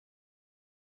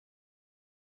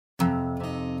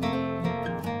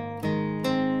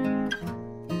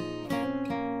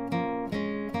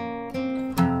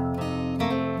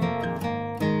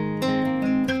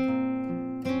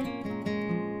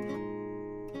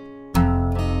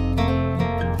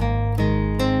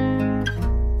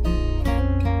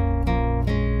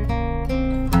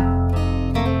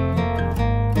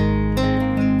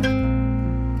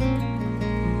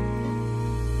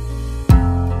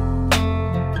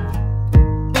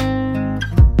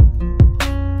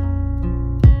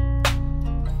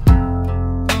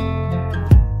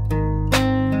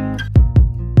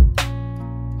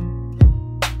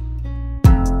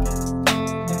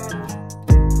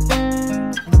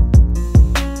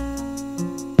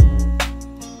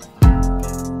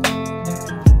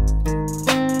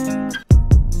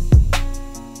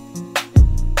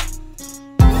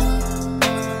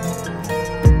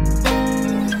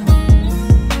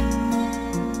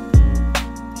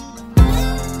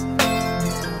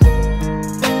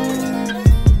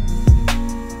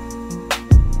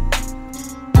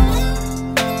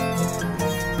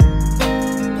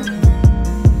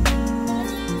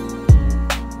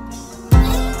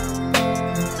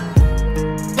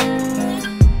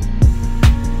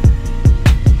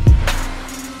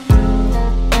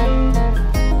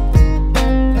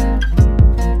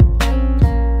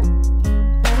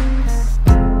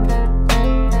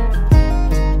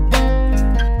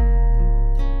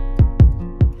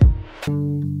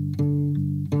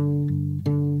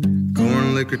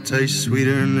it tastes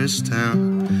sweeter in this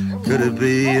town. Could it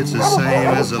be it's the same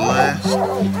as the last?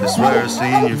 I swear I've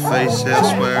seen your face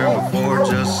elsewhere before,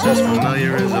 just as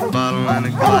familiar as a bottle and a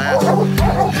glass.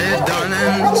 Hey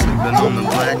darling, sleeping on the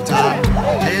blacktop.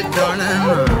 Hey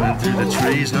darling, running through the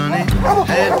trees, honey.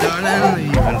 Hey darling,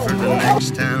 leaving for the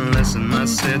next town. Listen, my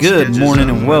set. Good morning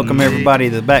and welcome everybody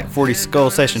to the Back 40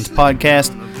 Skull Sessions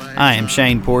podcast. I am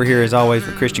Shane Poore here as always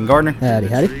with Christian Gardner. Howdy,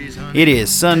 howdy. It is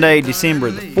Sunday,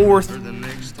 December the 4th.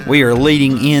 We are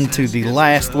leading into the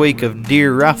last week of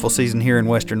deer rifle season here in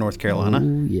western North Carolina.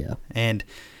 Ooh, yeah. And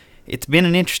it's been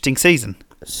an interesting season.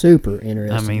 Super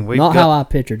interesting. I mean, not how I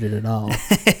pictured it at all.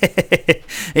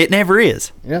 It never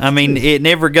is. Yep. I mean, it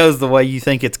never goes the way you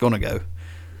think it's going to go.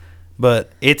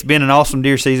 But it's been an awesome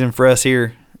deer season for us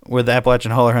here with the Appalachian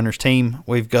Hauler Hunters team.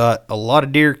 We've got a lot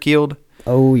of deer killed.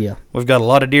 Oh, yeah. We've got a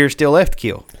lot of deer still left to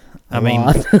kill.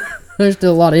 There's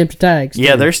still a lot of empty tags.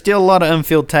 Yeah, too. there's still a lot of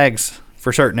unfilled tags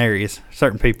for certain areas,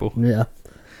 certain people. Yeah.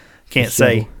 Can't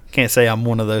say I'm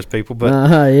one of those people, but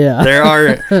yeah. there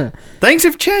are things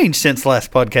have changed since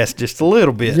last podcast just a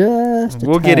little bit.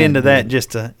 We'll get into that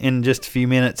in just a few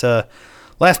minutes.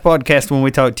 Last podcast when we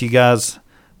talked to you guys,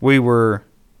 we were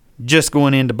just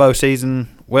going into bow season.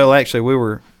 Well, actually, we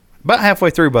were about halfway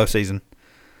through bow season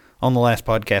on the last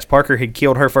podcast. Parker had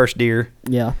killed her first deer.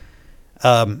 Yeah.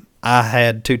 I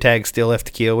had 2 tags still left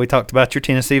to kill. We talked about your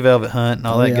Tennessee velvet hunt and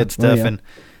all that good stuff,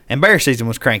 and bear season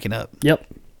was cranking up. Yep.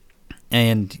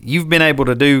 And you've been able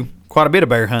to do quite a bit of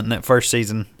bear hunting that first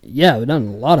season. Yeah, we've done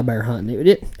a lot of bear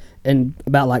hunting. And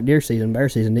about like deer season, bear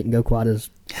season didn't go quite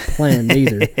as planned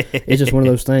either. It's just one of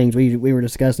those things. We were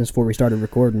discussing this before we started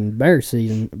recording. Bear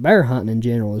hunting in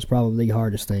general is probably the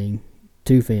hardest thing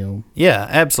to film. Yeah,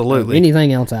 absolutely.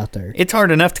 Anything else out there. It's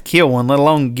hard enough to kill one, let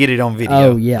alone get it on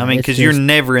video. Oh, yeah. I mean, because you're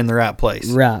never in the right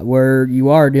place. Right, where you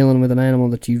are dealing with an animal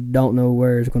that you don't know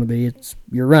where it's going to be.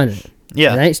 You're running it.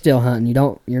 Yeah. It ain't still hunting.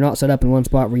 You're not set up in one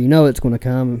spot where you know it's going to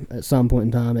come at some point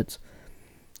in time.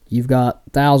 You've got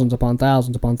thousands upon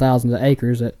thousands upon thousands of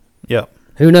acres that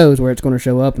who knows where it's going to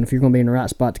show up and if you're going to be in the right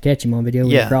spot to catch him on video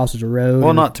when he crosses a road.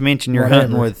 Well, not to mention you're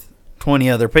hunting with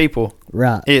 20 other people.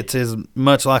 Right. It's as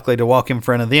much likely to walk in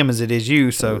front of them as it is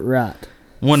you. So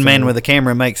one man with a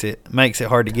camera makes it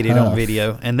hard to get it on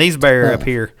video. And these bear up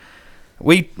here,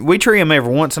 we tree them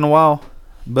every once in a while,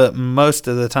 but most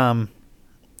of the time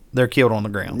they're killed on the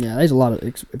ground. Yeah, there's a lot of.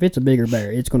 If it's a bigger bear,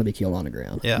 it's going to be killed on the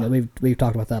ground. Yeah, we've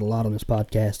talked about that a lot on this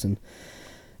podcast,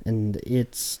 and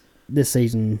this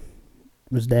season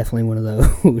was definitely one of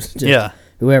those.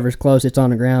 Whoever's close, it's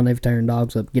on the ground. They've turned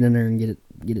dogs up. Get in there and get it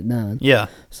done. Yeah.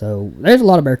 So there's a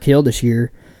lot of bear killed this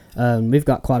year. We've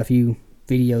got quite a few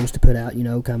videos to put out,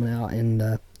 coming out, and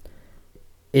it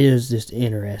is just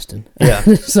interesting. Yeah,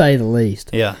 to say the least.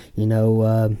 Yeah.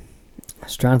 I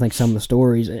was trying to think of some of the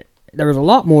stories. There was a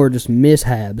lot more just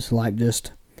mishaps, like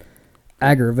just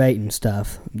aggravating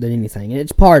stuff than anything. And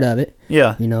it's part of it.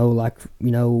 Yeah. We'd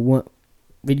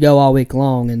go all week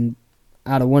long, and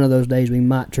out of one of those days, we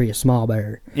might tree a small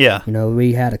bear. Yeah.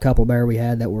 We had a couple bear we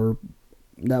had that we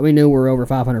knew were over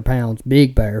 500 pounds,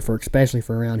 big bear, especially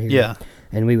for around here. Yeah.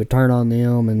 And we would turn on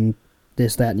them, and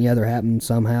this, that, and the other happened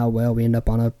somehow. Well, we end up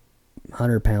on a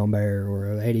 100-pound bear or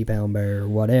an 80-pound bear or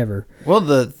whatever. Well,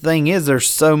 the thing is, there's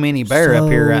so many bear up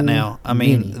here right now. I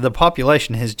mean, the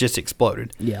population has just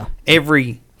exploded. Yeah.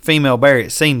 Every female bear,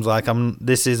 it seems like,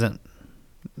 this isn't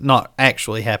not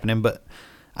actually happening, but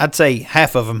I'd say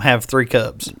half of them have 3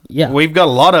 cubs. Yeah. We've got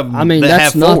a lot of them that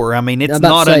have 4. I mean, it's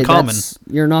not uncommon.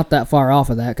 You're not that far off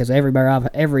of that because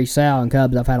every sow and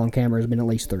cubs I've had on camera has been at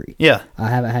least 3. Yeah. I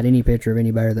haven't had any picture of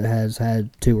any bear that has had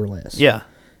 2 or less. Yeah.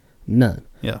 None.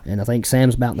 Yeah. And I think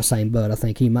Sam's about in the same boat. I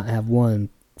think he might have 1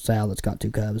 sow that's got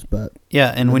 2 cubs, but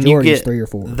yeah, and when you get 3 or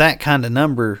 4. That kind of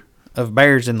number of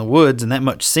bears in the woods and that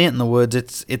much scent in the woods,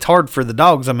 it's hard for the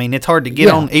dogs. I mean, it's hard to get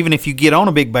on. Even if you get on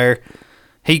a big bear,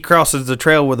 he crosses the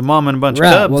trail with a mom and a bunch of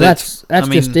cubs. Well, that's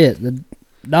just it. The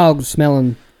dog's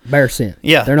smelling bear scent.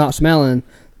 Yeah. They're not smelling,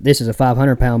 this is a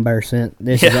 500-pound bear scent,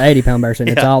 this is an 80-pound bear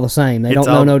scent. It's all the same. They don't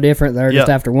know no different. They're just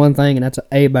after one thing, and that's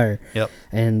a bear. Yep.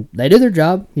 And they do their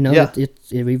job.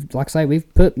 We've like I say, we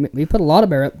put a lot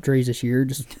of bear up trees this year,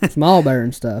 just small bear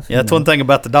and stuff. Yeah, that's one thing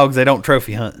about the dogs. They don't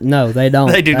trophy hunt. No, they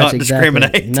don't. They do not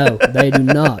discriminate. No, they do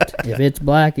not. If it's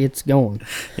black, it's going.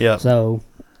 Yeah. So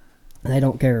they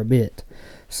don't care a bit.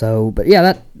 So, but yeah,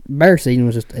 that bear season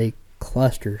was just a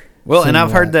cluster. Well, and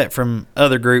I've heard that from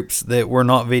other groups that we're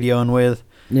not videoing with.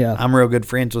 Yeah. I'm real good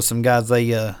friends with some guys.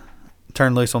 They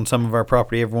turn loose on some of our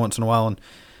property every once in a while, and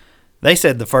they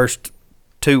said the first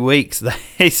 2 weeks,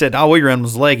 they said all we run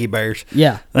was leggy bears.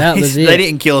 Yeah, that was it. They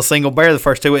didn't kill a single bear the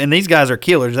first 2 weeks, and these guys are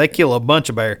killers. They kill a bunch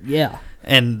of bear. Yeah.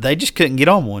 and they just couldn't get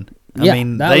on one. I Yeah,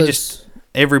 mean, that was-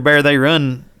 every bear they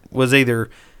run was either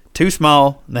too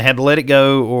small, and they had to let it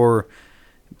go, or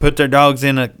put their dogs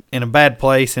in a bad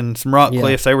place in some rock Yeah.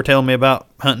 cliffs. They were telling me about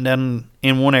hunting down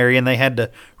in one area, and they had to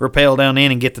rappel down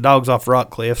in and get the dogs off rock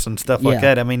cliffs and stuff like Yeah.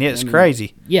 that. I mean, it's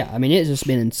crazy. Yeah, I mean, it's just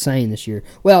been insane this year.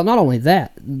 Well, not only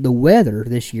that, the weather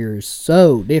this year is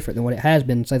so different than what it has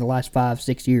been, say, the last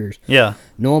 5-6 years. Yeah,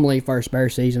 Normally, first bear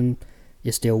season,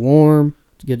 it's still warm,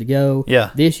 it's good to go. Yeah.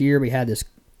 This year, we had this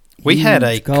We had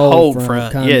huge a cold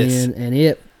front, come yes. in, and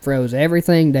it froze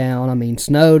everything down. I mean,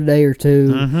 snowed a day or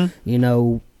two. Mm-hmm. You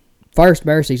know, first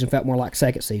bear season felt more like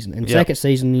second season. And Yep. second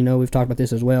season, you know, we've talked about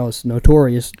this as well, it's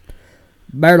notorious.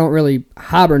 Bear don't really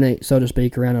hibernate, so to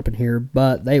speak, around up in here,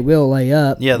 but they will lay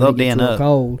up. Yeah, when they'll it gets den real up.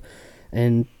 cold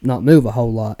and not move a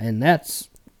whole lot. And that's,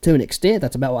 to an extent,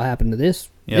 that's about what happened to this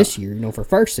year, you know, for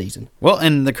first season. Well,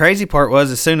 and the crazy part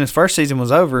was, as soon as first season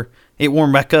was over, it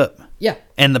warmed back up, Yeah.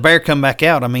 and the bear come back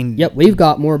out. I mean, Yep, we've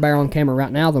got more bear on camera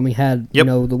right now than we had, you Yep.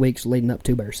 know, the weeks leading up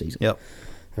to bear season. Yep.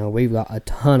 You know, we've got a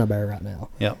ton of bear right now.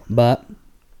 Yep. But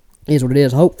it is what it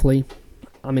is. Hopefully,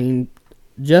 I mean,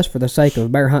 just for the sake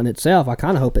of bear hunting itself, I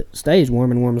kind of hope it stays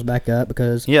warm and warms back up,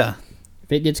 because Yeah.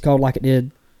 if it gets cold like it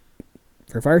did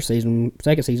for first season,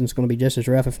 second season's going to be just as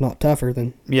rough, if not tougher,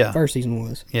 than Yeah. first season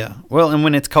was. Yeah. Well, and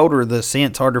when it's colder, the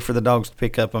scent's harder for the dogs to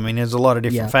pick up. I mean, there's a lot of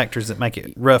different Yeah. factors that make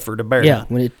it rougher to bear Yeah,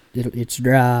 hunt. when it's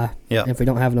dry. Yeah. If we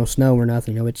don't have no snow or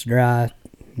nothing, you know, it's dry.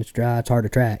 It's dry. It's hard to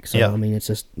track. So Yeah. I mean, it's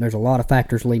just there's a lot of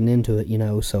factors leading into it, you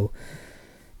know. So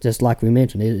just like we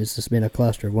mentioned, it's just been a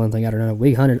cluster of one thing after another.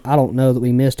 We hunted. I don't know that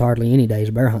we missed hardly any days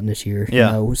bear hunting this year. Yeah.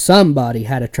 You know, somebody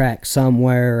had a track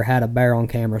somewhere, or had a bear on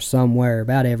camera somewhere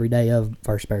about every day of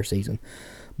first bear season.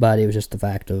 But it was just the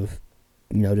fact of,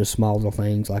 you know, just small little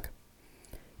things like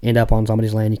end up on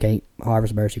somebody's land, you can't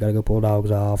harvest bears, you got to go pull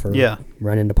dogs off, or Yeah.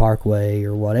 run into Parkway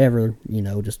or whatever. You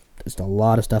know, just a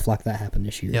lot of stuff like that happened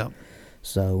this year. Yeah.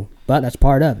 So, but that's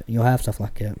part of it. You'll have stuff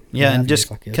like that. You'll Yeah, have and days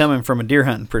just like this. coming from a deer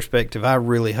hunting perspective, I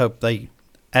really hope they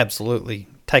absolutely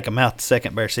take them out the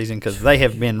second bear season, because they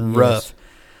have been Yes. rough.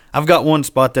 I've got one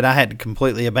spot that I had to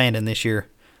completely abandon this year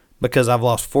because I've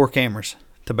lost 4 cameras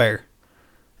to bear.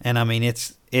 And I mean,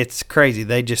 it's crazy.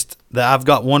 I've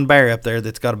got one bear up there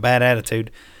that's got a bad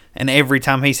attitude, and every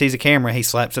time he sees a camera, he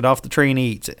slaps it off the tree and he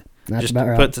eats it. That's Just about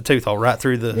right. puts a tooth hole right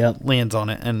through the Yep. lens on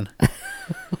it, and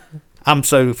I'm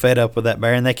so fed up with that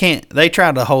bear. And they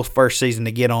tried the whole first season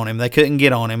to get on him. They couldn't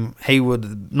get on him. He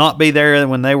would not be there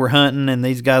when they were hunting, and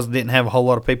these guys didn't have a whole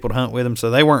lot of people to hunt with him, so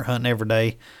they weren't hunting every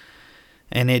day.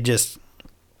 And it's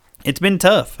been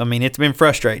tough. I mean, it's been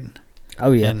frustrating.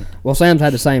 Oh yeah. And- Well, Sam's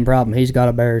had the same problem. He's got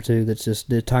a bear too that's just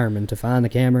determined to find the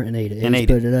camera and eat it. And He's eat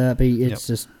put it up. It's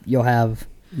just you'll have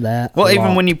that. Well, a even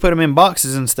lot. when you put them in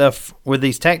boxes and stuff with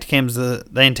these Tacticams,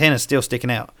 the antenna's still sticking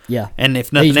out. Yeah. And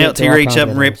if nothing He's ripped else, he all reaches kinds up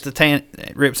and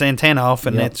of rips the antenna off,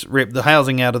 and Yep. it's ripped the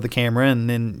housing out of the camera, and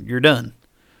then you're done.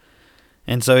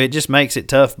 And so it just makes it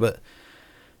tough. But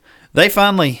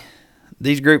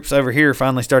these groups over here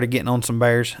finally started getting on some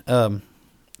bears.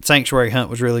 Sanctuary hunt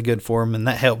was really good for them, and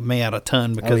that helped me out a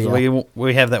ton, because yeah.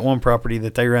 we have that one property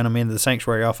that they run them into the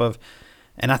sanctuary off of,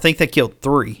 and I think they killed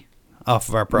 3 off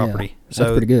of our property. that's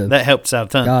So pretty good. that helps out a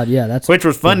ton. God, yeah, that's Which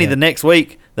was funny. good. The next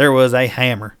week there was a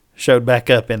hammer showed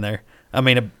back up in there. I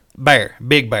mean, a bear,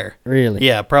 big bear. Really?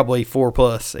 Yeah, probably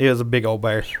 4+. It was a big old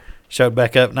bear. Showed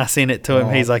back up, and I seen it to him.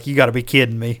 Oh. He's like, "You got to be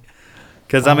kidding me,"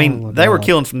 because I Oh, mean, my they were God.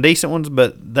 killing some decent ones,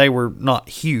 but they were not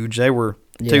huge. They were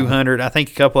Yeah. 200. I think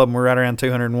a couple of them were right around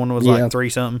 200, and one was Yeah. like 3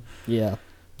 something. Yeah.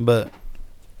 But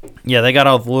yeah, they got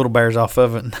all the little bears off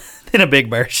of it, and then a big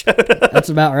bear showed up. That's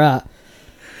about right.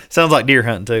 Sounds like deer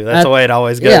hunting too. That's the way it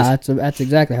always goes. Yeah, that's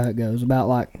exactly how it goes. About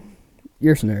like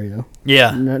your scenario.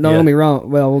 Yeah. Don't yeah. get me wrong.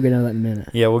 Well, we'll get into that in a minute.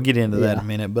 Yeah, we'll get into that in Yeah. a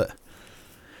minute,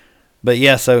 but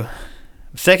yeah, so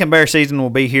second bear season will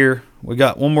be here. We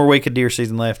got one more week of deer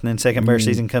season left, and then second bear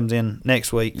season comes in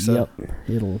next week. So Yep,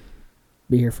 it'll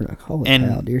be here for holy And-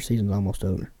 cow. Deer season's almost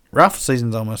over. rifle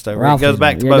season's almost over. Rifle it goes season,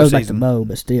 back to yeah, bow it goes back to season. bow,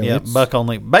 but still, Yeah, it's- buck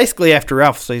only. Basically, after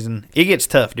rifle season, it gets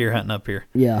tough deer hunting up here.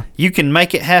 Yeah, You can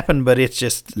make it happen, but it's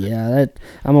just yeah. That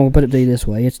I'm gonna put it to you this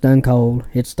way: it's done cold.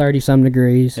 It's 30-some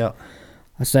degrees. yeah.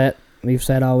 We've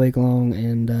sat all week long,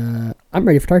 and I'm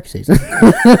ready for turkey season.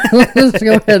 Let's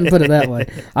go ahead and put it that way.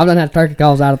 I've done had turkey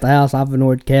calls out at the house. I've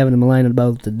annoyed Kevin and Melena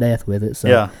both to death with it. So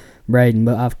Yeah. Braden,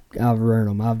 but I've ruined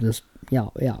them. I've just yeah.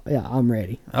 I'm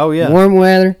ready. Oh yeah. Warm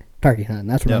weather, turkey hunting.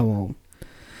 That's what I Yep. want.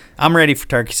 I'm ready for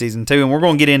turkey season too, and we're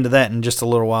going to get into that in just a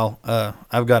little while.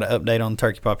 I've got an update on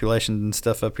turkey populations and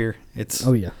stuff up here. It's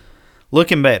Oh yeah,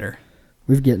 looking better.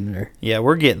 we're getting there. Yeah,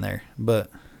 we're getting there.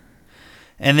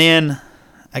 And then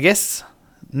I guess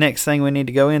next thing we need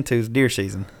to go into is deer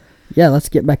season. Yeah, let's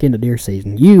get back into deer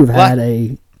season. You've had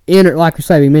like we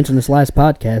say, we mentioned this last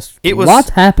podcast. Lots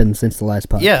happened since the last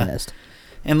podcast. Yeah.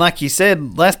 And like you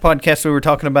said, last podcast we were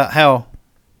talking about how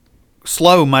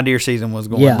slow my deer season was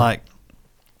going. Yeah. Like,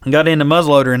 I got into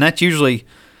muzzleloader, and that's usually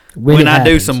when I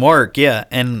do some work. Yeah,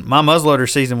 and my muzzleloader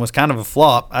season was kind of a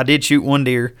flop. I did shoot one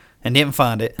deer and didn't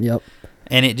find it. Yep.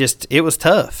 And it was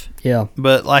tough. Yeah.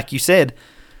 But like you said,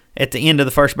 at the end of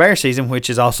the first bear season, which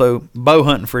is also bow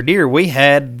hunting for deer, we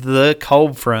had the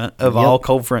cold front of all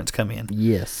cold fronts come in.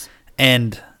 Yes.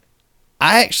 And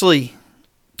I actually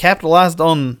capitalized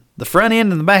on the front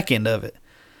end and the back end of it.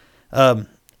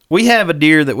 We have a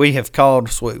deer that we have called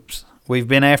Swoops. We've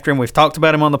been after him. We've talked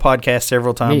about him on the podcast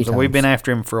several times, and we've been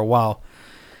after him for a while.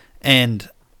 And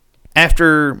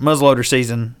after muzzleloader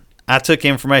season, I took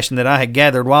information that I had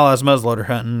gathered while I was muzzleloader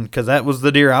hunting, because that was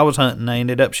the deer I was hunting. I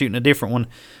ended up shooting a different one,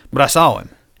 but I saw him,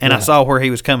 and I saw where he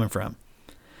was coming from.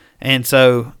 And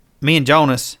so me and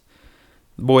Jonas,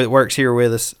 the boy that works here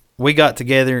with us, we got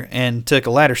together and took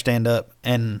a ladder stand up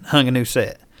and hung a new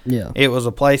set. Yeah. It was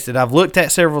a place that I've looked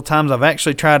at several times. I've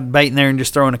actually tried baiting there and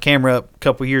just throwing a camera up a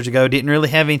couple years ago. Didn't really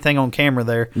have anything on camera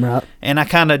there. Right. And I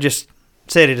kind of just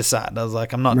set it aside. I was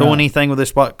like, I'm not doing anything with this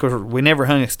spot, because we never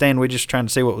hung a stand. We just trying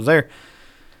to see what was there.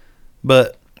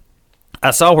 But I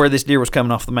saw where this deer was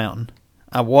coming off the mountain.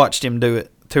 I watched him do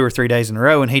it 2 or 3 days in a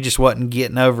row, and he just wasn't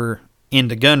getting over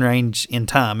into gun range in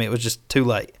time. It was just too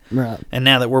late. Right. And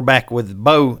now that we're back with the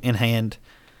bow in hand,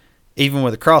 even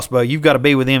with a crossbow, you've got to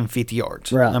be within 50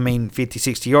 yards. Right. I mean, 50,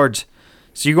 60 yards.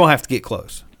 So you're going to have to get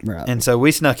close. Right. And so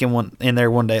we snuck in there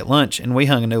one day at lunch, and we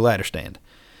hung a new ladder stand.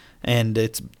 And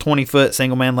it's 20-foot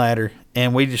single-man ladder.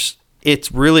 And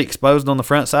it's really exposed on the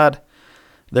front side.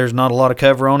 There's not a lot of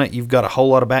cover on it. You've got a whole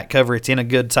lot of back cover. It's in a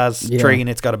good-sized tree, and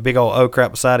it's got a big old oak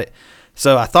right beside it.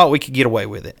 So I thought we could get away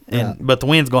with it. But the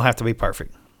wind's going to have to be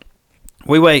perfect.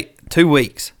 We wait 2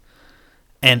 weeks.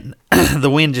 And the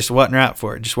wind just wasn't right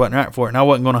for it. And I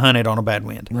wasn't going to hunt it on a bad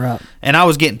wind. Right. And I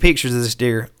was getting pictures of this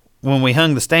deer. When we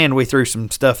hung the stand, we threw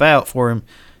some stuff out for him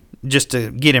just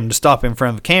to get him to stop in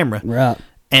front of the camera. Right.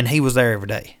 And he was there every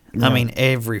day. Right. I mean,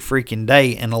 every freaking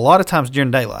day. And a lot of times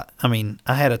during daylight. I mean,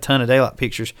 I had a ton of daylight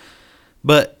pictures.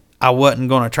 But I wasn't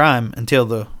going to try him until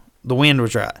the wind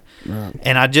was right. Right.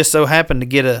 And I just so happened to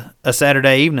get a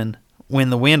Saturday evening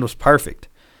when the wind was perfect.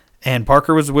 And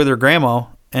Parker was with her grandma.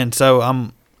 And so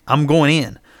I'm going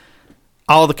in.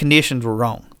 All the conditions were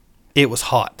wrong. It was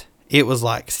hot. It was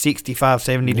like 65,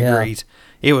 70 degrees.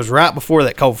 It was right before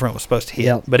that cold front was supposed to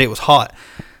hit, but it was hot.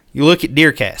 You look at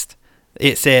DeerCast,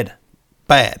 it said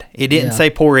bad. It didn't say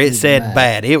poor. It said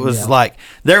bad. It was like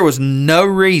there was no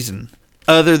reason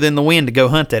other than the wind to go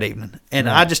hunt that evening. And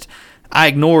I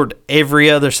ignored every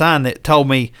other sign that told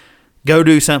me, go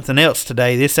do something else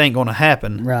today. This ain't going to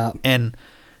happen. Right. And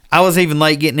I was even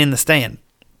late getting in the stand.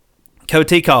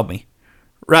 Coty called me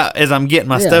right as I'm getting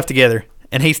my stuff together,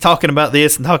 and he's talking about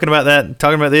this and talking about that and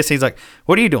talking about this. He's like,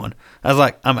 what are you doing? I was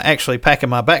like, I'm actually packing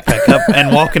my backpack up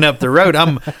and walking up the road.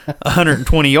 I'm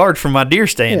 120 yards from my deer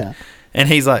stand. Yeah. And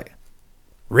he's like,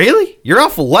 really? You're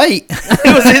awful late.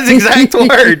 It was his exact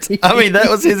words. I mean, that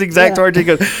was his exact words. He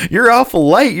goes, you're awful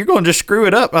late. You're going to just screw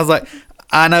it up. I was like,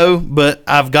 I know, but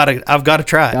I've got to try it. I've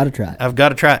got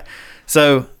to try it.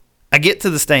 So I get to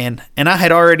the stand, and I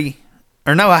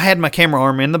had my camera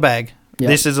arm in the bag. Yep.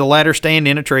 This is a ladder stand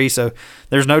in a tree, so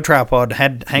there's no tripod.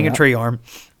 Had hang a tree arm,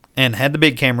 and had the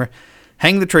big camera.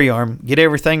 Hang the tree arm, get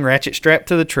everything ratchet strapped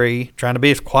to the tree, trying to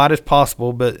be as quiet as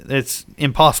possible, but it's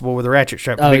impossible with a ratchet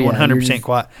strap to be 100%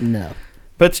 quiet. No.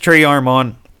 Put the tree arm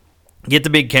on, get the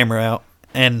big camera out,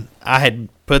 and I had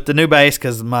put the new base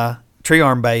because my tree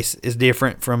arm base is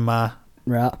different from my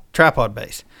tripod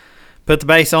base. Put the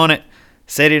base on it,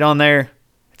 set it on there.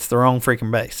 It's the wrong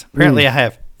freaking base. Apparently I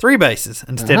have 3 bases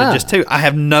instead of just 2. I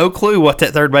have no clue what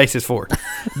that third base is for.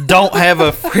 Don't have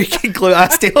a freaking clue. I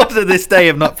still to this day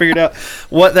have not figured out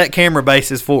what that camera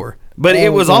base is for. But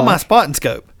it was on my spotting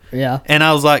scope. Yeah. And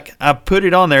I was like, I put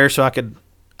it on there so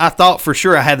I thought for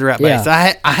sure I had the right base.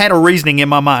 I had a reasoning in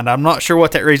my mind. I'm not sure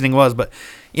what that reasoning was, but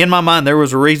in my mind there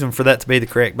was a reason for that to be the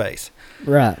correct base.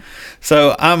 Right.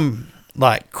 So I'm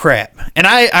like, crap. And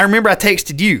I remember I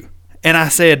texted you. And I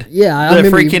said, the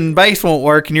freaking base won't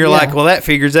work. And you're like, well, that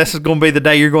figures this is going to be the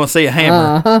day you're going to see a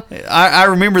hammer. Uh-huh. I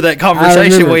remember that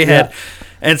conversation we had.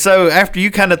 And so after you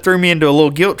kind of threw me into a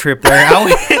little guilt trip there, I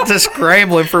went to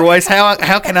scrambling for ways.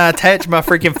 How can I attach my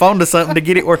freaking phone to something to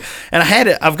get it work? And I had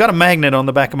it. I've got a magnet on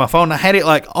the back of my phone. I had it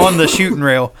like on the shooting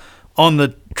rail on the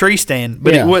tree stand,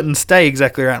 but it wouldn't stay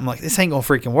exactly right. I'm like, this ain't going to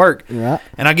freaking work. Yeah.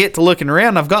 And I get to looking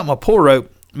around. I've got my pull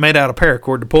rope made out of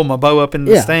paracord to pull my bow up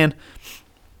into the stand.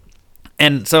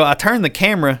 And so I turn the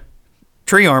camera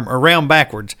tree arm around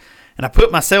backwards, and I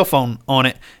put my cell phone on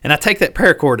it, and I take that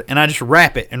paracord and I just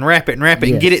wrap it and wrap it and wrap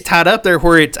it and get it tied up there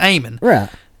where it's aiming. Right.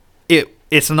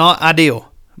 It's not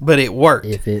ideal, but it worked.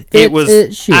 If it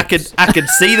I could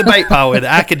see the bait pile with it.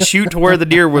 I could shoot to where the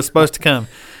deer was supposed to come.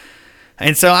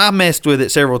 And so I messed with it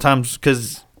several times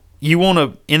because you want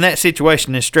to, in that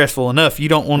situation, it's stressful enough. You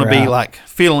don't want to be like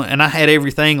feeling, and I had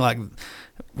everything like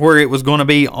where it was going to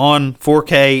be on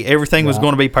 4K. Everything was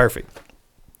going to be perfect.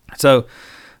 So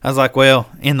I was like, well,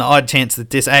 in the odd chance that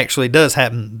this actually does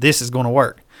happen, this is going to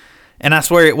work. And I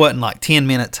swear it wasn't like 10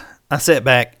 minutes. I sat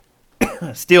back,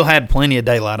 still had plenty of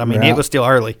daylight. I mean, it was still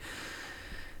early.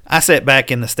 I sat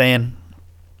back in the stand,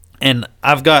 and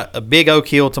I've got a big oak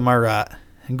hill to my right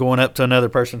and going up to another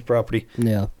person's property.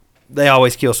 Yeah. They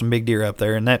always kill some big deer up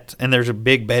there, and there's a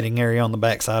big bedding area on the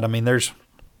backside. I mean,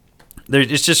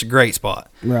 it's just a great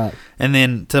spot. Right. And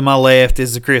then to my left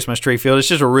is the Christmas tree field. It's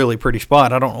just a really pretty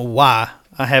spot. I don't know why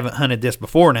I haven't hunted this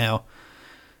before now,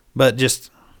 but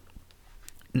just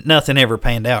nothing ever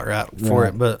panned out right for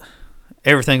it. But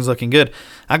everything's looking good.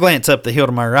 I glance up the hill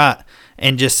to my right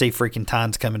and just see freaking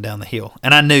tines coming down the hill,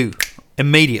 and I knew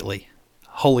immediately,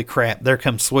 holy crap, there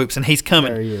comes Swoops, and he's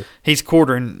coming. He's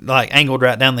quartering, like angled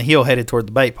right down the hill, headed toward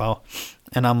the bait pile,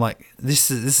 and I'm like, this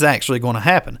is actually going to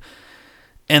happen.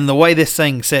 And the way this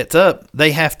thing sets up,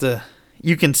 they have to.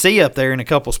 You can see up there in a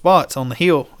couple spots on the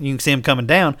hill. You can see them coming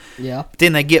down. Yeah. But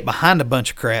then they get behind a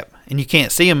bunch of crap, and you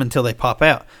can't see them until they pop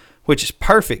out, which is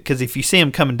perfect because if you see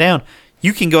them coming down,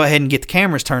 you can go ahead and get the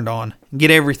cameras turned on, get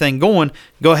everything going,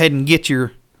 go ahead and get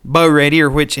your bow ready, or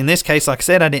which in this case, like I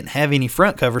said, I didn't have any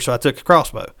front cover, so I took a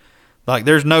crossbow. Like,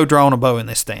 there's no drawing a bow in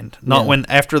this stand. Not when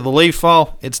after the leaves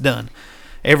fall, it's done.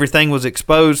 Everything was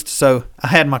exposed, so I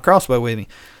had my crossbow with me.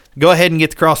 Go ahead and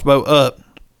get the crossbow up,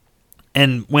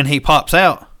 and when he pops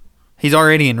out, he's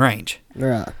already in range.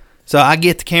 Right. So I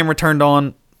get the camera turned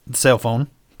on, the cell phone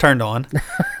turned on,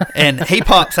 and he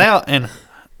pops out and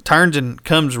turns and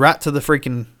comes right to the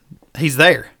freaking. He's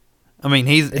there. I mean,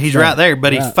 he's right there,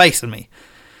 but he's facing me.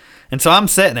 And so I'm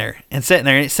sitting there, and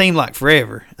it seemed like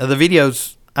forever. The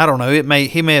videos, I don't know,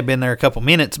 he may have been there a couple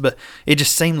minutes, but it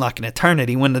just seemed like an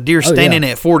eternity. When the deer's standing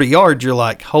at 40 yards, you're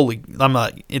like, I'm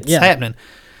like, it's happening.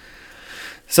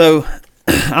 So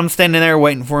I'm standing there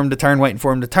waiting for him to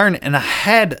turn, and I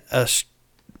had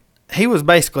he was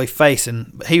basically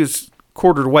he was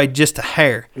quartered away just a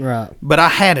hair. Right. But I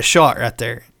had a shot right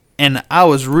there. And I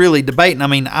was really debating. I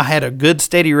mean, I had a good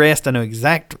steady rest. I knew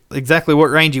exactly what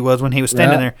range he was when he was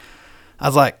standing there. I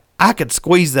was like, I could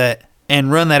squeeze that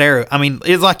and run that arrow. I mean,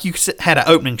 it's like you had an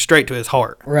opening straight to his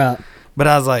heart. Right. But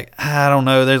I was like, I don't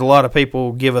know. There's a lot of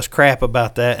people give us crap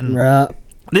about that. And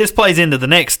this plays into the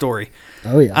next story.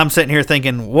 Oh, yeah. I'm sitting here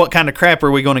thinking, what kind of crap are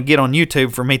we going to get on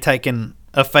YouTube for me taking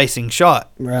a facing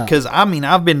shot? Right. Because, I mean,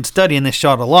 I've been studying this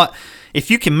shot a lot. If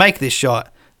you can make this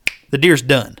shot, the deer's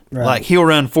done. Right. Like, he'll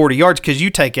run 40 yards because you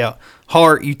take out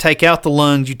heart, you take out the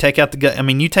lungs, you take out the gut. I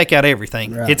mean, you take out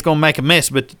everything. Right. It's going to make a mess,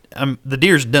 but the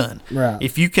deer's done. Right.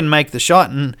 If you can make the shot,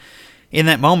 and in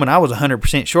that moment, I was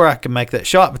 100% sure I could make that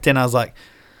shot, but then I was like,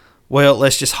 well,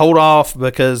 let's just hold off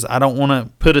because I don't want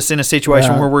to put us in a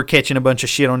situation where we're catching a bunch of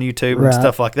shit on YouTube and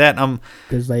stuff like that.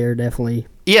 Because they are definitely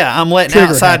I'm letting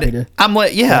outside. I'm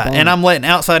letting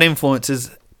outside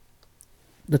influences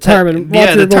determine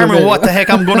what the heck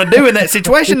I'm going to do in that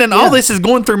situation. And all this is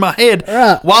going through my head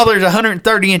while there's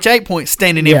 130-inch 8-point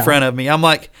standing in front of me. I'm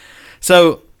like,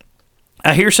 so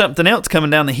I hear something else coming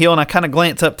down the hill, and I kind of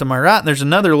glance up to my right, and there's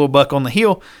another little buck on the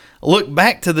hill. I look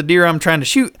back to the deer I'm trying to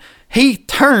shoot. He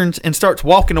turns and starts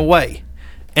walking away.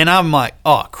 And I'm like,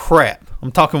 oh, crap.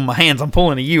 I'm talking with my hands. I'm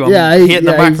pulling to you. I'm hitting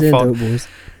the microphone.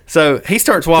 So he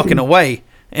starts walking away.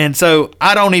 And so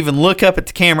I don't even look up at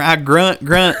the camera. I grunt.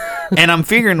 And I'm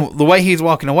figuring the way he's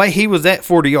walking away, he was at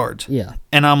 40 yards. Yeah.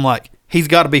 And I'm like, he's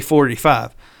got to be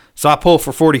 45. So I pull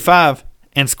for 45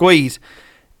 and squeeze.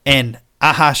 And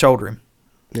I high shoulder him.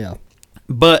 Yeah.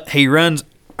 But he runs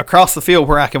across the field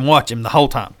where I can watch him the whole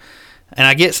time. And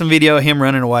I get some video of him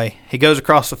running away. He goes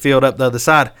across the field up the other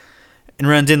side and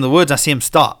runs into the woods. I see him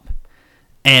stop.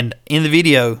 And in the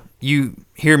video, you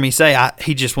hear me say,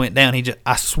 he just went down.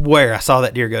 I swear I saw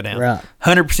that deer go down. Right.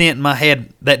 100% in my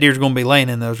head, that deer's going to be laying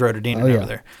in those rhododendron over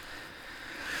there.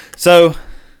 So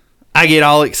I get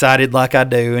all excited like I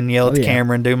do and yell at the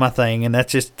camera and do my thing. And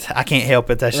that's just, I can't help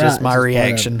it. That's just my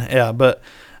reaction. Yeah, but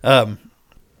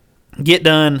get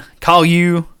done, call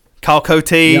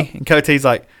Coty. And Coty's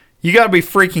like, you got to be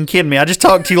freaking kidding me. I just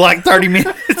talked to you like 30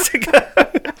 minutes ago.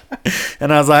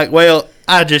 And I was like, well,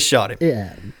 I just shot him.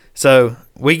 Yeah. So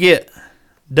we get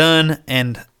done,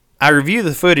 and I review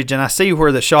the footage, and I see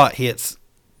where the shot hits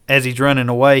as he's running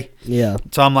away. Yeah.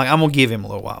 So I'm like, I'm going to give him a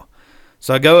little while.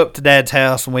 So I go up to Dad's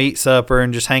house and we eat supper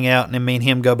and just hang out, and then me and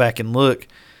him go back and look.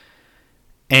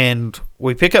 And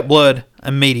we pick up blood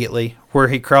immediately where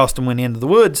he crossed and went into the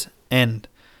woods, and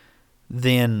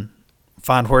then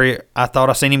find where I thought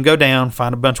I seen him go down,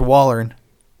 find a bunch of wallering.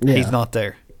 Yeah. He's not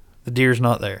there. The deer's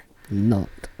not there. Not.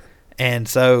 And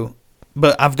so,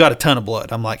 but I've got a ton of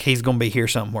blood. I'm like, he's going to be here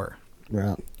somewhere.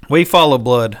 Right. We follow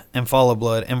blood. And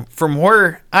from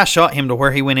where I shot him to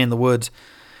where he went in the woods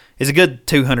is a good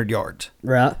 200 yards.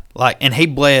 Right. And he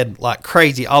bled like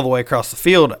crazy all the way across the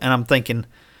field. And I'm thinking,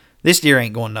 this deer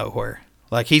ain't going nowhere.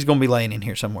 Like, he's going to be laying in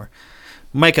here somewhere.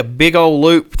 Make a big old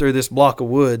loop through this block of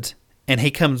woods, and he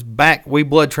comes back. We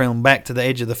blood trail him back to the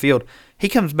edge of the field. He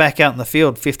comes back out in the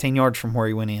field 15 yards from where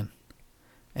he went in.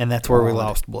 And that's where we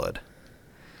lost blood.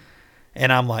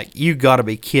 And I'm like, you got to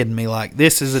be kidding me. Like,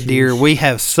 this is a deer we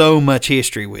have so much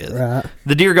history with. Right.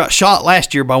 The deer got shot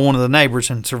last year by one of the neighbors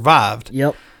and survived.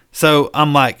 Yep. So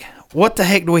I'm like, what the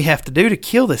heck do we have to do to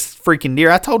kill this freaking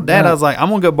deer? I told Dad, I was like, I'm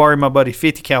going to go borrow my buddy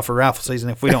 50 cal for rifle season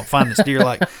if we don't find this deer.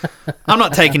 Like, I'm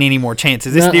not taking any more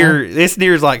chances. This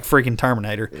deer's like freaking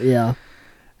Terminator. Yeah.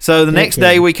 So the next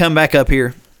day we come back up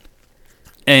here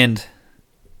and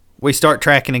we start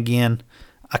tracking again.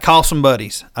 I call some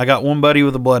buddies. I got one buddy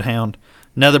with a bloodhound,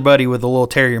 another buddy with a little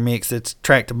terrier mix that's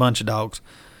tracked a bunch of dogs.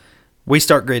 We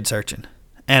start grid searching.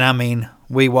 And I mean,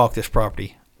 we walk this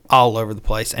property all over the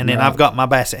place. And then I've got my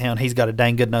basset hound. He's got a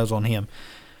dang good nose on him.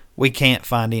 We can't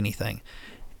find anything.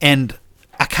 And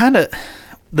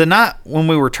the night when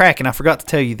we were tracking, I forgot to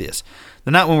tell you this.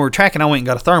 The night when we were tracking, I went and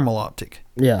got a thermal optic.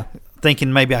 Yeah.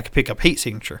 Thinking maybe I could pick up heat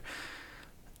signature.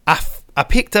 I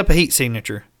picked up a heat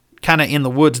signature kind of in the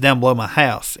woods down below my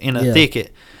house in a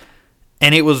thicket.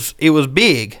 And it was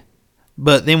big.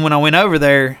 But then when I went over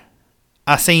there,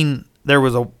 I seen there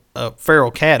was a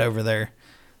feral cat over there.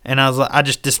 And I was like, I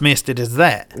just dismissed it as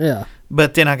that. Yeah.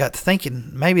 But then I got to thinking,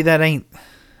 maybe that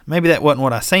wasn't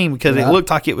what I seen, because it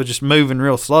looked like it was just moving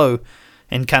real slow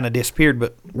and kind of disappeared.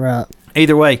 But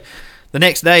either way, the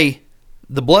next day,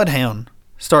 the bloodhound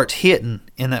starts hitting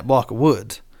in that block of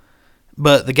woods.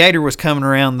 But the gator was coming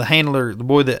around. The handler, the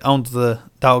boy that owns the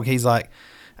dog, he's like,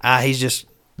 he's just,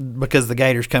 because the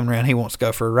gator's coming around, he wants to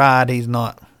go for a ride. He's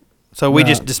not. So we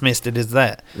just dismissed it as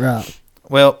that. Right.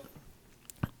 Well,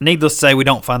 needless to say, we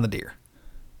don't find the deer.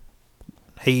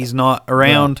 He's not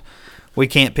around. Right. We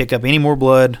can't pick up any more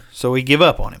blood, so we give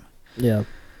up on him. Yeah.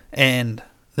 And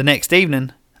the next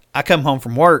evening, I come home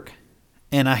from work,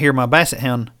 and I hear my basset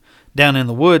hound down in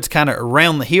the woods, kind of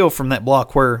around the hill from that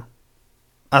block where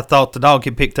I thought the dog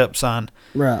had picked up sign.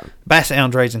 Right. Basset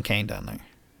hound's raising cane down there.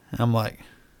 I'm like,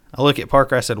 I look at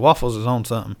Parker, I said, Waffles is on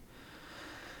something.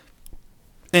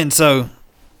 And so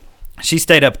she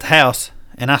stayed up at the house,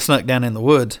 and I snuck down in the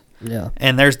woods. Yeah.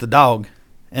 And there's the dog,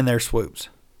 and there's Swoops.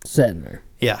 Sitting there.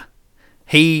 Yeah.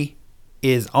 He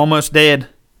is almost dead,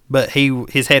 but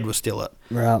his head was still up.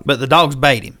 Right. But the dog's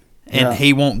bait him, and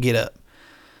he won't get up.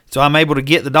 So I'm able to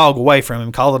get the dog away from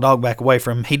him, call the dog back away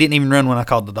from him. He didn't even run when I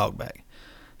called the dog back.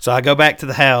 So I go back to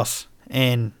the house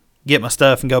and get my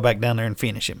stuff and go back down there and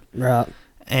finish him. Right.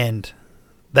 And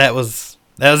that was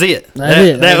it.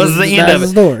 That was the end of it.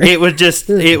 Story.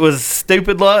 It was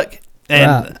stupid luck.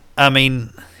 And I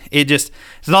mean, it's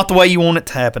not the way you want it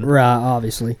to happen. Right,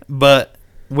 obviously. But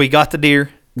we got the deer.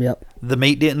 Yep. The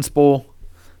meat didn't spoil.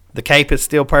 The cape is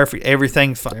still perfect.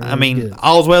 Everything's fine. I mean, good.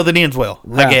 All's well that ends well,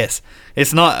 I guess.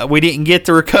 It's not, we didn't get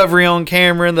the recovery on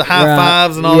camera and the high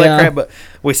fives and all that crap, but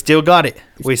we still got it.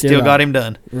 We still got him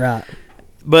done. Right.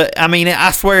 But, I mean,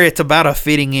 I swear it's about a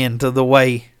fitting into the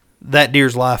way that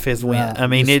deer's life has went. I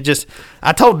mean,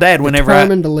 I told Dad whenever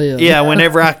determined to live. Yeah,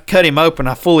 whenever I cut him open,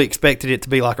 I fully expected it to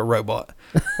be like a robot.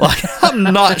 Like, I'm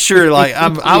not sure. Like,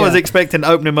 I was expecting to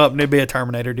open him up and it'd be a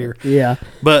Terminator deer. Yeah.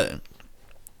 But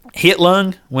hit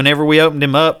lung, whenever we opened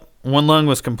him up, one lung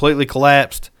was completely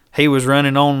collapsed. He was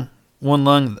running on one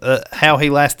lung. How he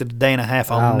lasted a day and a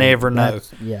half, I'll never know.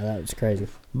 That was crazy.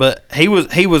 But he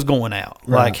was going out.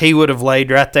 Right. Like, he would have laid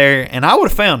right there, and I would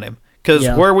have found him. Because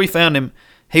where we found him,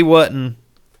 he wasn't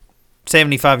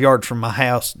 75 yards from my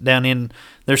house down in,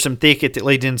 there's some thicket that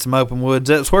leads in some open woods.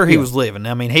 That's where he was living.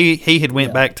 I mean, he had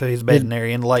went back to his bedding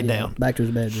area and laid down. Back to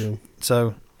his bedroom.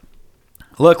 So,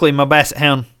 luckily, my basset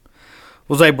hound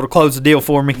was able to close the deal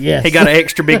for me. Yes. He got an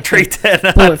extra big treat that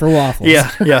night. Pull it for Waffles.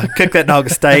 Yeah. Cook that dog a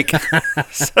steak.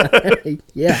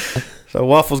 Yeah. So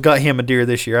Waffles got him a deer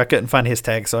this year. I couldn't find his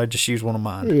tag, so I just used one of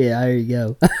mine. Yeah, there you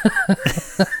go.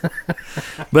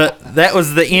 But that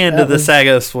was the end of the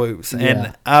saga of Swoops,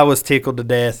 and I was tickled to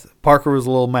death. Parker was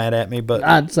a little mad at me, but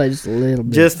I'd say just a little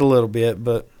bit. Just a little bit,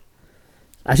 but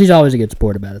She's always a good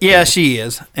sport about it. Yeah, she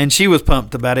is, and she was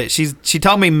pumped about it. She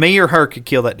told me or her could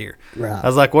kill that deer. Right. I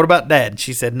was like, "What about Dad?"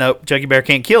 She said, "Nope, Chucky Bear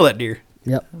can't kill that deer."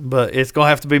 Yep. But it's gonna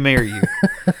have to be me or you.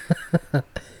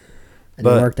 And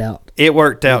it worked out. It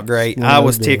worked out great. one of I those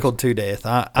was deals. tickled to death.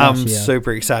 I'm yeah.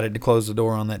 super excited to close the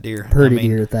door on that deer. Pretty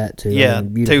deer at that too. Yeah,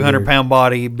 beautiful 200-pound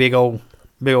body, big old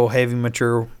heavy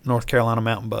mature North Carolina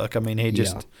mountain buck. I mean,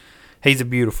 he's a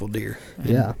beautiful deer. And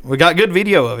yeah, we got good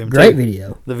video of him. Great too.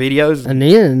 video. The videos, and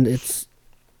then it's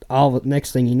all.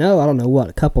 Next thing you know, I don't know what,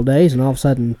 a couple days, and all of a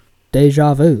sudden,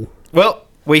 deja vu. Well,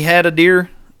 we had a deer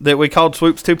that we called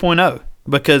Swoops 2.0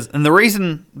 because, and the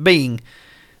reason being,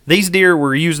 these deer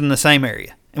were using the same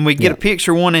area. And we'd get a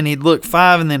picture one and he'd look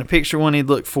 5, and then a picture one he'd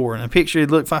look 4, and a picture he'd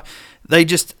look 5. I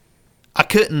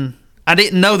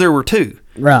didn't know there were 2.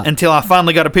 Right. Until I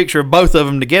finally got a picture of both of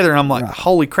them together, and I'm like,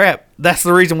 holy crap, that's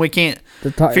the reason we can't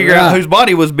figure out whose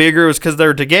body was bigger, was because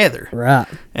they're together. Right.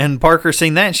 And Parker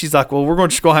seen that, and she's like, well, we're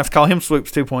just going to have to call him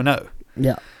Swoops 2.0.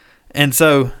 Yeah. And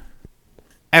so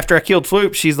after I killed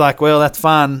Swoops, she's like, well, that's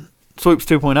fine. Swoops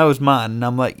 2.0 is mine. And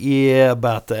I'm like, yeah,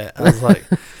 about that. I was like...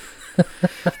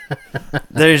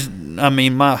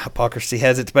 my hypocrisy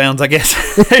has its bounds, I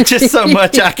guess. There's just so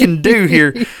much I can do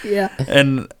here. Yeah.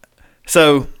 And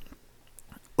so,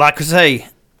 like I say,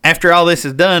 after all this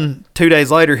is done, 2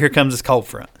 days later, here comes this cold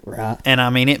front. Right.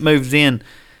 And, it moves in,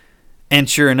 and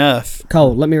sure enough.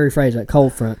 Cold. Let me rephrase that.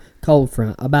 Cold front.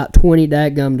 About 20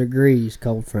 dadgum degrees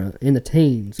cold front. In the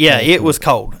teens. Yeah, it was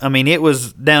cold. It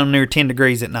was down near 10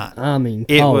 degrees at night.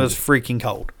 It was freaking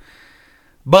cold.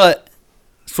 But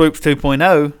Swoops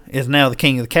 2.0 is now the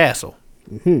king of the castle.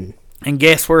 Mm-hmm. And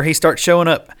guess where he starts showing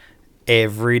up?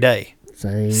 Every day.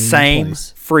 Same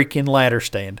place. Freaking ladder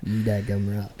stand. You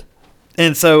dadgum right.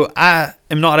 And so I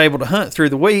am not able to hunt through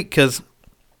the week because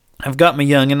I've got my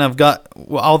young and I've got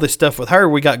all this stuff with her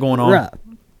we got going on. Right.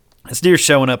 This deer's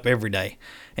showing up every day.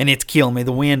 And it's killing me.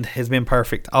 The wind has been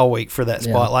perfect all week for that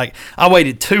spot. Yeah. Like, I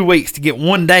waited 2 weeks to get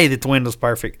one day that the wind was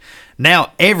perfect.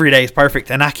 Now, every day is perfect,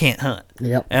 and I can't hunt.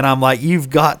 Yep. And I'm like, you've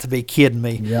got to be kidding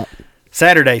me. Yep.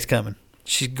 Saturday's coming.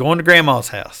 She's going to Grandma's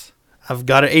house. I've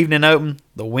got an evening open.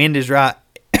 The wind is right.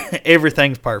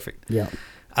 Everything's perfect. Yep.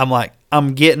 I'm like,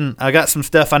 I got some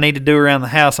stuff I need to do around the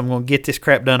house. I'm going to get this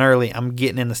crap done early. I'm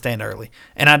getting in the stand early.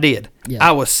 And I did. Yeah.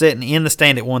 I was sitting in the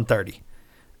stand at 1:30.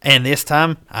 And this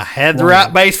time, I had the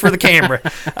right base for the camera.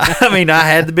 I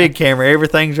had the big camera.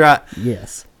 Everything's right.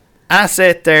 Yes. I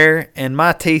sat there, and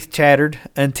my teeth chattered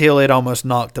until it almost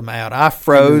knocked them out. I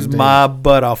froze my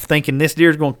butt off thinking this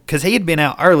deer's going – because he had been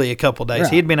out early a couple of days.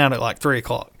 Right. He had been out at like 3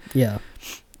 o'clock. Yeah.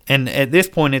 And at this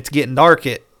point, it's getting dark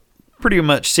at pretty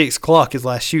much 6 o'clock. His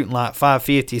last shooting light,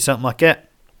 5:50, something like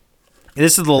that.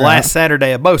 This is the last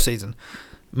Saturday of bow season.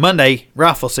 Monday,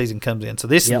 rifle season comes in. So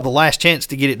this is the last chance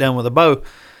to get it done with a bow.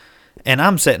 And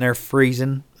I'm sitting there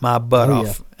freezing my butt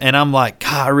off. Yeah. And I'm like,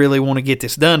 God, I really want to get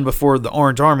this done before the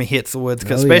Orange Army hits the woods.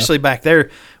 Because especially back there,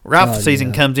 rifle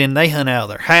season comes in, they hunt out of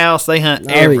their house. They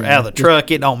hunt out of the truck.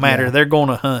 It don't matter. Yeah. They're going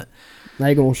to hunt.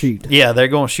 They going to shoot. Yeah, they're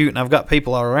going to shoot. And I've got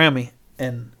people all around me.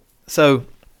 And so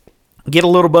get a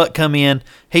little buck come in.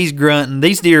 He's grunting.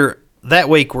 These deer that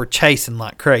week were chasing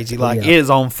like crazy. Like it is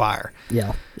on fire.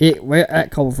 Yeah. That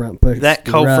cold front pushed That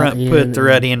cold front put the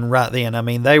rut in right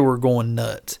then. They were going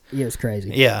nuts. It was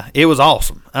crazy. Yeah, it was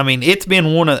awesome. It's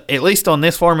been at least on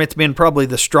this farm, it's been probably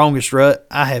the strongest rut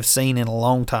I have seen in a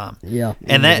long time. Yeah.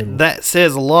 And that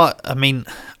says a lot.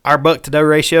 Our buck to doe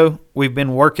ratio, we've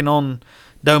been working on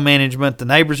doe management. The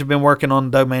neighbors have been working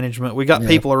on doe management. We got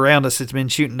people around us that's been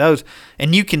shooting does,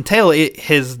 and you can tell it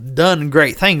has done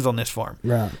great things on this farm.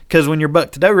 Right. Because when your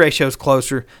buck to doe ratio is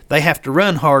closer, they have to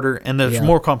run harder, and there's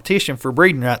more competition for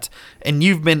breeding rights. And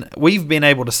we've been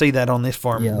able to see that on this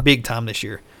farm big time this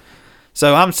year.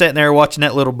 So I'm sitting there watching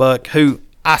that little buck who,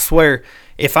 I swear,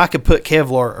 if I could put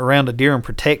Kevlar around a deer and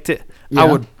protect it, I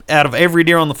would. Out of every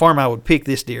deer on the farm, I would pick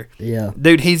this deer. Yeah.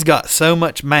 Dude, he's got so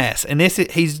much mass. And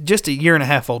he's just a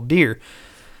 1.5 old deer.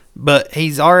 But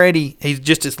he's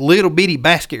just this little bitty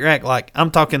basket rack. Like, I'm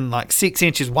talking like 6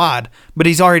 inches wide. But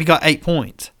he's already got 8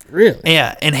 points. Really?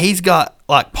 Yeah. And he's got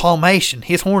like palmation.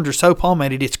 His horns are so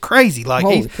palmated, it's crazy. Like,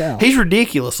 he's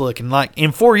ridiculous looking. Like,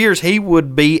 in 4 years, he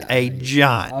would be a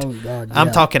giant. Oh, God, yeah.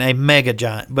 I'm talking a mega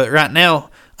giant. But right now,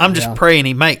 I'm just praying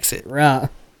he makes it. Right.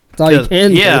 That's all you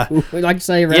can do. We like to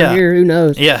say around here, who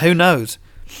knows? Yeah, who knows?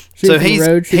 Shoot so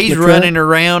he's running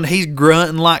around. He's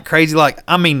grunting like crazy. Like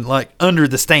under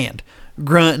the stand.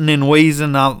 Grunting and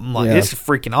wheezing. I'm like, this is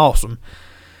freaking awesome.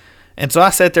 And so I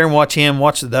sat there and watch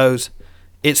the does.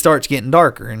 It starts getting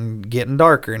darker,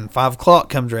 and 5 o'clock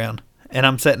comes around. And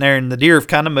I'm sitting there, and the deer have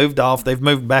kind of moved off. They've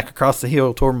moved back across the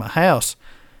hill toward my house.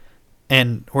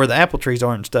 and where the apple trees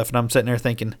are and stuff. And I'm sitting there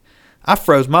thinking, I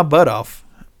froze my butt off,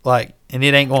 like, and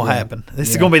it ain't going to happen. This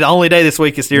is going to be the only day this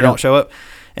week this deer don't show up.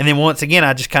 And then once again,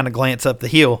 I just kind of glance up the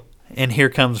hill, and here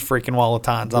comes a freaking wall of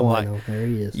tines. I'm like, there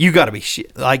he is. You got to be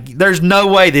shit. Like, there's no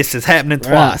way this is happening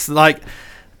twice. Like,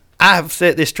 I've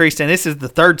set this tree stand. This is the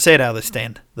third set out of the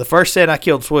stand. The first set I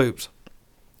killed swoops.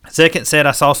 Second set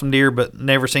I saw some deer, but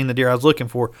never seen the deer I was looking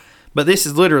for. But this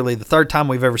is literally the third time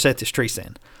we've ever set this tree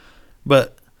stand.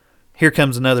 But here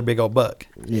comes another big old buck.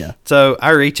 Yeah. So I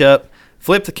reach up,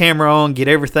 flip the camera on, get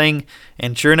everything,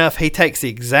 and sure enough, he takes the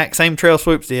exact same trail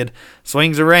swoops did,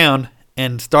 swings around,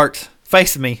 and starts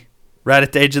facing me right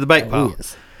at the edge of the bait pile.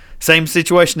 Yes. Same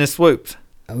situation as swoops.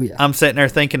 Oh, yeah. I'm sitting there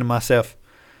thinking to myself,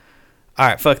 all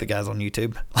right, fuck the guys on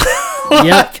YouTube.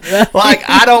 like,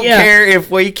 I don't care if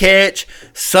we catch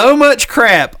so much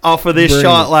crap off of this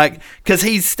shot, like, because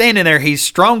he's standing there, he's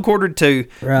strong quartered too,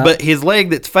 but his leg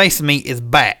that's facing me is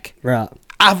back. Right.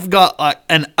 I've got like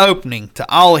an opening to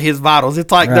all of his vitals.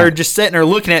 It's like they're just sitting there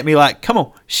looking at me like, come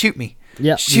on, shoot me.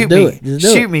 Yeah, shoot me.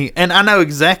 Shoot me. And I know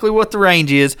exactly what the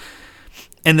range is.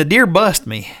 And the deer bust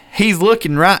me. He's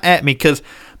looking right at me because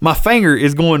my finger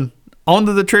is going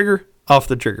onto the trigger, off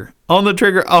the trigger, on the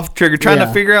trigger, off the trigger, trying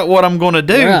to figure out what I'm going to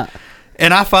do. Right.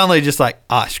 And I finally just like,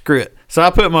 screw it. So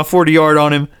I put my 40-yard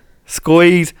on him,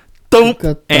 squeeze, thump,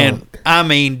 and I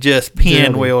mean, just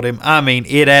pinwheeled him. I mean,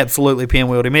 it absolutely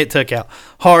pinwheeled him. It took out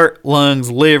heart,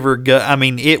 lungs, liver, gut. I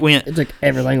mean, it took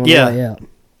everything on the way out.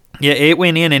 Yeah, it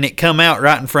went in and it come out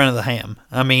right in front of the ham.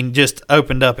 I mean, just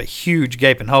opened up a huge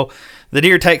gaping hole. The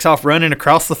deer takes off running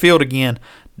across the field again,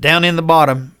 down in the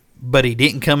bottom, but he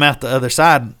didn't come out the other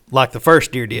side like the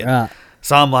first deer did. Right.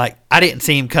 So I'm like, I didn't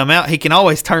see him come out. He can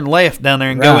always turn left down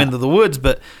there and go into the woods,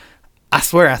 but I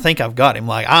swear I think I've got him.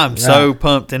 Like, I'm so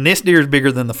pumped. And this deer is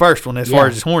bigger than the first one as far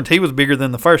as his horns. He was bigger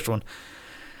than the first one.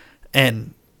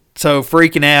 And so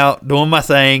freaking out, doing my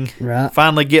thing,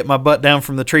 finally get my butt down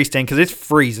from the tree stand because it's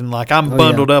freezing. Like, I'm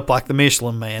bundled up like the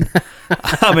Michelin Man.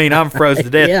 I mean, I'm froze to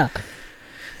death. Yeah.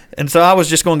 And so I was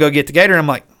just going to go get the gator, and I'm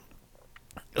like,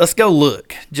 let's go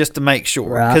look just to make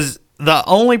sure. Because the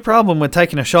only problem with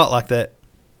taking a shot like that,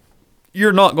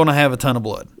 you're not going to have a ton of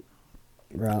blood.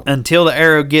 Right. Until the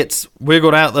arrow gets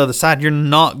wiggled out the other side, you're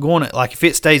not going to, like, if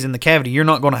it stays in the cavity, you're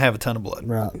not going to have a ton of blood.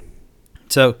 Right.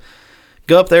 So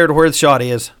go up there to where the shot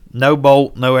is. No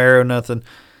bolt, no arrow, nothing.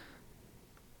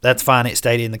 That's fine. It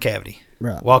stayed in the cavity.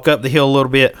 Right. Walk up the hill a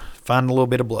little bit, find a little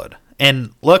bit of blood.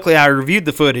 And luckily I reviewed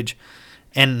the footage,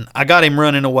 and I got him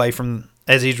running away from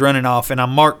as he's running off, and I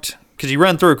marked, because he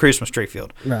run through a Christmas tree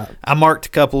field. Right. I marked a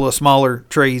couple of smaller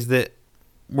trees that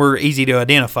were easy to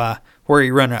identify where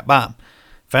he run right by them.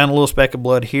 Found a little speck of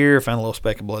blood here, found a little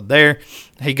speck of blood there.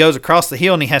 He goes across the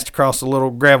hill, and he has to cross a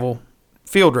little gravel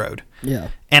field road. Yeah.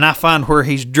 And I find where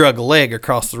he's drug a leg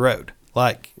across the road.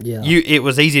 Like, it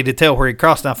was easy to tell where he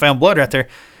crossed, and I found blood right there.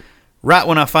 Right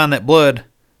when I find that blood,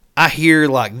 I hear,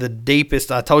 like, the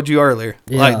deepest, I told you earlier,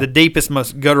 like the deepest,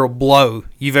 most guttural blow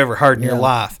you've ever heard in your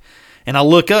life. And I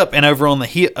look up, and over on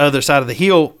the other side of the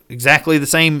hill, exactly the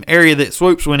same area that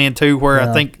Swoops went into where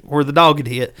I think where the dog had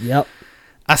hit. Yep.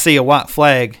 I see a white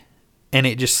flag, and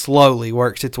it just slowly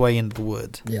works its way into the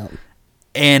woods. Yep.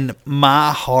 And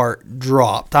my heart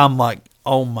dropped. I'm like,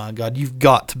 oh, my God, you've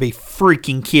got to be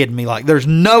freaking kidding me. Like, there's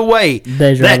no way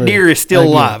that deer is still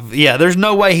alive. Yeah, there's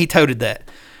no way he toted that.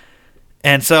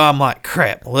 And so I'm like,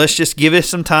 crap, let's just give it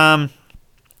some time.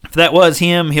 If that was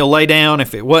him, he'll lay down.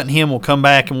 If it wasn't him, we'll come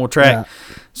back and we'll track.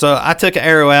 Yeah. So I took an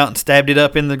arrow out and stabbed it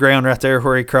up in the ground right there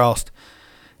where he crossed,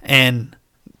 and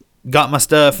got my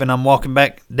stuff, and I'm walking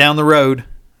back down the road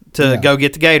to go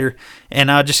get the gator.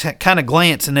 And I just kind of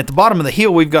glance, and at the bottom of the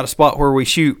hill, we've got a spot where we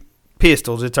shoot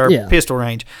pistols. It's our pistol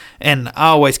range, and I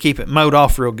always keep it mowed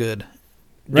off real good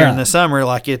during the summer.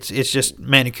 Like, it's just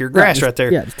manicured grass right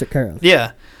there. Yeah, just took care of.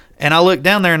 Yeah. And I look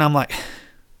down there, and I'm like,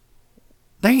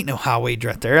 there ain't no high weeds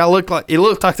right there. It looked like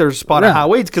there was a spot of high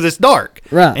weeds because it's dark.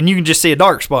 Right. And you can just see a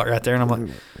dark spot right there. And I'm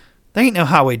like, there ain't no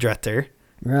high weeds right there.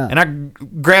 Right. And I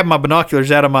grab my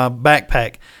binoculars out of my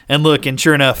backpack and look, and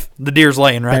sure enough, the deer's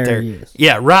laying right there. He is.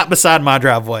 Yeah, right beside my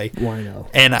driveway. Wino.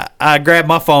 And I grab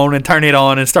my phone and turn it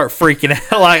on and start freaking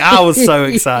out. Like, I was so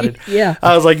excited. Yeah.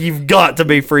 I was like, you've got to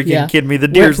be freaking kidding me. The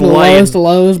deer's laying. lowest to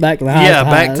lows, back to the highest. Yeah,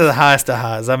 back to the highest of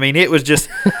highs. I mean, it was just,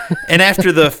 and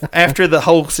after the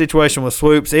whole situation with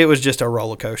Swoops, it was just a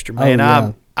roller coaster, man.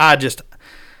 Oh, yeah.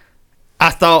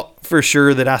 I thought for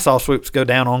sure that I saw Swoops go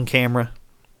down on camera.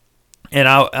 And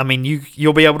I mean,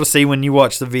 you'll be able to see when you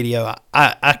watch the video.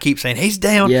 I keep saying, he's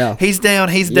down, he's down,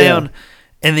 he's down.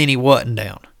 And then he wasn't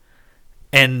down.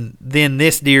 And then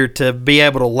this deer, to be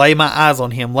able to lay my eyes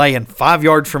on him laying 5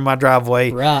 yards from my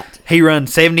driveway. Right. He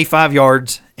runs 75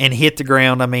 yards and hit the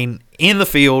ground. I mean, in the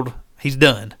field, he's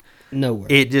done. Nowhere.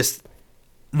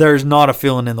 There's not a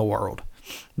feeling in the world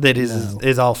that is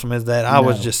as awesome as that. I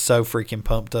was just so freaking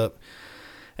pumped up.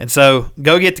 And so,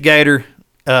 go get the gator,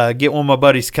 get one of my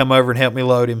buddies to come over and help me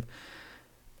load him.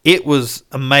 It was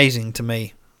amazing to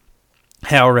me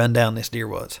how run down this deer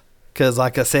was. Because,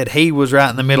 like I said, he was right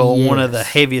in the middle of one of the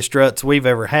heaviest ruts we've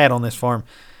ever had on this farm.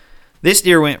 This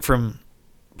deer went from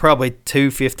probably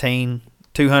 215,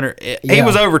 200. He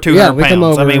was over 200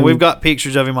 pounds. I mean, we've got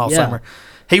pictures of him all summer.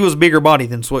 He was bigger body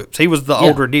than Swoops. He was the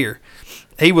older deer.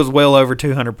 He was well over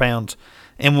 200 pounds.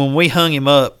 And when we hung him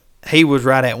up, he was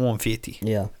right at 150.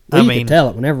 Yeah. Well, you could tell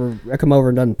it whenever I come over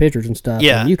and done pictures and stuff.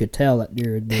 Yeah. You could tell that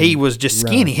deer. He was just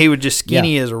skinny. He was just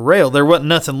skinny as a rail. There wasn't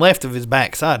nothing left of his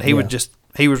backside.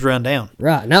 He was run down.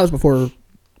 Right. And that was before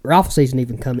rifle season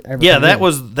even come. That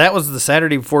was the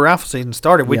Saturday before rifle season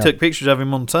started. We took pictures of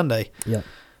him on Sunday. Yeah.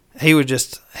 He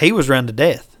was run to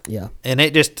death. Yeah. And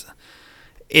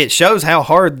it shows how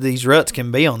hard these ruts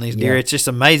can be on these deer. It's just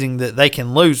amazing that they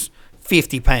can lose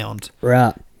 50 pounds.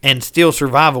 Right. And still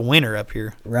survive a winter up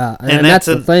here. Right. And that's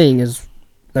the thing is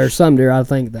there's some deer I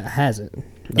think that hasn't.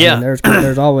 I mean,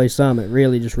 there's always some that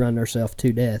really just run themselves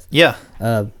to death. Yeah.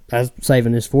 I was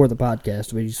saving this for the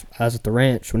podcast. I was at the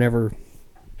ranch whenever,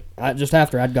 just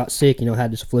after I'd got sick,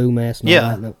 had this flu mess and all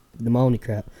that and pneumonia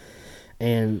crap.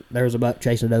 And there was a buck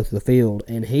chasing a doe through the field,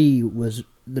 and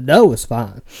the doe was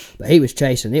fine, but he was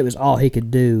chasing. It was all he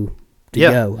could do to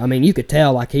go. I mean, you could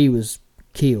tell like he was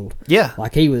killed. Yeah.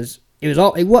 Like he wasn't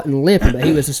limping, but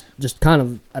he was just kind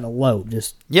of at a low,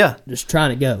 just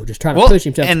trying to go, just trying to push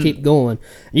himself to keep going.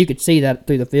 And you could see that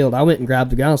through the field. I went and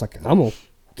grabbed the gun. I was like, I'm gonna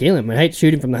kill him. I hate to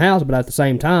shoot him from the house, but at the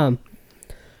same time,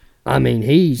 I mean,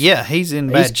 he's in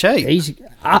bad shape.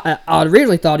 I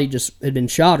originally thought he just had been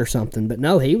shot or something, but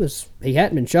no, he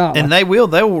hadn't been shot. And they will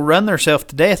run themselves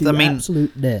to death.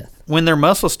 Absolute death. When their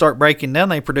muscles start breaking down,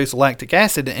 they produce lactic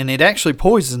acid, and it actually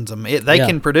poisons them. They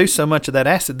can produce so much of that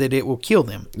acid that it will kill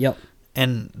them. Yep.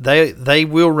 And they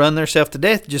will run themselves to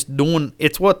death just doing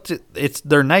it's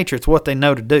their nature. It's what they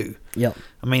know to do. Yep.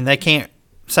 I mean, they can't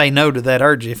say no to that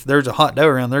urge. If there's a hot doe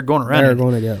around, they're going to run. They're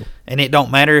going to go. And it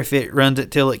don't matter if it runs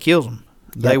it till it kills them.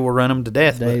 They will run them to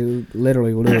death. They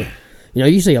literally will do it.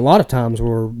 You see a lot of times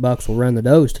where bucks will run the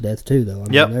does to death too, though. I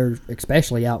mean, there's,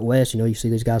 especially out west, you see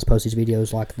these guys post these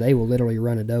videos like they will literally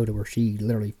run a doe to where she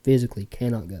literally physically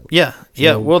cannot go. Yeah,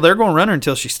 well, they're going to run her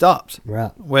until she stops.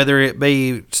 Right. Whether it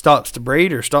be stops to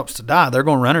breed or stops to die, they're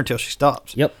going to run her until she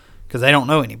stops. Yep. Because they don't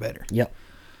know any better. Yep.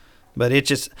 But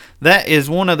that is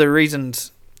one of the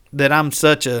reasons that I'm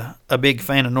such a big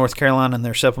fan of North Carolina and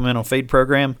their supplemental feed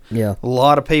program. Yeah. A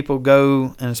lot of people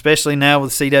go, and especially now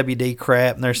with CWD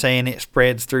crap, and they're saying it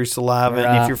spreads through saliva,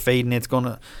 and if you're feeding, it's going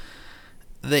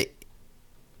to...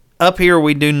 Up here,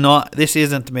 we do not... This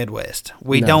isn't the Midwest.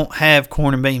 We don't have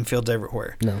corn and bean fields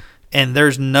everywhere. No. And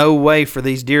there's no way for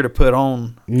these deer to put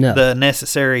on the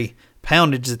necessary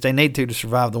poundage that they need to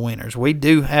survive the winters. We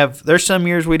do have... There's some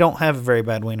years we don't have a very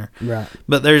bad winter. Right.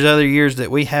 But there's other years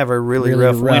that we have a really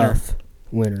rough winter.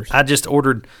 Winters. I just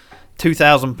ordered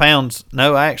 2,000 pounds.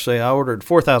 No, actually, I ordered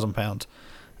 4,000 pounds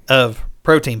of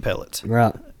protein pellets.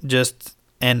 Right.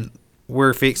 And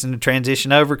we're fixing to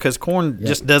transition over because corn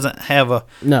just doesn't have a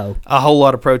whole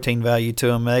lot of protein value to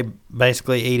them. They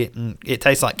basically eat it, and it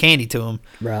tastes like candy to them.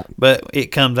 Right. But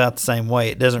it comes out the same way.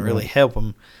 It doesn't really help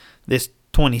them. This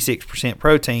 26%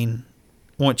 protein,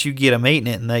 once you get them eating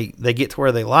it and they get to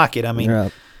where they like it, I mean,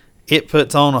 it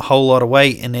puts on a whole lot of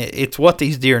weight, and it's what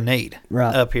these deer need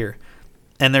up here.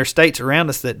 And there's states around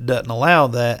us that doesn't allow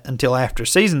that until after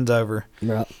season's over.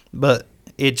 Right. But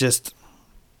it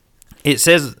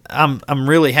says I'm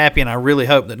really happy, and I really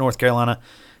hope that North Carolina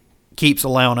keeps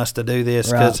allowing us to do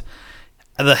this because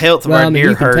the health of our deer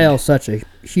you herd. can tell such a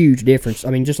huge difference. I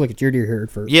mean, just look at your deer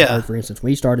herd for instance. When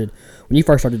you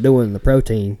first started doing the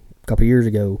protein a couple of years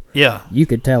ago, you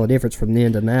could tell a difference from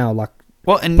then to now. Like,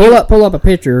 pull up a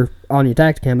picture on your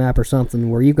Tacticam app or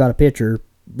something where you've got a picture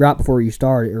right before you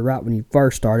started or right when you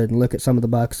first started, and look at some of the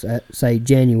bucks at say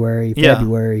January,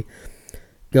 February.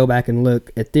 Go back and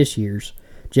look at this year's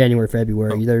January,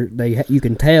 February. You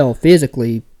can tell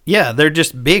physically. Yeah, they're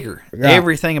just bigger. Right.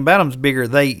 Everything about them's bigger.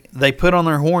 They put on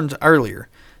their horns earlier.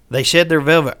 They shed their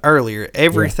velvet earlier.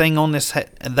 Everything on this,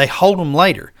 they hold them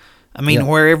later. I mean,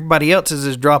 where everybody else's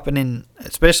is dropping in,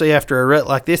 especially after a rut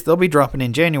like this, they'll be dropping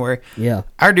in January. Yeah.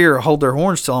 Our deer hold their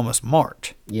horns till almost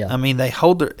March. Yeah. I mean,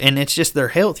 and it's just they're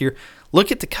healthier.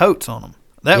 Look at the coats on them.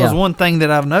 That was Yeah. one thing that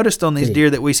I've noticed on these Big. deer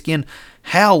that we skin,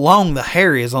 how long the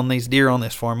hair is on these deer on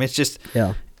this farm. It's just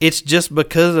Yeah. it's just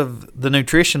because of the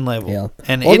nutrition level. Yeah.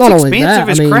 And Well, it's not only expensive that,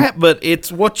 as I mean- crap, but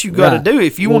it's what you got to Right. do.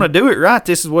 If you Well- want to do it right,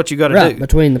 this is what you got to Right. do.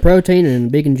 Between the protein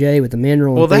and Big and J with the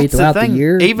mineral Well, and feed that's the throughout thing. the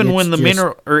year. Even when the it's just-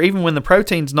 mineral, or even when the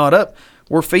protein's not up,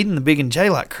 we're feeding the Big and J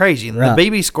like crazy. And Right. the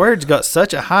BB squared's got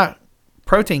such a high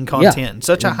protein content and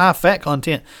such a high fat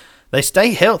content. They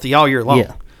stay healthy all year long.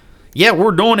 Yeah. Yeah,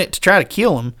 we're doing it to try to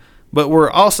kill them, but we're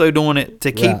also doing it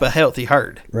to keep Right. a healthy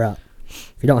herd. Right.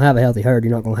 If you don't have a healthy herd,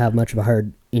 you're not going to have much of a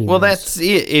herd anyways. Well, that's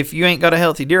it. If you ain't got a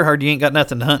healthy deer herd, you ain't got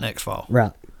nothing to hunt next fall.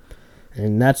 right.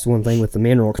 And that's one thing with the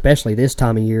mineral, especially this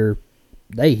time of year.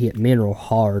 They hit mineral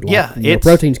hard. Like, Yeah, you know, it's-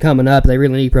 protein's coming up. They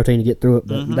really need protein to get through it,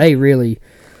 but Mm-hmm. they really,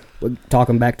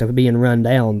 talking back to being run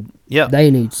down, Yep. they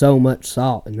need so much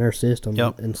salt in their system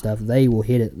Yep. and stuff. They will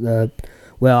hit it.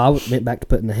 Well, I went back to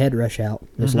putting the head rush out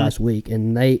this last week,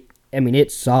 and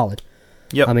it's solid.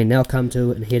 Yep. I mean, they'll come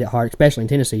to it and hit it hard, especially in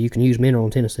Tennessee. You can use mineral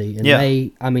in Tennessee, and Yeah.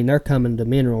 they're coming to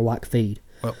mineral like feed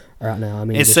Well, right now. I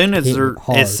mean, as just soon as hitting the it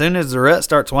hard. as soon as the rut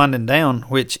starts winding down,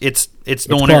 which it's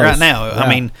doing it close. right now. I Right.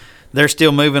 mean, they're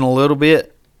still moving a little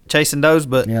bit, chasing does,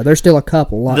 but Yeah, there's still a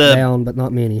couple locked The- down, but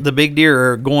not many. the big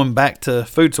deer are going back to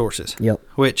food sources. Yep.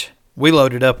 Which we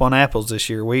loaded up on apples this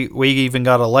year. We even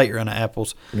got a late run of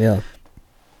apples. Yeah.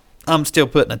 I'm still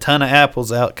putting a ton of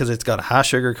apples out because it's got a high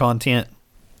sugar content.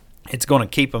 It's going to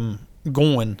keep them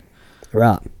going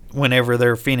Right. whenever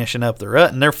they're finishing up the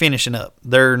rut, and they're finishing up.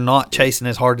 They're not chasing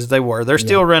as hard as they were. They're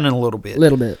still running a little bit, A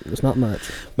little bit. It's not much.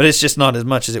 but it's just not as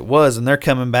much as it was, and they're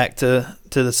coming back to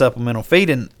the supplemental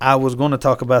feed. And I was going to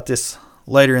talk about this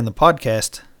later in the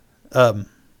podcast,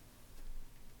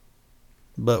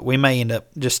 but we may end up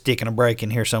just sticking a break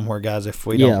in here somewhere, guys. If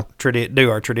we don't do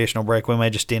our traditional break, we may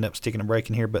just end up sticking a break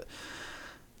in here. But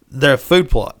the food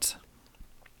plots,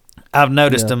 I've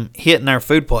noticed them hitting our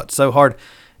food plots so hard,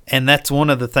 and that's one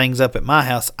of the things up at my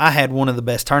house. I had one of the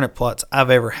best turnip plots I've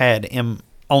ever had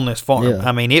on this farm. Yeah.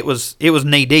 I mean, it was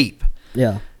knee deep.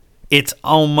 Yeah. It's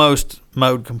almost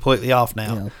mowed completely off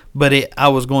now, Yeah. but I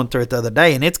was going through it the other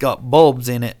day, and it's got bulbs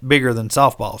in it bigger than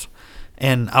softballs.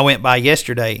 And I went by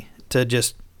yesterday to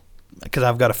just because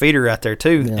I've got a feeder out there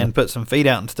too, and put some feed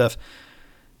out and stuff.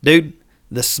 Dude,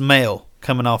 the smell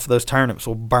coming off of those turnips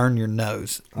will burn your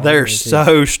nose. They're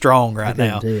so strong right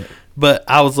now. But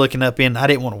I was looking up I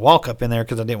didn't want to walk up in there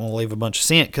because I didn't want to leave a bunch of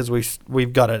scent because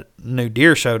we've got a new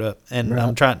deer showed up, and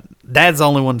I'm trying. Dad's the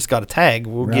only one that's got a tag.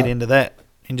 We'll get into that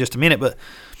in just a minute, but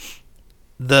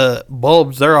the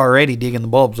bulbs, they're already digging the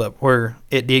bulbs up where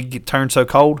it did turn so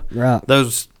cold. Right.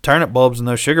 Those turnip bulbs and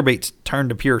those sugar beets turned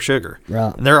to pure sugar.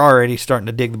 Right. And they're already starting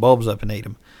to dig the bulbs up and eat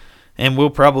them. And we'll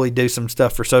probably do some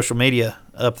stuff for social media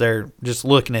up there, just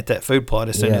looking at that food plot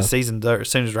as soon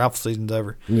as rifle season's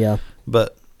over. Yeah.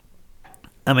 But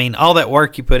I mean, all that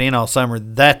work you put in all summer,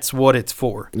 that's what it's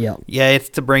for. Yeah. Yeah, it's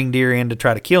to bring deer in to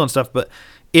try to kill and stuff, but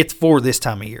it's for this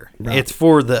time of year. Right. It's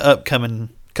for the upcoming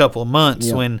couple of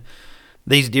months when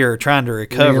these deer are trying to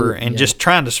recover and just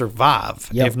trying to survive,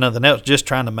 if nothing else, just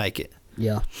trying to make it.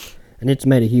 Yeah. And it's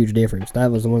made a huge difference.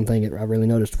 That was the one thing that I really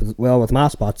noticed with my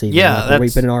spots even. Yeah, like we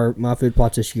put in my food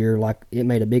plots this year, like it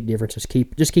made a big difference.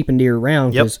 Just keeping deer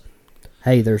around because,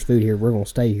 hey, there's food here. We're going to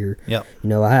stay here. Yep. You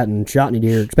know, I hadn't shot any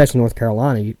deer, especially North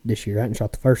Carolina this year. I hadn't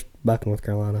shot the first buck in North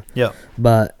Carolina. Yep.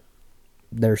 But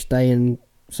they're staying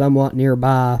somewhat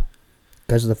nearby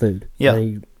because of the food. Yeah.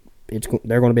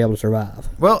 They're going to be able to survive.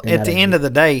 Well, at the end of the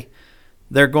day,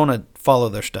 they're going to follow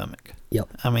their stomach. Yep.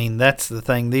 I mean, that's the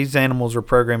thing. These animals are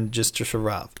programmed just to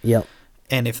survive. Yep.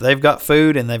 And if they've got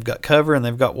food and they've got cover and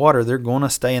they've got water, they're going to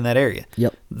stay in that area.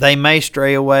 Yep. They may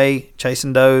stray away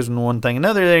chasing does and one thing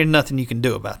another. There's nothing you can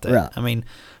do about that. Right. I mean,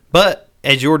 but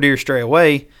as your deer stray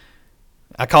away,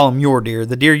 I call them your deer.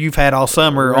 The deer you've had all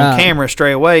summer on camera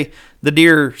stray away. The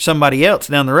deer somebody else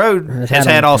down the road has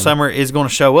had all summer is going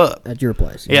to show up at your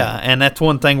place. Yeah, and that's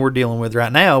one thing we're dealing with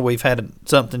right now. We've had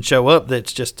something show up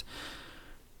that's just.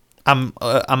 I'm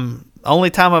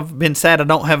only time I've been sad I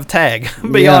don't have a tag.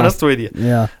 Be honest with you.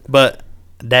 Yeah. But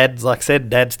Dad's like I said,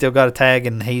 Dad's still got a tag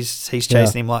and he's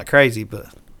chasing him like crazy. But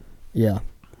yeah,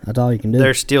 that's all you can do.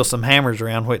 There's still some hammers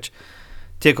around, which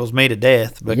tickles me to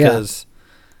death because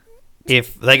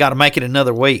if they got to make it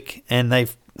another week and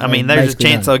there's a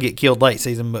chance they'll get killed late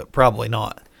season, but probably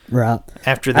not. Right.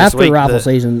 After week, rifle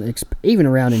season, even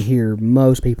around in here,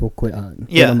 most people quit hunting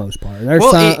for the most part. There's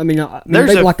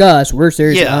people like us, we're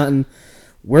serious about hunting.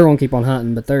 We're going to keep on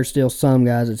hunting, but there's still some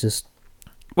guys that just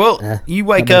Well, you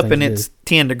wake up and it's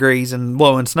 10 degrees and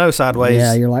blowing snow sideways.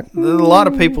 Yeah, you're like, a lot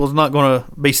of people's not going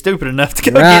to be stupid enough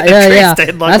to go right, get the tree yeah.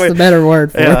 stand. That's the better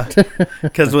word for it.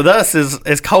 Because with us,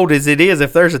 as cold as it is,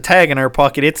 if there's a tag in our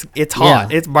pocket, it's hot.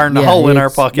 Yeah. It's burned a hole in our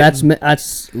pocket.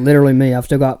 That's literally me. I've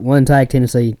still got 1 tag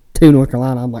Tennessee, 2 North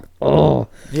Carolina. I'm like, oh.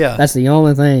 Yeah. That's the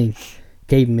only thing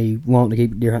keeping me wanting to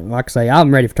keep deer hunting. Like I say,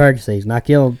 I'm ready for turkey season. I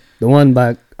killed the 1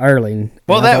 buck early. And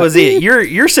that was it.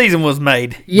 Your season was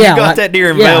made. Yeah, you got that deer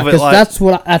in velvet.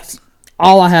 That's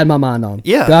all I had my mind on.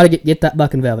 Yeah, got to get that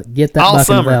buck in velvet. Get that all buck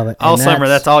summer. in velvet. All summer.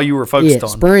 That's all you were focused on.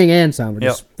 Spring and summer,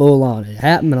 just full on. It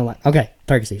happened, and I'm like, okay,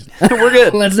 turkey season. We're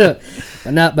good. Let's do it.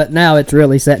 But now it's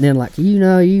really setting in. Like,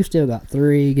 you still got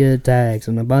 3 good tags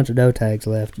and a bunch of doe tags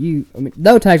left.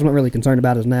 Doe tags I'm not really concerned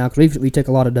about us now because we took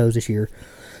a lot of does this year,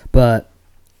 but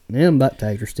them buck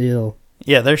tags are still.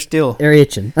 Yeah, they're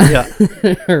itching. Yeah.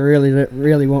 They're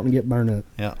really wanting to get burned up.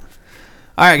 Yeah.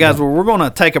 All right, guys. Well, we're going to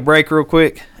take a break real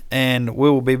quick, and we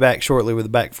will be back shortly with the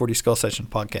Back 40 Skull Sessions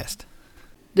podcast.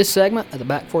 This segment of the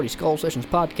Back 40 Skull Sessions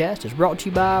podcast is brought to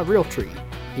you by Realtree,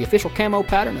 the official camo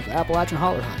pattern of the Appalachian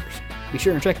Holler Hunters. Be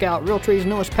sure and check out Realtree's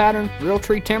newest pattern,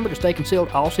 Realtree Timber, to stay concealed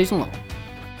all season long.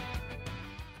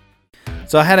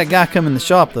 So I had a guy come in the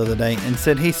shop the other day and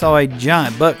said he saw a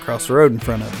giant buck cross the road in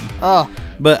front of him.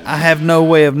 But I have no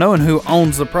way of knowing who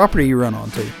owns the property you run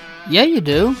onto. Yeah, you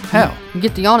do. How? You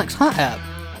get the Onyx Hunt app.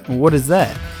 What is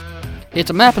that?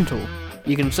 It's a mapping tool.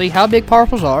 You can see how big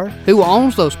parcels are, who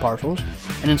owns those parcels,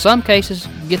 and in some cases,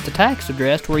 get the tax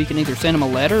addressed where you can either send them a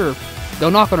letter or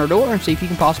go knock on their door and see if you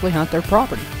can possibly hunt their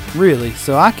property. Really?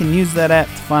 So I can use that app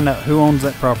to find out who owns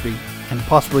that property and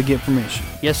possibly get permission?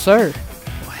 Yes, sir.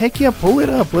 Well, heck yeah, pull it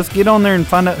up. Let's get on there and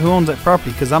find out who owns that property,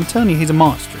 because I'm telling you, he's a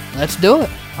monster. Let's do it.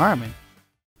 All right, man.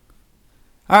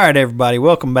 All right, everybody.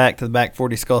 Welcome back to the Back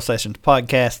 40 Skull Sessions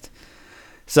podcast.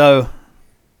 So,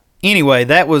 anyway,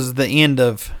 that was the end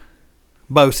of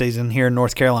bow season here in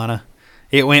North Carolina.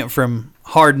 It went from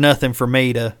hard nothing for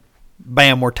me to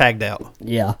bam, we're tagged out.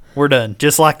 Yeah. We're done.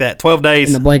 Just like that. 12 days,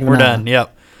 in the blink of we're an eye. done.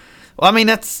 Yep. Well, I mean,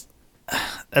 that's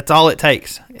all it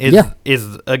takes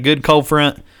is a good cold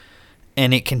front,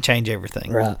 and it can change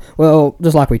everything. Right. Well,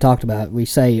 just like we talked about, we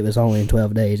say it was only in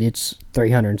 12 days. It's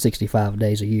 365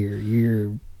 days a year.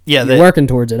 You're working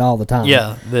towards it all the time.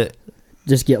 Yeah.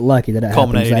 Just get lucky that it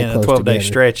culminated happens that in a close 12-day together.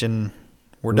 stretch, and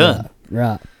we're done.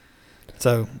 Right.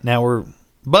 So now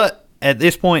but at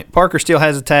this point, Parker still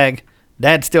has a tag.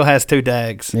 Dad still has 2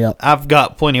 tags. Yep. I've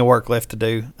got plenty of work left to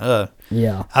do.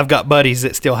 Yeah. I've got buddies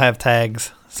that still have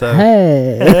tags. So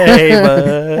hey,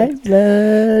 bud.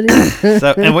 Hey,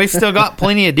 buddy. And we've still got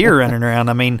plenty of deer running around.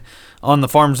 I mean, on the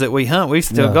farms that we hunt, we've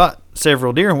still got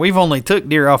several deer. And we've only took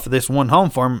deer off of this one home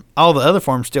farm. All the other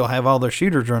farms still have all their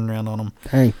shooters running around on them.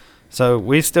 Hey. So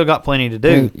we've still got plenty to do.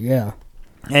 Hey, yeah.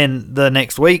 And the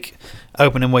next week,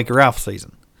 opening week of rifle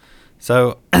season.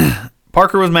 So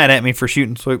Parker was mad at me for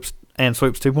shooting swoops and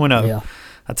swoops 2.0. Yeah.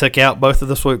 I took out both of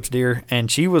the swoops deer,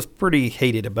 and she was pretty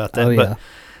heated about that. Oh, but yeah.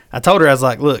 I told her, I was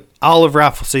like, look, all of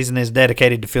rifle season is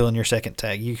dedicated to filling your second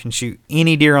tag. You can shoot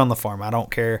any deer on the farm. I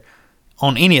don't care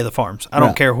on any of the farms. I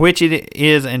don't care which it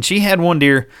is. And she had one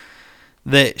deer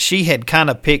that she had kind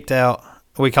of picked out.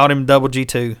 We called him Double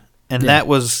G2, and that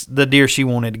was the deer she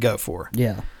wanted to go for.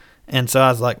 Yeah. And so I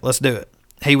was like, let's do it.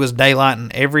 He was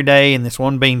daylighting every day in this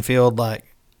one bean field. Like,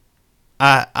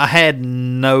 I had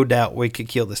no doubt we could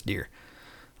kill this deer.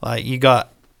 Like, you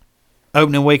got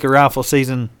opening week of rifle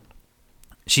season.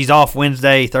 She's off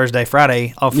Wednesday, Thursday,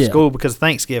 Friday off of school because of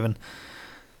Thanksgiving.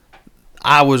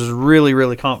 I was really,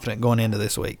 really confident going into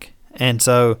this week. And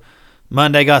so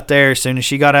Monday got there. As soon as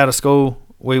she got out of school,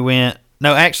 we went.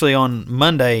 No, actually on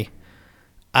Monday,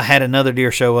 I had another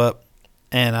deer show up,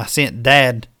 and I sent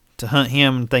Dad to hunt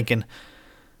him thinking,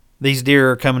 these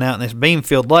deer are coming out in this bean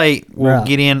field late. We'll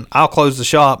get in. I'll close the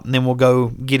shop, and then we'll go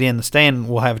get in the stand, and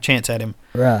we'll have a chance at him.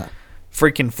 Right.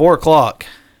 Freaking 4 o'clock.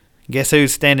 Guess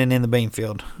who's standing in the bean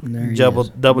field? Double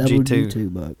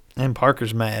G2 buck. And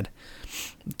Parker's mad.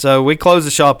 So we close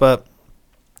the shop up,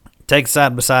 take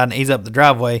side by side, and ease up the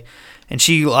driveway. And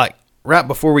she, like, right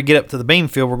before we get up to the bean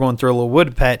field, we're going through a little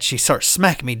wood patch. She starts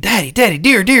smacking me, Daddy,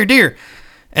 deer, deer, deer.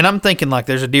 And I'm thinking, like,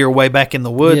 there's a deer way back in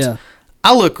the woods. Yeah.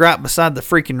 I look right beside the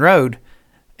freaking road,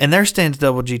 and there stands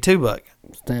Double G2 buck.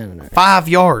 Standing there. 5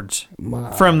 yards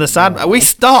from the side. We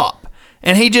stop,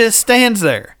 and he just stands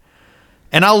there.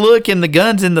 And I look, and the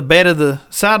gun's in the bed of the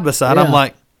side by side. I'm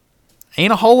like,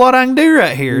 ain't a whole lot I can do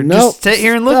right here. Nope, just sit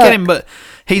here and look at him. But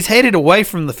he's headed away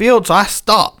from the field, so I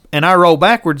stop, and I roll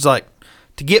backwards, like,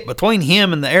 to get between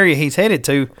him and the area he's headed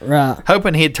to,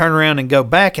 hoping he'd turn around and go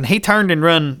back. And he turned and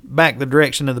run back the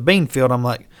direction of the bean field. I'm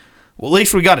like, well, at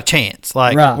least we got a chance.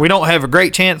 Like, Right. we don't have a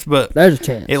great chance, but There's a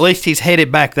chance. at least he's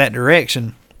headed back that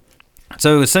direction.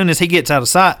 So as soon as he gets out of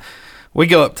sight, we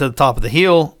go up to the top of the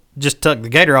hill, just tuck the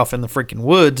gator off in the freaking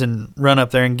woods and run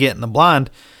up there and get in the blind.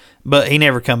 But he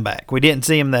never come back. We didn't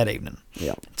see him that evening.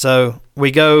 Yeah. So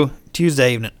we go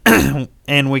Tuesday evening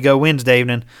and we go Wednesday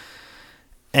evening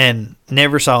and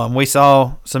never saw him. We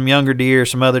saw some younger deer,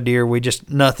 some other deer. We just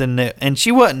nothing. And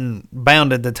she wasn't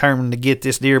bound and determined to get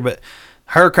this deer, but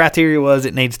her criteria was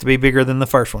it needs to be bigger than the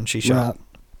first one she shot. Right.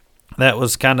 That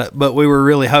was kind of, but we were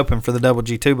really hoping for the double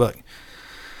G2 buck.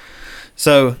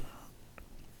 So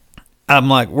I'm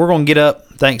like, we're going to get up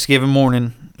Thanksgiving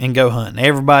morning and go hunting.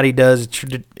 Everybody does.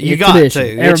 You got tradition. to.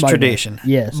 It's Everybody tradition. does.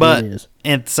 Yes, but it is.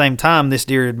 at the same time, this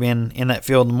deer had been in that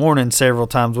field in the morning several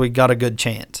times. We got a good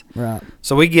chance. Right.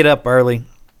 So we get up early,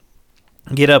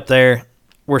 get up there.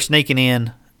 We're sneaking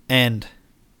in and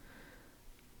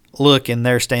look, and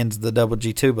there stands the double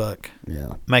G2 buck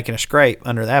Yeah. making a scrape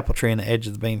under the apple tree in the edge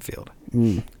of the bean field.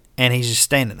 Mm. And he's just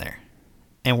standing there.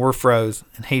 And we're froze,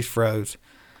 and he's froze.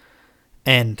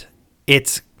 And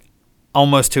it's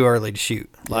almost too early to shoot.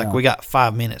 Like, Yeah. we got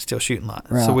 5 minutes till shooting light.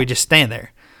 Right. So we just stand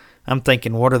there. I'm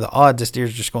thinking, what are the odds this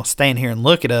deer's just going to stand here and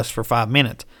look at us for 5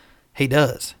 minutes? He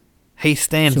does. He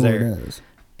stands Sure there. does.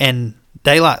 And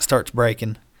daylight starts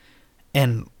breaking.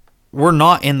 And we're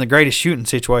not in the greatest shooting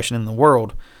situation in the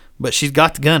world. But she's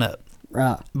got the gun up.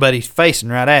 Right. But he's facing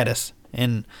right at us.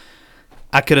 And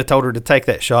I could have told her to take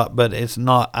that shot, but it's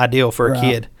not ideal for a Right.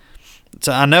 kid.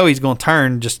 So I know he's going to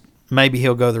turn, just maybe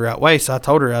he'll go the right way. So I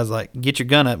told her, I was like, get your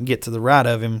gun up and get to the right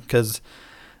of him, because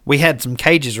we had some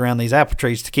cages around these apple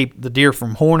trees to keep the deer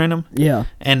from horning them. Yeah.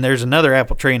 And there's another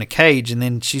apple tree in a cage, and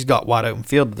then she's got wide open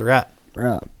field to the right.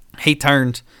 Right. He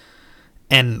turns,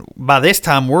 and by this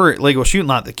time we're at legal shooting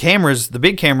light. The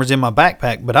big camera's in my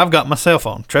backpack, but I've got my cell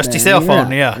phone, trusty cell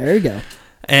phone, yeah. There you go.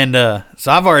 And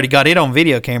so I've already got it on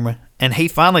video camera. And he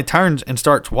finally turns and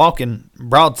starts walking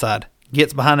broadside,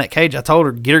 gets behind that cage. I told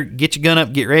her, get your gun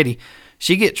up, get ready.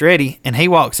 She gets ready, and he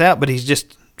walks out, but he's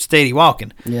just steady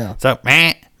walking. Yeah. So,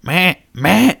 man,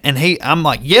 and I'm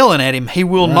like yelling at him. He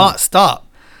will not stop.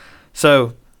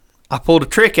 So I pulled a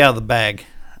trick out of the bag.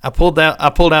 I pulled out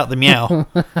the meow.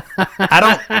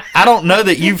 I don't know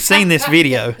that you've seen this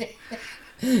video.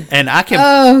 And I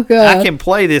can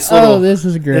play this this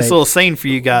is great. this little scene for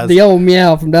you guys. The old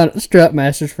meow from down at the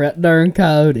Strutmasters for that darn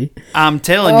coyote. I'm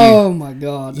telling you. Oh my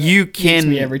God. You Gets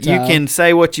me every time. can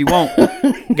say what you want.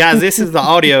 Guys, this is the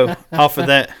audio off of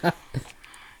that.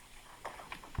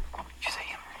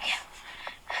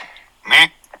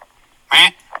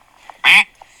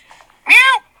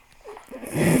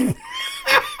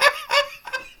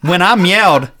 When I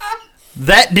meowed,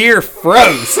 that deer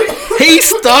froze. He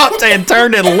stopped and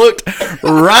turned and looked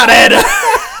right at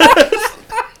us.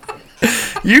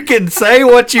 You can say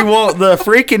what you want. The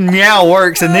freaking meow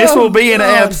works, and this will be in an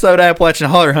episode of Appalachian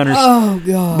Holler Hunters. Oh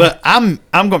God. But I'm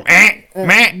going,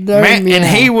 and meow.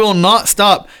 he will not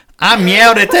stop. I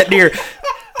meowed at that deer.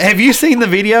 Have you seen the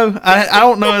video? I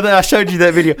don't know that I showed you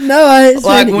that video. No, I ain't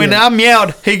Like seen it when yet. I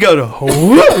meowed, he go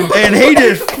whoop, and he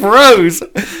just froze.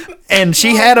 And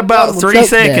she had about Almost 3 choked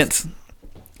seconds.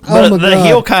 Oh, But my the God.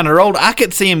 hill kind of rolled. I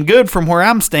could see him good from where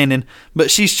I'm standing,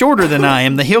 but she's shorter than I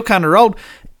am. The hill kind of rolled,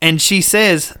 and she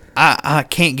says, I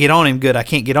can't get on him good. I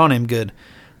can't get on him good.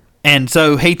 And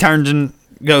so he turns and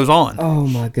goes on. Oh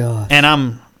my God. And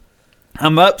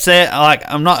I'm upset. Like,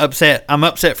 I'm not upset. I'm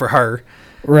upset for her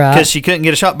Right. because she couldn't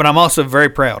get a shot, but I'm also very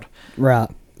proud Right.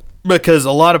 because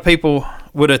a lot of people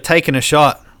would have taken a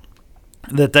shot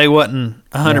that they wasn't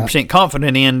 100%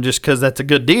 confident in just because that's a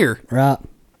good deer. Right.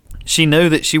 She knew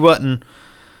that she wasn't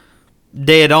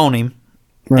dead on him,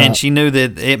 Right. and she knew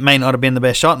that it may not have been the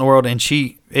best shot in the world, and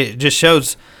it just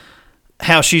shows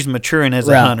how she's maturing as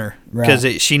a Right. hunter because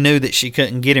she knew that she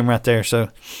couldn't get him right there. So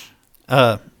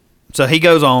he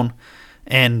goes on,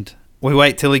 and we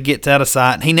wait till he gets out of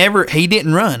sight. He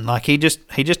didn't run. Like, he just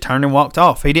turned and walked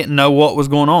off. He didn't know what was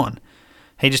going on.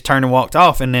 He just turned and walked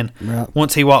off, and then Right.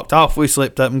 once he walked off, we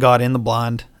slipped up and got in the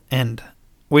blind, and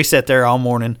we sat there all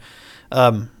morning.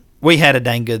 We had a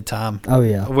dang good time. Oh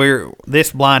yeah.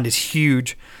 This blind is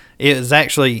huge. It's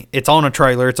on a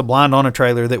trailer. It's a blind on a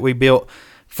trailer that we built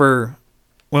for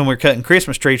when we're cutting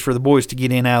Christmas trees for the boys to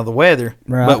get in out of the weather.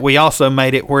 Right. But we also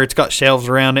made it where it's got shelves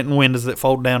around it and windows that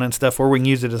fold down and stuff where we can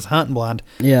use it as a hunting blind.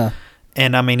 Yeah.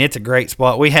 And, I mean, it's a great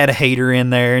spot. We had a heater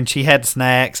in there, and she had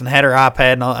snacks and had her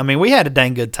iPad. And all. I mean, we had a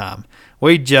dang good time.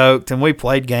 We joked, and we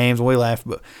played games, and we laughed.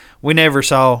 But we never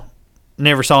saw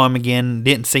him again.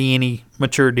 Didn't see any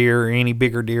mature deer or any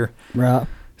bigger deer. Right.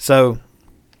 So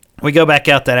we go back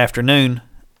out that afternoon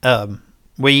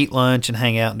we eat lunch and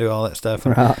hang out and do all that stuff.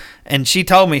 And, Right. and she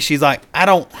told me, she's like, I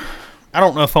don't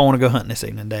know if I want to go hunting this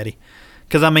evening, Daddy.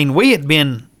 Because, I mean, we had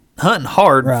been hunting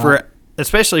hard, Right.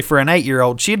 especially for an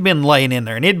 8-year-old. She'd been laying in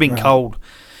there, and it'd been Right. cold.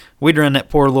 We'd run that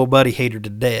poor little buddy heater to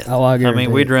death. Oh, I mean, guarantee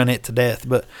we'd it. run it to death.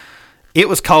 But it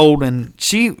was cold, and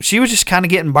she was just kind of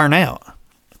getting burnt out.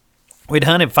 We'd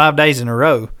hunted 5 days in a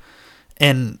row,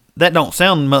 and that don't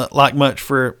sound like much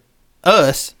for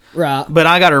us. Right. But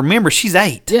I got to remember, she's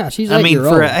 8. Yeah, she's I mean,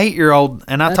 8-year-old. for an 8-year-old,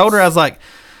 and I told her, I was like,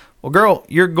 well, girl,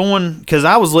 you're going, because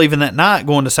I was leaving that night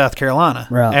going to South Carolina.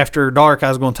 Right. After dark, I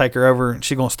was going to take her over, and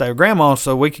she's going to stay with Grandma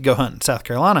so we could go hunt in South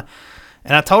Carolina.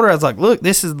 And I told her, I was like, look,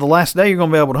 this is the last day you're going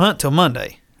to be able to hunt till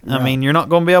Monday. I Right. mean, you're not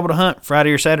going to be able to hunt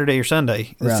Friday or Saturday or Sunday.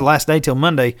 It's Right. the last day till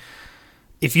Monday.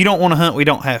 If you don't want to hunt, we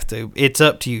don't have to. It's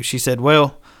up to you. She said,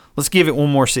 well, let's give it one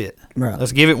more sit. Right.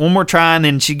 Let's give it one more try. And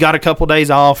then she got a couple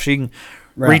days off. She can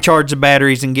Right. recharge the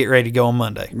batteries and get ready to go on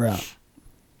Monday. Right.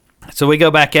 So we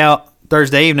go back out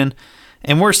Thursday evening,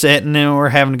 and we're sitting and we're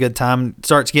having a good time. It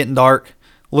starts getting dark.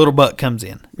 Little Buck comes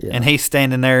in, Yeah. and he's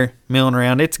standing there milling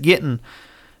around. It's getting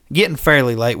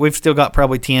fairly late. We've still got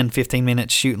probably 10, 15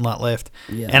 minutes shooting light left.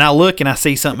 Yeah. And I look and I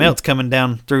see something else coming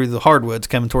down through the hardwoods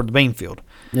coming toward the bean field.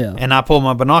 Yeah. And I pull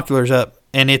my binoculars up,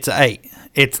 and it's an 8.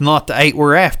 It's not the 8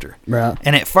 we're after. Right.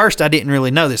 And at first, I didn't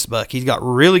really know this buck. He's got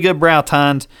really good brow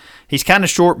tines. He's kind of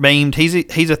short beamed. He's a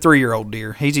 3-year-old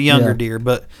deer. He's a younger Yeah. deer,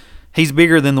 but he's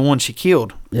bigger than the one she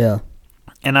killed. Yeah.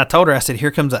 And I told her, I said,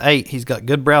 here comes an 8. He's got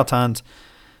good brow tines.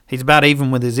 He's about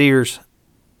even with his ears.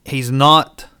 He's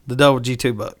not the double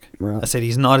G2 buck. Right. I said,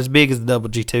 he's not as big as the double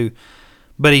G2,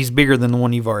 but he's bigger than the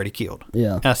one you've already killed.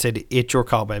 Yeah. I said, it's your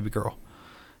call, baby girl.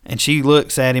 And she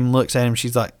looks at him.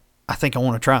 She's like, I think I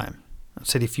want to try him. I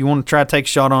said, if you want to try to take a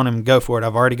shot on him, go for it.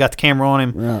 I've already got the camera on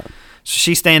him. Right. So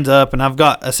she stands up, and I've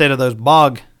got a set of those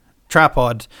bog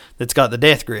tripods that's got the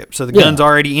death grip. So the Yeah. gun's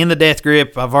already in the death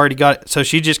grip. I've already got it. So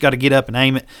she just got to get up and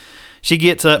aim it. She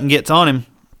gets up and gets on him.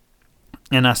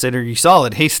 And I said, are you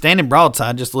solid? He's standing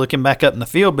broadside, just looking back up in the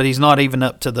field, but he's not even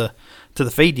up to the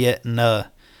feed yet. And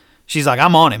she's like,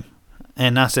 I'm on him.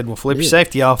 And I said, well, flip your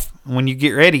safety off. When you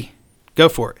get ready, go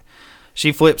for it.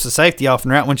 She flips the safety off,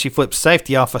 and right when she flips the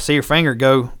safety off, I see her finger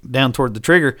go down toward the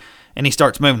trigger, and he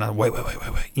starts moving. I said, wait.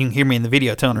 You can hear me in the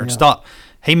video telling her to stop.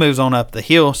 He moves on up the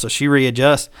hill, so she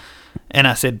readjusts. And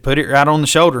I said, put it right on the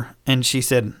shoulder. And she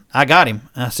said, I got him.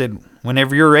 And I said,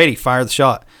 whenever you're ready, fire the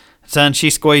shot. Son, she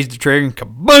squeezed the trigger, and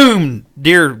kaboom!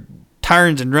 Deer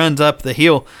turns and runs up the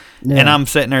hill. Yeah. And I'm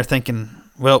sitting there thinking,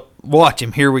 well, watch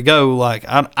him. Here we go. Like,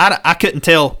 I couldn't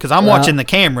tell because I'm Right. watching the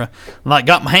camera. Like,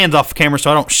 got my hands off the camera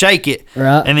so I don't shake it.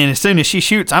 Right. And then as soon as she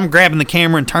shoots, I'm grabbing the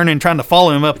camera and turning and trying to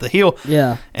follow him up the hill.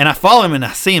 Yeah. And I follow him, and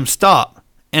I see him stop.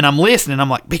 And I'm listening. I'm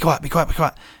like, be quiet.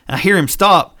 And I hear him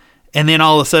stop. And then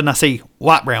all of a sudden I see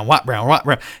white brown.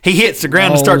 He hits the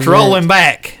ground and Oh, starts yeah. rolling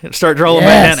back. Back Yes.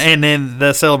 down. And then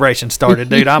the celebration started,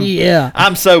 dude. Yeah.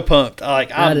 I'm so pumped. Like,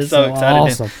 That I'm is so so excited.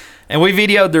 awesome. And we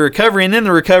videoed the recovery, and then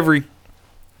the recovery,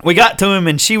 we got to him,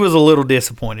 and she was a little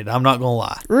disappointed. I'm not going to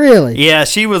lie. Really? Yeah,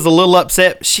 she was a little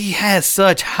upset. She has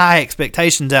such high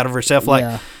expectations out of herself. Like,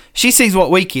 Yeah. she sees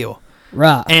what we kill.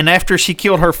 Right. And after she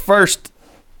killed her first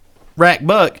rack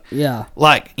buck, Yeah.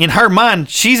 like, in her mind,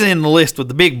 she's in the list with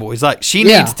the big boys. Like, she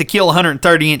Yeah. needs to kill a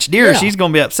 130-inch deer. Yeah. She's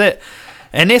going to be upset.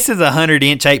 And this is a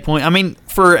 100-inch 8-point. I mean,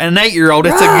 for an 8-year-old,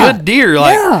 it's Right. a good deer.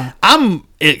 Like, Yeah. I'm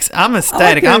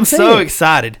ecstatic. I'm guarantee so it.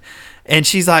 excited. And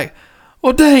she's like,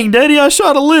 well, dang, Daddy, I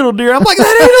shot a little deer. I'm like,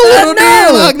 that ain't a little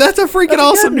deer. No. Like, that's a freaking That's a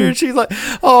awesome good deer. one. And she's like,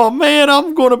 oh, man,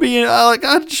 I'm going to be in.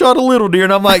 I shot a little deer.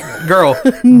 And I'm like, girl,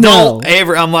 No. don't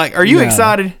ever. I'm like, are you No.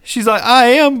 excited? She's like, I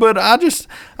am, but I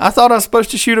thought I was supposed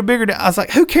to shoot a bigger deer. I was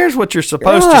like, who cares what you're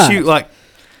supposed Right. to shoot? Like,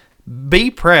 be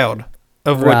proud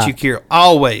of what Right. you kill.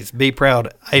 Always be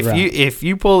proud. Right. If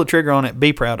you pull the trigger on it,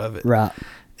 be proud of it. Right.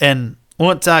 And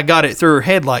once I got it through her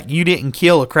head, like, you didn't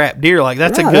kill a crap deer. Like,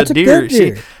 that's Right, a good that's a deer. good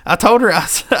deer. I told her,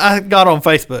 I got on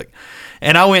Facebook,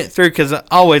 and I went through, because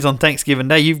always on Thanksgiving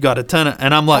Day, you've got a ton of,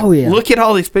 and I'm like, Oh, yeah. look at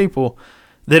all these people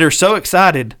that are so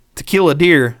excited to kill a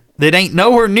deer that ain't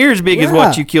nowhere near as big as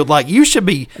what Yeah. you killed. Like, you should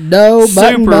be No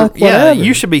button buck, yeah, whatever.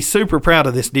 you should be super proud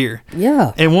of this deer.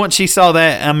 Yeah. And once she saw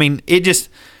that, I mean,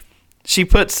 she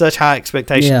put such high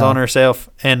expectations Yeah. on herself,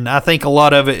 and I think a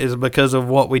lot of it is because of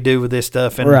what we do with this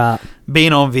stuff and Right.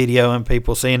 being on video and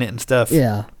people seeing it and stuff.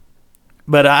 Yeah.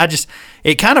 But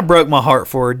it kind of broke my heart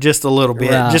for her just a little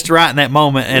bit, Right. just right in that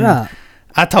moment. And Right.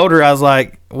 I told her, I was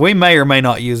like, we may or may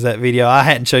not use that video. I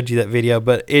hadn't showed you that video,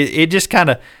 but it just kind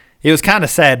of, it was kind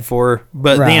of sad for her.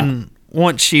 But Right. then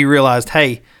once she realized,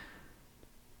 hey,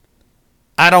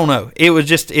 I don't know. It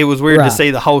was weird to Right.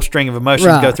 see the whole string of emotions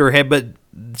go Right. through her head, but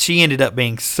she ended up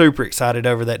being super excited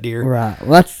over that deer. Right.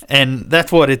 Well,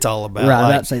 that's what it's all about.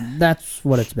 right. Like, That's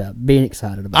what it's about. Being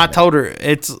excited about. I told her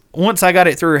once I got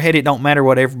it through her head, it don't matter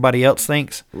what everybody else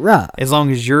thinks. Right. As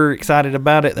long as you're excited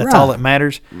about it, that's Right. all that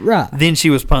matters. Right. Then she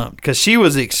was pumped because she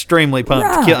was extremely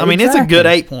pumped to Right, kill. I mean, it's a good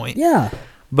exactly. 8 point. Yeah.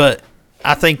 But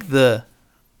I think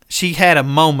she had a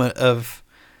moment of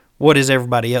what is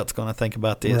everybody else going to think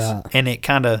about this, Right. and it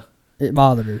kind of It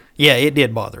bothered her it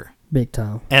did bother her, big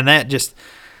time. and that just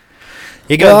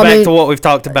it goes Well, I back mean, to what we've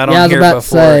talked about Yeah, I on was here about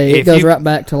before. to say, it If goes you- right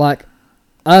back to like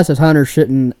us as hunters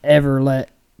shouldn't ever let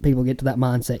people get to that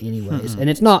mindset anyways. And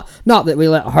it's not that we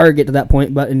let her get to that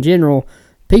point, but in general,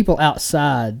 people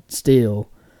outside still,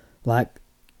 like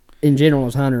in general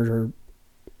as hunters or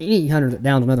any hunter that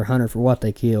downs another hunter for what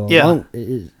they kill. Yeah.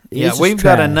 It's just we've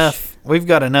got trash. enough. We've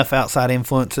got enough outside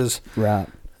influences. Right.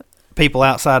 People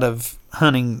outside of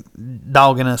hunting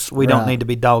dogging us. We don't Right. need to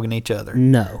be dogging each other.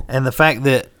 No. And the fact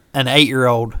that an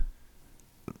 8-year-old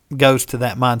goes to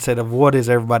that mindset of what is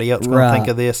everybody else going to think Right.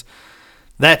 of this,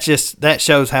 that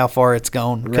shows how far it's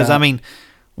gone. Because Right. I mean,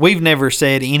 we've never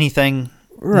said anything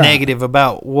Right. negative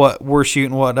about what we're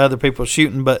shooting, what other people are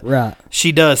shooting, but Right.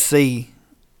 she does see.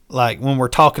 Like when we're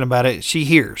talking about it, she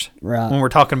hears. Right. When we're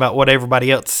talking about what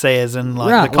everybody else says and like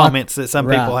Right, the comments that some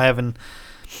right. people have, and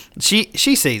she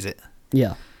sees it.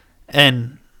 Yeah.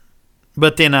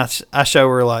 But then I show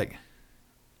her like,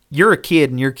 you're a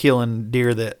kid and you're killing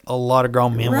deer that a lot of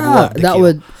grown men would love to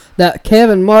kill. That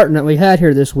Kevin Martin that we had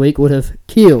here this week would have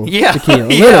killed Yeah, to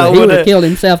kill. yeah, Literally, he would would've- have killed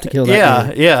himself to kill that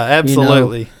Yeah, deer. yeah,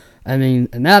 absolutely. I mean,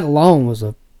 and that alone was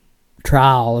a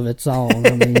trial of its own.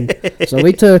 I mean, so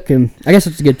we took him. I guess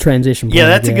it's a good transition point. Yeah,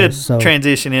 that's I a good guess. So,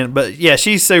 transition in. But yeah,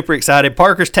 she's super excited.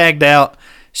 Parker's tagged out.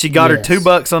 She got her Yes. 2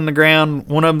 bucks on the ground.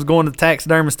 One of them's going to the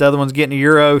taxidermist. The other one's getting a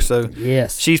euro. So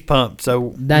Yes. she's pumped.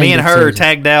 So Dang me and good her are season.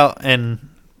 tagged out, and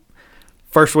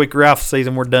first week of rifle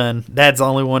season, we're done. Dad's the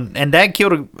only one, and Dad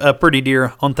killed a pretty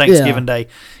deer on Thanksgiving Day.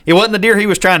 It wasn't the deer he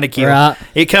was trying to kill. Right.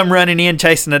 It come running in,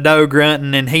 chasing a doe,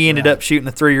 grunting, and he ended up shooting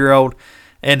a 3-year-old.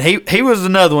 And he was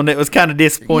another one that was kind of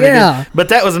disappointed. Yeah. But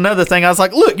that was another thing. I was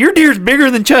like, look, your deer's bigger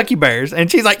than Chucky Bear's. And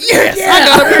she's like, yes, I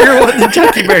got a bigger one than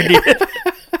Chucky Bear did.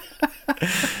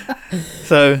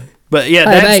 So, but yeah,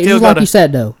 Hey, Dad mate, still just like got you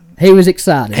said though, he was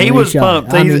excited. he when was shot it.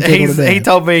 pumped. I mean, tickled to He death.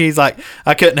 told me, he's like,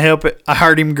 I couldn't help it. I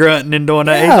heard him grunting and doing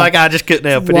that. He's Yeah. like, I just couldn't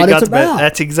help it. What It got it's the best. about.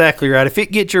 That's exactly right. If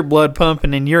it gets your blood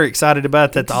pumping and you're excited about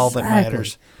it, that's all that Exactly.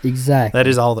 matters. Exactly. That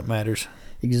is all that matters.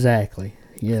 Exactly.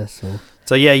 Yes.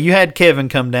 So yeah, you had Kevin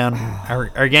come down,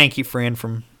 our Yankee friend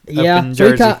from up in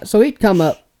So Jersey. so he'd come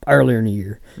up earlier in the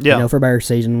year. Yeah. You know, for bear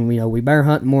season. You know, we bear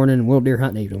hunt in the morning and we'll deer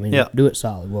hunt in the evening. We Yeah. do it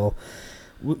solid. Well,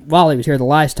 while he was here the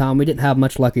last time, we didn't have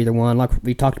much luck either one. Like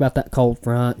we talked about that cold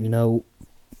front. You know,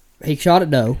 he shot a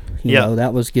doe. You Yeah. know,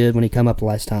 that was good when he come up the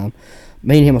last time.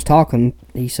 Me and him was talking.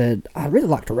 He said, I'd really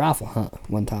like to rifle hunt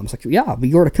one time. I was like, yeah, I'll be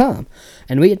sure to come.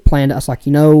 And we had planned it. I was like,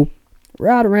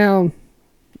 right around,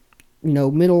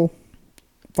 middle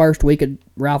first week of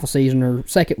rifle season or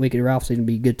second week of rifle season would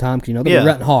be a good time because, they'll Yeah. be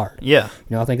rutting hard. Yeah.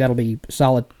 I think that'll be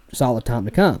solid time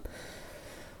to come.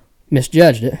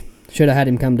 Misjudged it. Should have had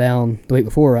him come down the week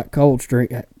before at cold front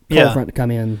to come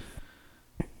in.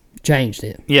 Changed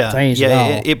it. Yeah. Changed it Yeah.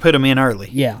 all. It put him in early.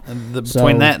 Yeah. Between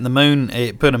So- that and the moon,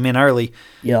 it put him in early.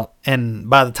 Yeah. And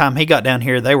by the time he got down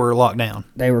here, they were locked down.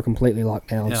 They were completely locked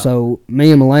down. Yeah. So me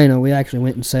and Milena, we actually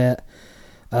went and sat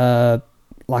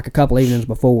like a couple evenings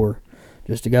before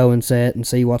just to go and set and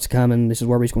see what's coming. This is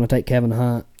where we're going to take Kevin to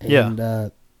hunt.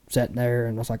 And sat there,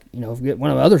 and I was like, if we get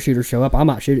one of the other shooters show up, I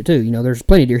might shoot it too. There's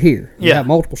plenty of deer here. We Yeah. have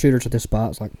multiple shooters at this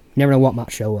spot. It's like, you never know what might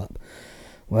show up.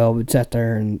 Well, we'd sat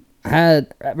there and had,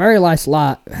 at very last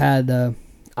lot, had,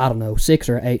 6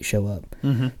 or 8 show up.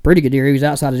 Mm-hmm. Pretty good deer. He was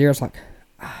outside his ear. I was like,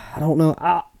 I don't know.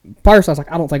 First, I was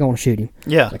like, I don't think I want to shoot him.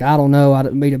 Yeah. Like, I don't know. I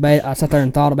sat there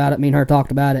and thought about it. Me and her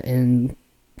talked about it, and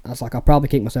I was like, I'll probably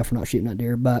kick myself for not shooting that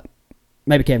deer, but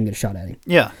maybe Kevin get a shot at him.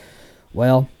 Yeah.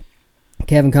 Well,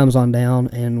 Kevin comes on down,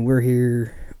 and we're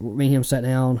here. Me and him sat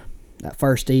down that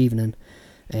first evening,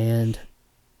 and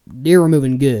deer were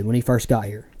moving good when he first got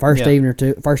here. First day or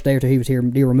two he was here,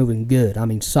 deer were moving good. I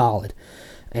mean, solid.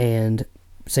 And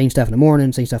seen stuff in the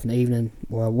morning, seen stuff in the evening.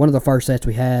 Well, one of the first sets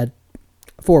we had,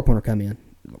 a 4-pointer come in.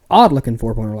 Odd looking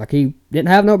 4-pointer, like he didn't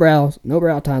have no brow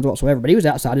tines whatsoever, but he was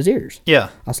outside his ears. Yeah.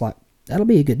 I was like, that'll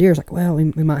be a good deer. I was like, well, we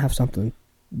might have something.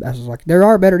 I was like, there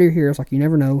are better deer here. It's like, you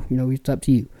never know. It's up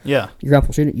to you. Yeah. You're up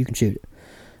to shoot it, you can shoot it.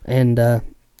 And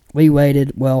we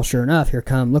waited. Well, sure enough, here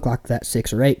looked like that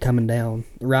 6 or 8 coming down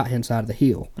the right-hand side of the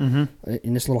hill. Mm-hmm.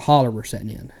 In this little holler we're sitting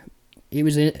in. He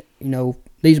was in,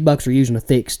 these bucks are using a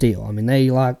thick steel. I mean, they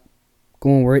like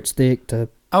going where it's thick to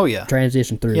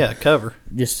transition through. Yeah, cover.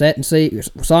 Just set and see.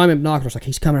 Saw him in binoculars, like,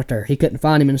 he's coming out there. He couldn't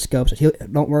find him in the scope.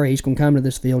 Said, don't worry, he's going to come to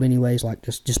this field anyways. Like,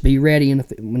 just be ready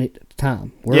when it's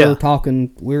time. We're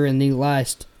talking, we're in the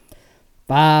last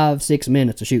 5-6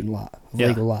 minutes of shooting light,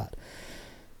 legal light.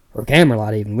 Or camera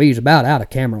light even. We was about out of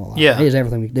camera light. Yeah. It is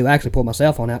everything we could do. I actually pulled my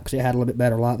cell phone out because it had a little bit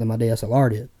better light than my DSLR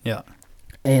did. Yeah.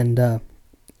 And I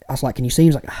was like, can you see him?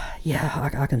 He's like, yeah,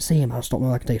 I can see him. I just don't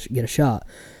know if I can get a shot.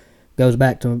 Goes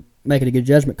back to making a good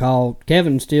judgment call.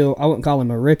 Kevin still, I wouldn't call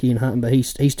him a rookie in hunting, but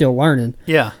he's still learning.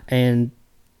 Yeah. And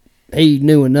he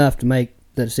knew enough to make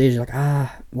the decision.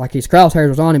 Like his crosshairs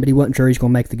was on him, but he wasn't sure he's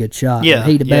going to make the good shot. Yeah. And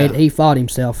he debated. He fought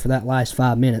himself for that last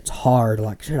 5 minutes hard.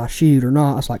 Like, should I shoot or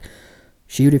not? I was like,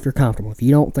 shoot if you're comfortable. If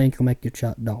you don't think you'll make a good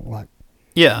shot, don't. Like,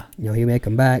 yeah. He may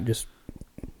come back. Just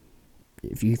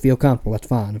if you feel comfortable, that's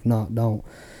fine. If not, don't.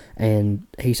 And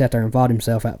he sat there and fought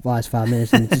himself at the last 5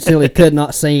 minutes, and still he could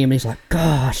not see him. He's like,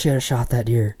 God, I should have shot that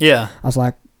deer. Yeah. I was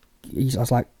like,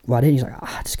 why didn't you? He's like,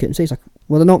 I just couldn't see. He's like,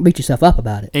 well, then don't beat yourself up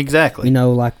about it. Exactly.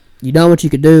 Like, you done what you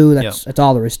could do. That's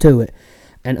all there is to it.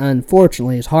 And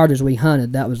unfortunately, as hard as we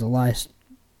hunted, that was the last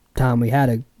time we had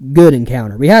a good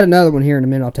encounter. We had another one here in a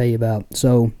minute I'll tell you about.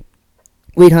 So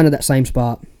we'd hunted that same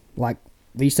spot. Like,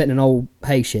 we sat in an old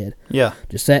hay shed. Yeah.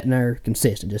 Just sitting there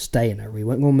consistent, just staying there. We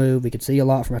wasn't going to move. We could see a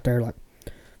lot from out there. Like,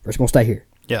 we're just going to stay here.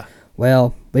 Yeah.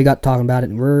 Well, we got talking about it,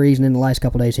 and we're reasoning the last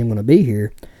couple of days him going to be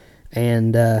here.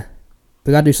 And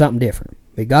we got to do something different.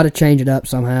 We got to change it up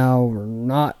somehow. We're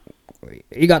not.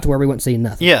 He got to where we wasn't seeing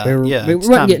nothing. Yeah, we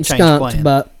weren't getting skunked,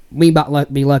 but we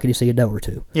might be lucky to see a doe or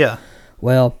two. Yeah.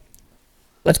 Well,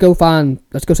 let's go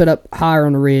set up higher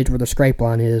on the ridge where the scrape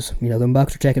line is. Them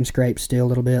bucks are checking scrapes still a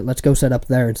little bit. Let's go set up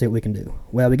there and see what we can do.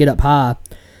 Well, we get up high,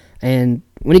 and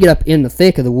when you get up in the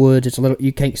thick of the woods,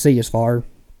 you can't see as far,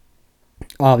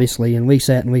 obviously. And we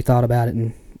sat and we thought about it,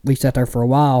 and we sat there for a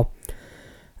while,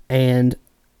 and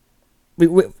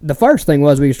the first thing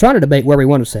was we was trying to debate where we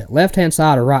wanted to sit, left-hand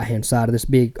side or right-hand side of this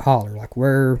big holler, like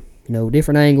where,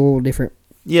 different angle, different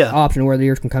option where the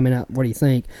ears can come in out. What do you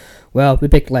think? Well, we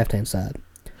picked the left-hand side.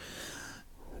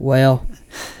 Well,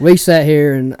 we sat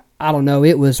here, and I don't know,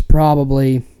 it was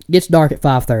probably, gets dark at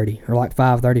 5:30, or like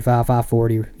 5:35,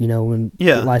 5:40, when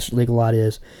the last legal light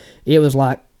is. It was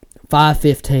like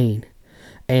 5:15,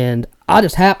 and I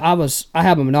had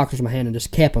my binoculars in my hand and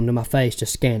just kept them to my face,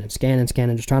 just scanning,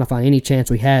 just trying to find any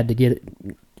chance we had to get it,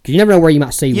 because you never know where you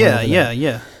might see one.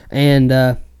 Yeah.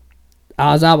 And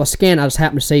as I was scanning, I just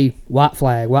happened to see white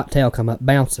tail come up,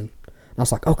 bouncing. I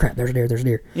was like, oh crap, there's a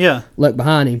deer. Yeah. Look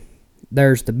behind him,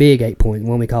 there's the big 8-point,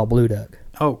 one we call blue duck.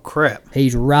 Oh crap.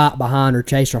 He's right behind her,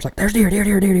 chasing her. I was like, there's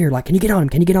deer. Like, can you get on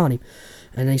him?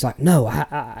 And he's like, no,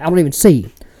 I don't even see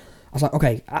him. I was like,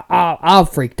 okay, I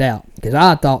freaked out because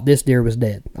I thought this deer was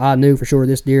dead. I knew for sure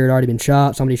this deer had already been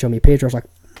shot. Somebody showed me a picture. I was like,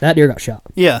 that deer got shot.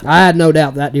 Yeah. I had no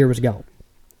doubt that deer was gone.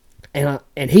 And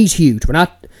he's huge.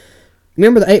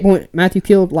 Remember the 8-point Matthew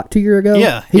killed like 2 years ago?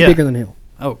 Yeah. He's bigger than him.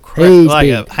 Oh crap! He's like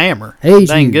big. A hammer. He's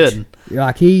dang huge. Good.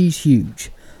 Like, he's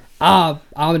huge. I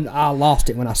lost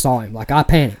it when I saw him. Like, I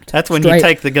panicked. That's when you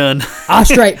take the gun. I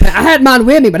had mine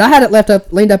with me, but I had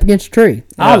it leaned up against a tree.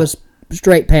 Yeah. I was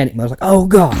straight panic. I was like, oh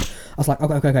god. I was like,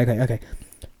 okay.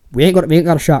 We ain't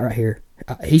got a shot right here.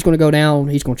 He's going to go down.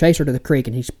 He's going to chase her to the creek,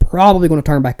 and he's probably going to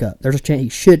turn back up. There's a chance he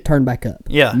should turn back up.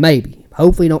 Yeah. Maybe.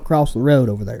 Hopefully, he don't cross the road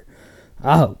over there.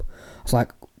 I hope. I was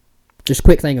like, just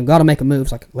quick thing. I've got to make a move.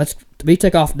 It's like, we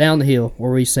took off down the hill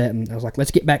where we sat, and I was like,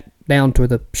 let's get back down to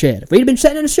the shed. If we'd have been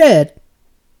sitting in the shed, it'd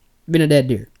been a dead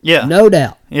deer. Yeah. No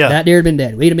doubt. Yeah. That deer had been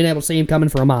dead. We'd have been able to see him coming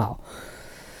for a mile.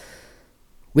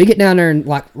 We get down there, and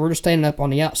like, we're just standing up on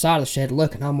the outside of the shed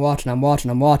looking. I'm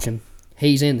watching.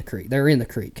 He's in the creek. They're in the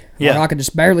creek. Yeah. I could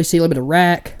just barely see a little bit of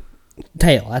rack,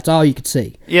 tail. That's all you could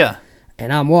see. Yeah.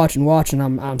 And I'm watching.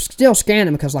 I'm still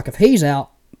scanning because, like, if he's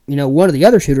out, one of the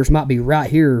other shooters might be right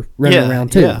here running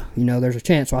around too. Yeah. There's a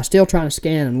chance. So I was still trying to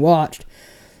scan and watched,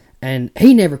 and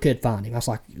he never could find him. I was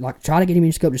like, try to get him in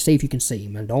the scope to see if you can see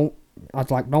him, and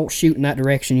don't shoot in that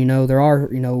direction. There are,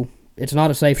 it's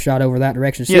not a safe shot over that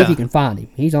direction. See if you can find him.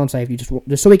 He's on safety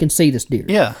just so we can see this deer.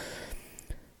 Yeah.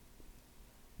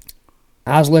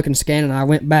 I was looking, scanning, and I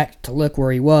went back to look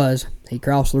where he was. He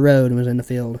crossed the road and was in the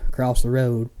field, across the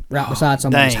road, right beside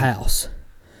somebody's house.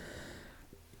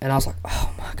 And I was like,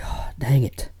 oh my God, dang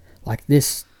it. Like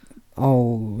this,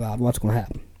 oh God, what's going to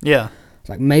happen? Yeah. It's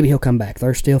like, maybe he'll come back.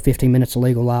 There's still 15 minutes of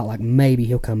legal light. Like, maybe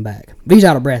he'll come back. But he's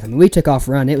out of breath. I mean, we took off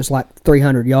running. It was like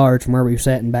 300 yards from where we were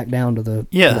sat and back down to the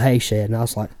hay shed. And I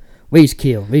was like, we's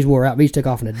killed. We's wore out. We took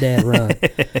off in a dead run.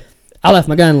 I left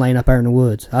my gun laying up there in the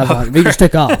woods. I was like, we just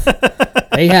took off.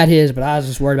 he had his, but I was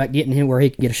just worried about getting him where he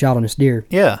could get a shot on this deer.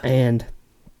 Yeah. And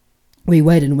we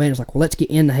waited and waited. It's like, well, let's get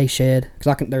in the hay shed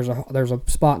because there's a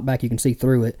spot back you can see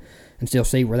through it and still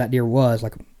see where that deer was.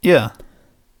 Like, Yeah.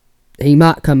 he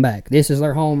might come back. This is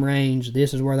their home range.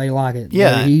 This is where they like it.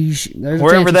 Yeah. There's a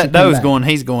Wherever chance that he'll come doe's back. going,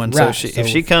 he's going. Right, So, so if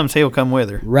she comes, he'll come with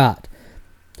her. Right.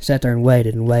 Sat there and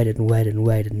waited and waited and waited and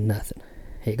waited and nothing.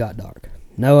 It got dark.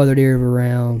 No other deer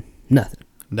around. Nothing.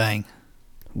 Dang.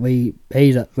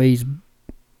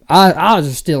 I was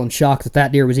just still in shock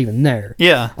that deer was even there.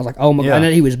 Yeah. I was like, oh my Yeah. god,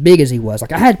 and he was big as he was.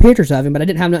 Like, I had pictures of him, but I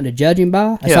didn't have nothing to judge him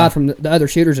by, aside Yeah. from the other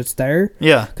shooters that's there.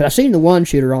 Yeah. Because I seen the one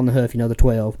shooter on the hoof, the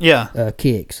 12 Yeah.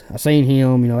 kicks. I seen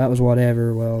him, that was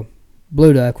whatever. Well,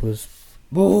 Blue Duck was,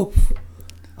 whoop.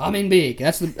 I mean, big.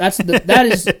 That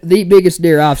is the biggest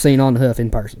deer I've seen on the hoof in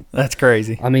person. That's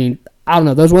crazy. I mean, I don't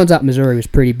know. Those ones out in Missouri was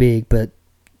pretty big, but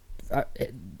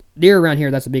deer around here,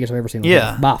 that's the biggest I've ever seen on the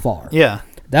Yeah. hoof, by far. Yeah.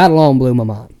 That alone blew my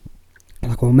mind. I'm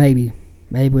like, well, maybe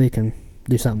we can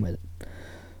do something with it.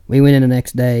 We went in the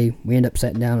next day. We ended up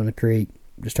sitting down in the creek,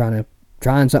 just trying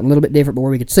something a little bit different, but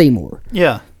where we could see more.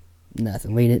 Yeah.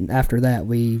 Nothing. We didn't. After that,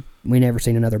 we never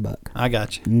seen another buck. I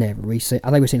got you. Never. I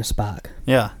think we seen a spike.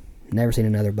 Yeah. Never seen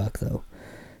another buck though,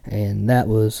 and that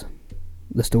was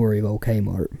the story of old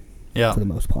Kmart Yeah. for the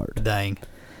most part. Dang.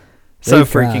 So We've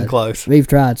freaking tried. close. We've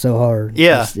tried so hard.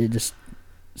 Yeah. It just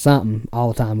something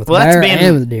all the time with Well, the bear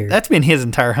and with the deer. that's been his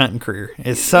entire hunting career.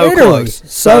 It's so Literally, close.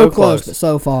 so close, but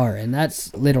so far, and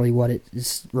that's literally what it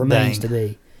remains Dang. to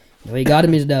be. He got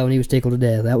him his doe, and he was tickled to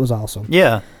death. That was awesome.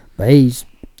 Yeah. But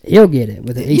he'll get it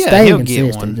with it. He's Yeah, staying he'll get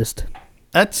consistent. one. Just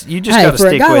You just hey, got to for a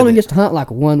stick guy who with only it. gets to hunt like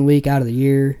 1 week out of the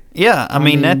year, Yeah. I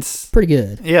mean, that's pretty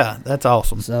good. Yeah, that's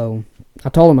awesome. So I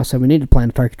told him, I said, we need to plan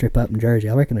a turkey trip up in Jersey.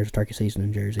 I reckon there's a turkey season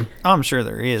in Jersey. I'm sure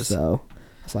there is. So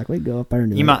it's like, we can go up there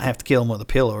and do You it. might have to kill him with a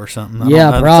pillow or something. I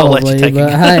Yeah, don't know. They'll let you probably. take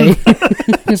a But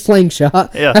gun. hey,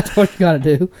 slingshot. Yeah. That's what you got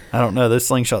to do. I don't know. Those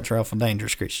slingshots are awful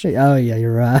dangerous, Christian. Oh, yeah,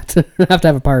 you're right. Have to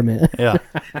have a permit. Yeah.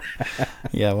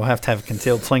 Yeah, we'll have to have a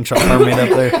concealed slingshot permit up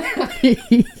there.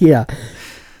 Yeah.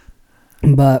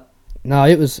 But no,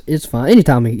 it's fun.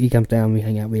 Anytime he comes down, we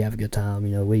hang out, we have a good time.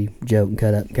 We joke and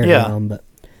cut up and carry Yeah. on. But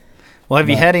Well, have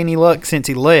you had any luck since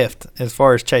he left as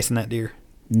far as chasing that deer?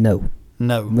 no,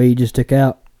 No. we just took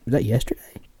out. Was that yesterday?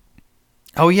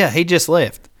 Oh, yeah, he just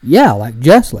left. Yeah, like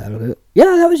just left. Yeah,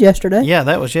 that was yesterday. Yeah,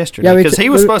 that was yesterday. Yeah, Because he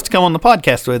was supposed to come on the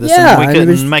podcast with us, Yeah, and we and it couldn't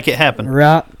was- make it happen.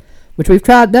 Right. Which we've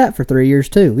tried that for 3 years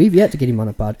too. We've yet to get him on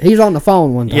a pod. He's on the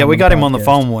phone one time. Yeah, we got him on the podcast.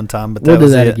 phone one time, but We'll that do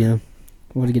was that it. again.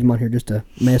 We'll get him on here just to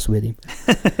mess with him.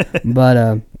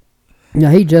 But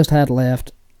he just had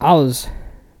left.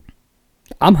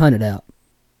 I'm hunted out.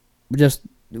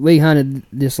 We hunted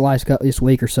this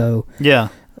week or so. Yeah.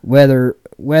 Weather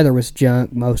was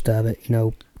junk, most of it.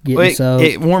 Getting Well, soaked.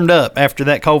 it warmed up after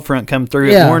that cold front come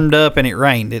through. Yeah. It warmed up and it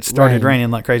rained. It started Rained.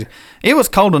 raining like crazy. It was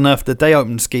cold enough that they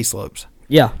opened the ski slopes.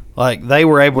 Yeah. Like, they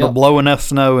were able to Yep. blow enough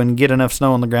snow and get enough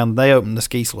snow on the ground. They opened the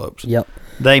ski slopes. Yep.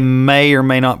 They may or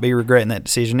may not be regretting that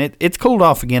decision. It's cooled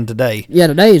off again today. Yeah,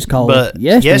 today is cold. But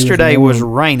yesterday was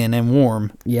raining and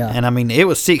warm. Yeah. And, I mean, it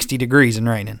was 60 degrees and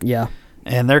raining. Yeah.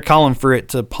 And they're calling for it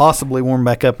to possibly warm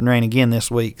back up and rain again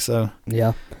this week. So,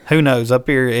 Yeah. who knows? Up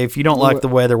here, if you don't like the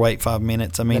weather, wait 5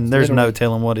 minutes. I mean, That's there's no literally-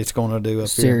 telling what it's going to do up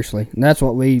Seriously. And that's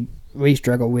what we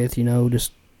struggle with,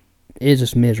 it's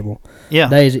just miserable. here. Yeah.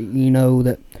 Days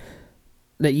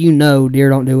that deer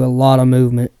don't do a lot of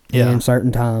movement Yeah. in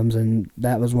certain times, and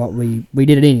that was what we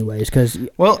did it anyways, because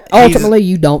Well, ultimately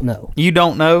you don't know. you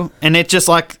don't know. And it's just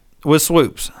like with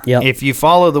swoops. Yep. If you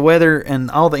follow the weather and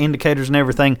all the indicators and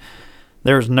everything,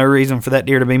 there's no reason for that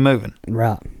deer to be moving.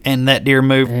 Right. And that deer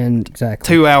moved And exactly.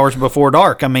 2 hours before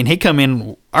dark. I mean, he come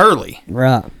in early.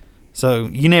 Right. So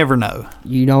you never know.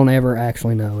 You don't ever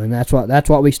actually know, and that's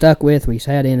what we stuck with. We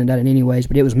sat in and done it anyways,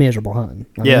 but it was miserable hunting.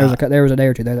 I mean, Yeah. there was a day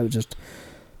or two there that was just,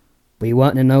 we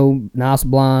wasn't in no nice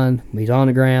blind. We was on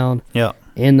the ground Yeah.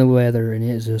 in the weather, and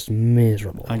it's just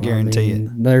miserable. I guarantee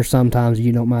it. There's sometimes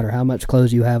no matter how much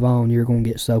clothes you have on, you're going to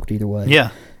get soaked either way. Yeah.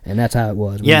 And that's how it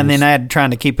was. Yeah, and then add trying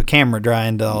to keep a camera dry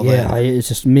and all yeah, that. it's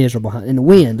just miserable hunting. And the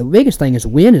wind. The biggest thing is the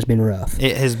wind has been rough.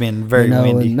 It has been very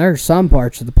windy. And there's some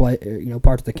parts of the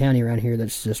parts of the county around here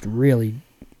that's just really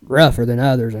rougher than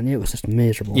others, and it was just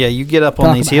miserable. Yeah, you get up on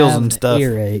Talk these about hills having and an stuff.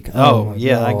 earache. Oh, my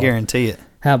yeah, I God. guarantee it.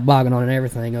 Have bogging on and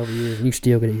everything over years, and you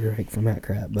still get an earache from that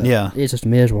crap. But Yeah. it's just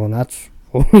miserable, and that's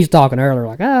what he's talking earlier.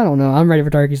 Like, I don't know, I'm ready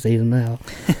for turkey season now.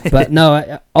 But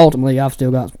no, ultimately, I've still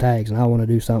got some tags, and I want to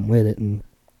do something with it. And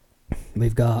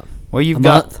we've got Well, you've a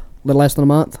got month, a little less than a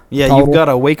month. yeah, total. you've got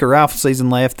a week of rifle season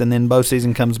left, and then bow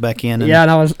season comes back in. And Yeah,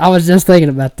 and I was just thinking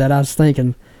about that. I was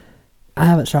thinking, I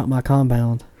haven't shot my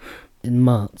compound in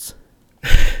months.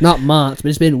 not months, but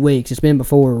it's been weeks. It's been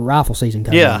before rifle season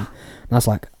comes in. And I was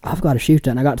like, I've got to shoot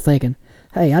that. And I got to thinking,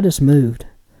 hey, I just moved.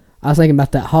 I was thinking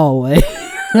about that hallway.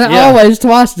 That hallway's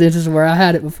twice the distance where I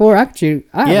had it before. I could shoot.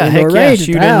 I had heck yeah,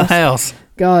 shoot in the house.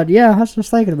 God, yeah, I was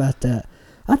just thinking about that.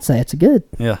 I'd say it's good.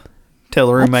 Yeah. Tell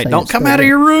the roommate, don't come out of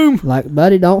your room. Like,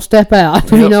 buddy, don't step out.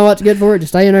 If you know what's good for it,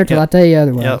 just stay in there till I tell you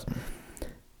otherwise. Yep.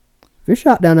 If you're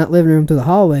shot down that living room through the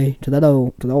hallway to the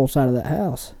old side of that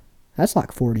house, that's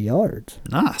like 40 yards.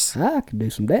 Nice. I could do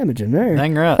some damage in there.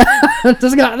 Dang right.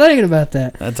 Just got thinking about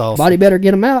that. That's awesome. Body better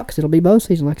get them out because it'll be bow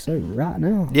season, like I said, right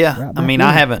now. Yeah. Right I mean, now.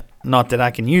 I haven't, not that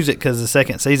I can use it because the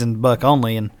second season's buck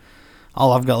only, and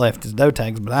all I've got left is doe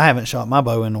tags, but I haven't shot my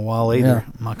bow in a while either.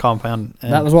 Yeah. My compound.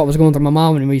 That was what was going through my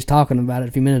mind when we was talking about it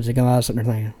a few minutes ago. I was sitting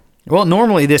there thinking. Well,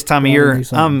 normally this time of year,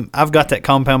 I've got that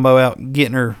compound bow out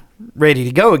getting her ready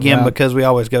to go again because we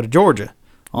always go to Georgia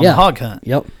on the hog hunt.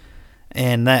 Yep.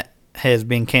 And that has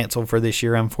been canceled for this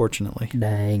year, unfortunately.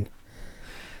 Dang.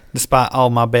 Despite all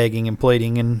my begging and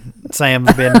pleading, and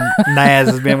Sam's been, Naz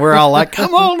has been, we're all like,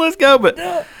 come on, let's go. But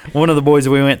one of the boys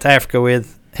that we went to Africa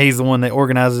with, he's the one that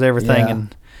organizes everything,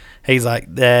 and he's like,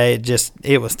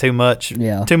 it was too much.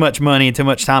 Yeah. Too much money, too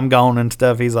much time gone and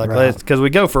stuff. He's like, because we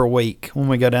go for a week when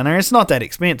we go down there. It's not that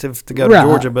expensive to go to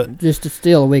Georgia, but just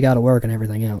still a week out of work and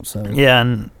everything else. So yeah,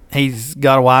 and he's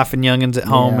got a wife and youngins at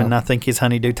home, and I think his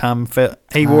honeydew time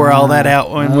he wore all that out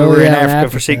when we were in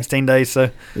Africa for 16 days.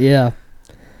 So yeah,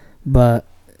 but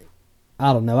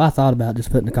I don't know. I thought about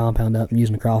just putting the compound up and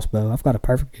using a crossbow. I've got a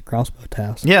perfect good crossbow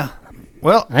task. Yeah.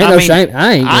 Well, I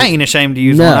ain't ashamed to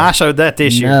use one. I showed that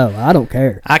this year. No, I don't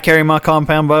care. I carry my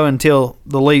compound bow until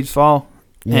the leaves fall.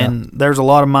 Yeah. And there's a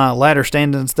lot of my ladder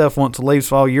stands and stuff. Once the leaves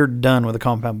fall, you're done with a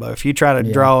compound bow. If you try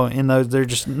to draw in those, they're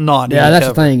just not. Yeah, that's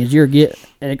the thing is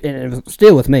and it's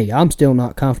still with me. I'm still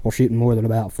not comfortable shooting more than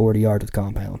about 40 yards with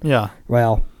compound. Yeah.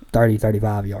 Well, 30,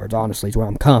 35 yards, honestly, is where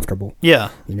I'm comfortable.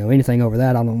 Yeah. Anything over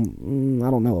that, I don't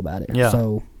know about it. Yeah.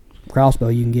 So crossbow,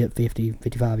 you can get 50,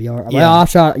 55 yards. Yeah. Well, I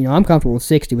shot, I'm comfortable with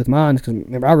 60 with mine because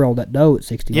remember I rolled that doe at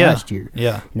 60 last year.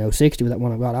 Yeah. 60 with that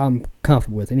one I've got, I'm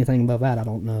comfortable with. Anything above that, I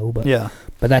don't know. But yeah.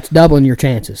 But that's doubling your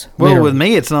chances. Well, literally. With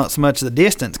me, it's not so much the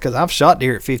distance because I've shot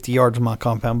deer at 50 yards with my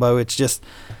compound bow. It's just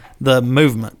the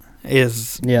movement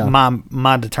is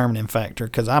my determining factor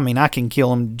because, I can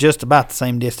kill them just about the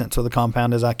same distance with a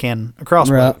compound as I can a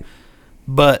crossbow. Right.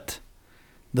 But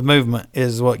the movement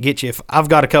is what gets you. If I've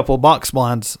got a couple of box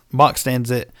stands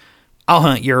that I'll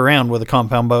hunt year-round with a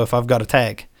compound bow if I've got a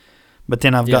tag. But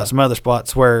then I've got some other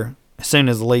spots where as soon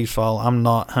as the leaves fall, I'm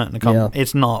not hunting a compound.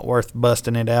 It's not worth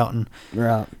busting it out. And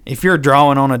if you're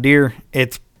drawing on a deer,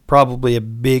 it's probably a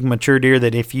big mature deer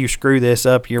that if you screw this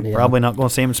up, you're probably not going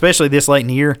to see him, especially this late in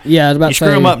the year. Yeah, I was about you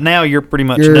screw him up now, you're pretty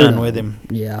much done with him.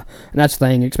 Yeah, and that's the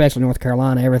thing, especially North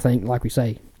Carolina, everything, like we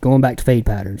say, going back to feed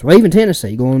patterns. Well, even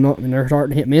Tennessee, and they're starting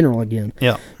to hit mineral again.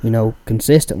 Yeah.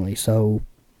 Consistently. So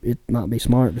it might be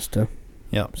smart just to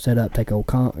set up, take old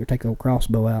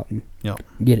crossbow out and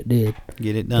get it did.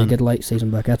 Get it done. Get a late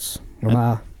season buck. That's where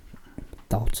my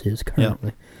thoughts is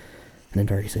currently. Yep. And then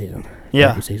turkey season.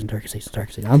 Turkey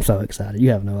season. I'm so excited. You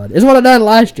have no idea. It's what I done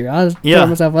last year. I was pulling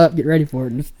myself up, get ready for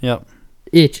it, and just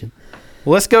itching.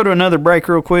 Well, let's go to another break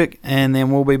real quick, and then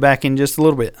we'll be back in just a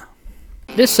little bit.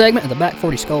 This segment of the Back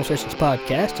 40 Skull Sessions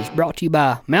podcast is brought to you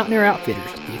by Mountaineer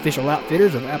Outfitters, the official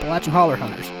outfitters of Appalachian Holler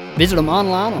Hunters. Visit them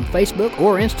online on Facebook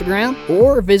or Instagram,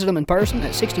 or visit them in person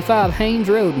at 65 Haynes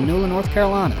Road in Newland, North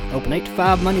Carolina. Open 8 to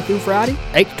 5 Monday through Friday,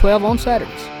 8 to 12 on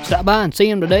Saturdays. Stop by and see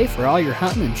them today for all your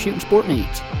hunting and shooting sport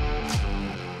needs.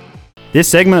 This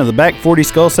segment of the Back 40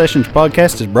 Skull Sessions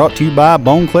podcast is brought to you by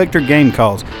Bone Collector Game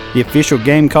Calls, the official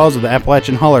game calls of the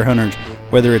Appalachian Holler Hunters.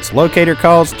 Whether it's locator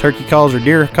calls, turkey calls, or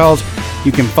deer calls,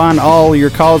 you can find all your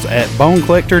calls at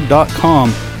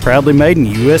bonecollector.com, proudly made in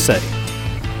the USA.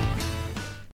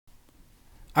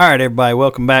 All right, everybody,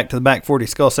 welcome back to the Back 40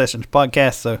 Skull Sessions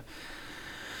podcast. So,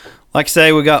 like I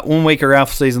say, we got 1 week of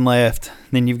rifle season left.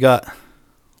 Then you've got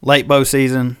late bow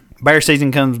season. Bear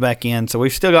season comes back in, so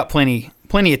we've still got plenty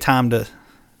of time to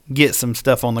get some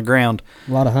stuff on the ground.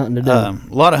 A lot of hunting to do. A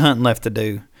lot of hunting left to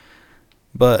do.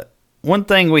 But one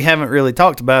thing we haven't really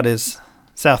talked about is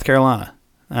South Carolina.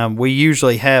 We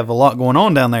usually have a lot going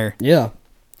on down there. Yeah.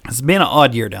 It's been an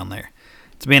odd year down there.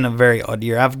 It's been a very odd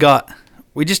year.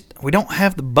 We don't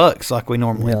have the bucks like we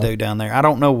normally do down there. I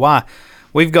don't know why.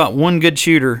 We've got one good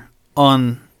shooter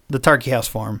on the Turkey House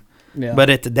farm. Yeah. But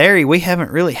at the dairy, we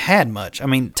haven't really had much.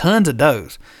 Tons of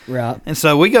does. Right. And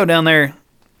so we go down there.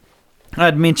 I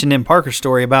had mentioned in Parker's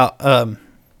story about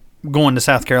going to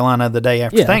South Carolina the day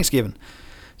after Thanksgiving.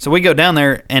 So we go down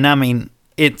there, and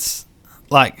it's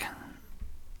like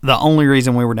the only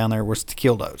reason we were down there was to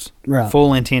kill does. Right.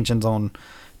 Full intentions on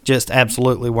just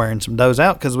absolutely wearing some does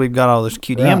out because we've got all those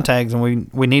QDM tags and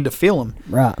we need to fill them.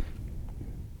 Right.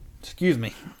 Excuse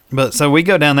me. But so we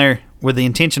go down there with the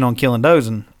intention on killing does,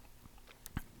 and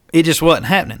it just wasn't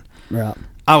happening. Right.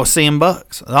 I was seeing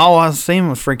bucks. All I was seeing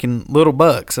was freaking little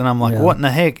bucks, and I'm like, what in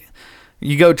the heck?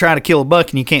 You go try to kill a buck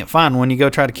and you can't find one. You go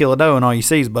try to kill a doe and all you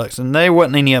see is bucks. And there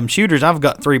wasn't any of them shooters. I've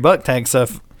got 3 buck tags, so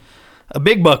if a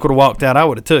big buck would have walked out, I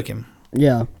would have took him.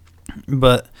 Yeah.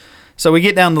 But so we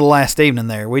get down to the last evening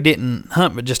there. We didn't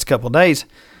hunt but just a couple of days,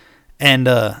 and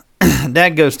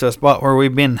Dad goes to a spot where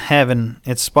we've been having,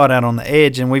 it's a spot out on the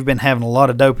edge, and we've been having a lot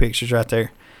of doe pictures right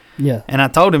there. Yeah. And I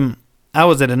told him I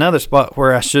was at another spot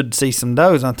where I should see some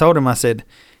does. And I told him, I said,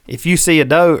 if you see a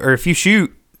doe or if you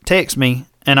shoot, text me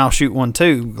and I'll shoot one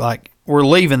too. Like, we're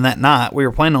leaving that night. We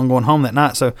were planning on going home that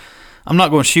night, so I'm not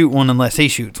going to shoot one unless he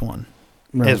shoots one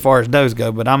as far as does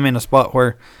go. But I'm in a spot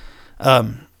where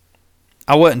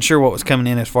I wasn't sure what was coming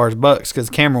in as far as bucks because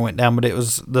the camera went down, but it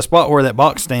was the spot where that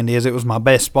box stand is. It was my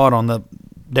best spot on the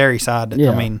dairy side.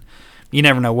 Yeah. I mean, you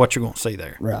never know what you're going to see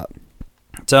there. Right.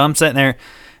 So I'm sitting there,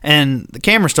 and the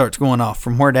camera starts going off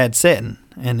from where Dad's sitting,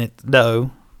 and it's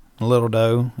doe, a little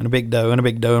doe, and a big doe, and a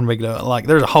big doe, and a big doe. Like,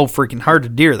 there's a whole freaking herd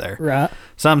of deer there. Right.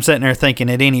 So I'm sitting there thinking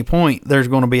at any point there's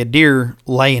going to be a deer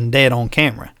laying dead on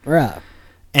camera. Right.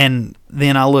 And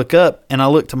then I look up, and I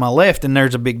look to my left, and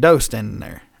there's a big doe standing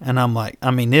there. And I'm like,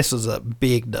 I mean, this is a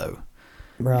big doe.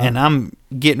 Right. And I'm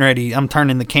getting ready, I'm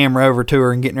turning the camera over to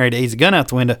her and getting ready to ease the gun out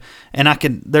the window. And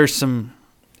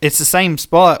it's the same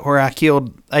spot where I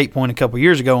killed 8 Point a couple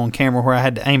years ago on camera where I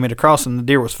had to aim it across and the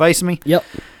deer was facing me. Yep.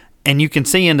 And you can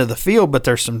see into the field, but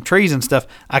there's some trees and stuff.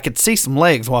 I could see some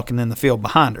legs walking in the field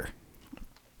behind her.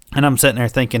 And I'm sitting there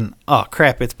thinking, oh,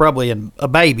 crap, it's probably a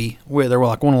baby. They're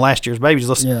like one of last year's babies.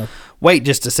 Let's wait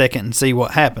just a second and see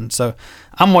what happens. So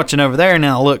I'm watching over there, and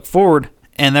then I look forward,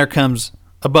 and there comes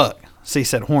a buck. See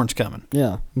set of horns coming.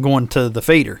 Yeah. Going to the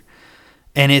feeder.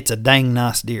 And it's a dang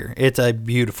nice deer. It's a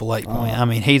beautiful 8 Point. I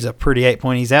mean, he's a pretty 8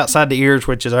 Point. He's outside the ears,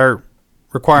 which is our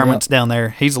requirements down there.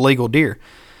 He's a legal deer.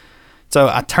 So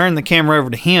I turn the camera over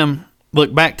to him,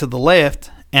 look back to the left,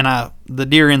 and the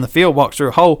deer in the field walks through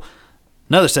a hole.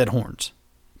 Another set of horns.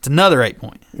 It's another 8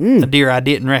 Point. A deer I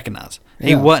didn't recognize.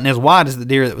 He wasn't as wide as the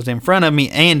deer that was in front of me,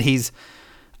 and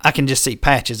I can just see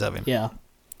patches of him. Yeah.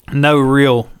 No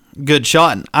real good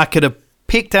shot. And I could have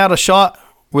picked out a shot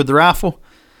with the rifle,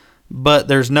 but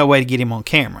there's no way to get him on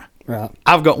camera. Right.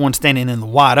 I've got one standing in the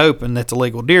wide open that's a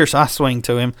legal deer, so I swing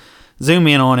to him, zoom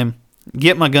in on him,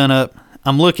 get my gun up.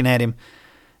 I'm looking at him,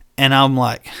 and I'm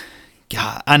like,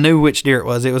 God, I knew which deer it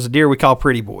was. It was a deer we call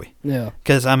Pretty Boy. Yeah.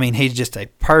 Because, I mean, he's just a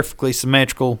perfectly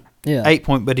symmetrical 8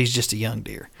 Point, but he's just a young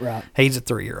deer. Right. He's a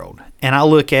 3-year-old. And I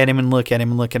look at him and look at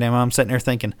him and look at him. I'm sitting there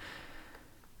thinking,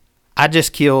 I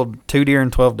just killed 2 deer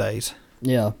in 12 days.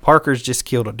 Yeah. Parker's just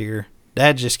killed a deer.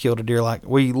 Dad just killed a deer. Like,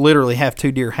 we literally have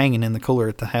 2 deer hanging in the cooler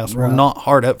at the house. Right. We're not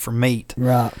hard up for meat.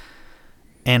 Right.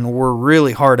 And we're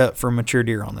really hard up for mature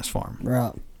deer on this farm.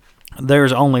 Right.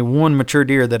 There's only one mature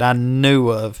deer that I knew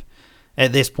of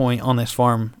at this point on this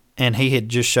farm, and he had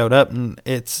just showed up, and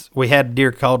we had a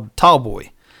deer called Tall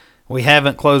Boy. We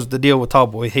haven't closed the deal with Tall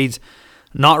Boy. He's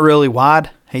not really wide.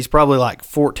 He's probably like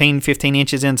 14, 15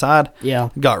 inches inside. Yeah.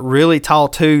 Got really tall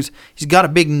twos. He's got a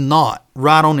big knot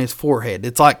right on his forehead.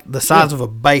 It's like the size of a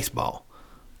baseball.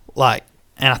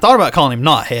 And I thought about calling him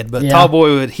Knothead, but Tall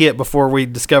Boy would hit before we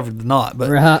discovered the knot.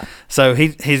 But so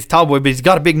he's Tall Boy, but he's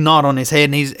got a big knot on his head,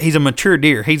 and he's a mature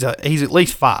deer. He's at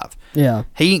least 5. Yeah.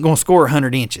 He ain't gonna score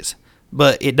 100 inches,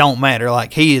 but it don't matter.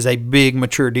 Like, he is a big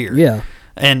mature deer. Yeah.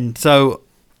 And so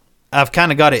I've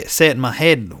kind of got it set in my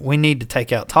head. We need to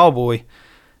take out Tall Boy,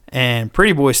 and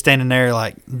Pretty Boy's standing there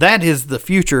like, that is the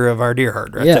future of our deer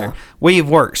herd right there. We've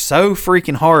worked so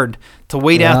freaking hard to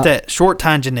weed out that short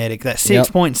tine genetic, that 6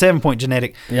 Point, 7 Point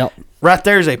genetic. Yep. Right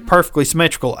there is a perfectly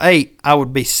symmetrical 8. I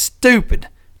would be stupid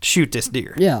to shoot this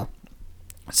deer. Yeah.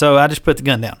 So I just put the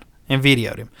gun down and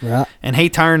videoed him. Right. And he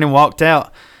turned and walked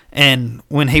out. And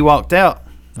when he walked out,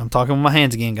 I'm talking with my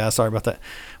hands again, guys. Sorry about that.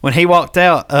 When he walked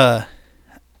out,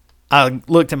 I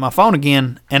looked at my phone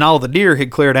again, and all the deer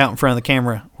had cleared out in front of the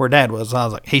camera where Dad was. I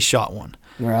was like, he shot one.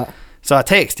 Right. So I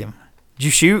text him, did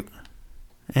you shoot?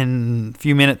 And in a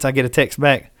few minutes, I get a text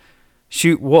back,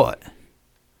 shoot what? I'm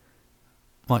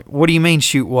like, what do you mean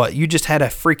shoot what? You just had a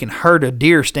freaking herd of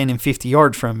deer standing 50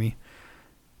 yards from you.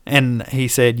 And he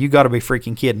said, you got to be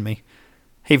freaking kidding me.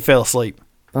 He fell asleep.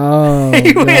 Oh,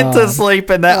 he went to sleep,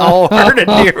 and that whole herd of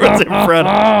deer was in front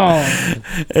of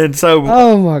him. And so,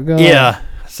 oh my God. Yeah.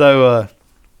 So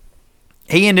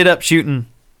he ended up shooting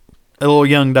a little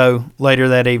young doe later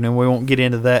that evening. We won't get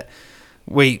into that.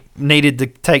 we needed to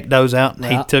take does out, and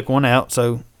he Right. took one out.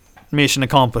 So mission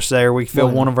accomplished there. We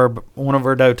filled Well, one of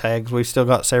our doe tags. We've still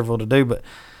got several to do, but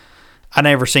I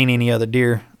never seen any other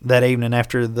deer that evening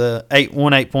after the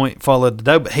 8-point followed the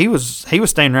doe. But he was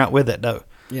standing right with that doe.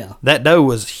 Yeah. That doe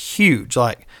was huge.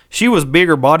 Like, she was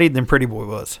bigger bodied than Pretty Boy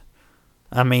was.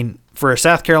 I mean, for a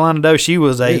South Carolina doe, she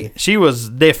was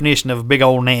definition of a big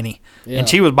old nanny. Yeah. And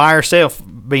she was by herself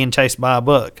being chased by a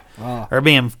buck. Ah. Or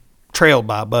being trailed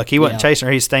by a buck. He wasn't Yeah. chasing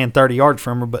her. He was staying 30 yards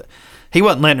from her, but he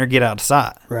wasn't letting her get out of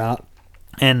sight. Right.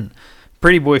 And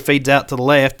Pretty Boy feeds out to the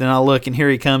left, and I look, and here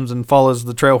he comes and follows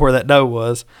the trail where that doe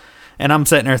was. And I'm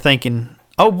sitting there thinking,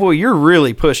 oh, boy, you're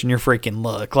really pushing your freaking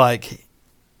luck. Like,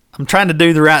 I'm trying to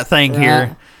do the right thing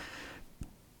here.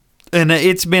 And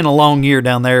it's been a long year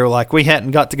down there. Like, we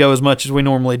hadn't got to go as much as we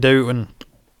normally do. And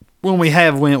when we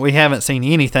have went, we haven't seen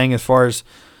anything as far as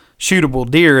shootable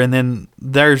deer. And then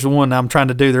there's one I'm trying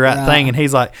to do the right thing. And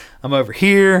he's like, I'm over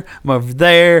here. I'm over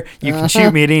there. You can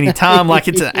shoot me at any time. Like,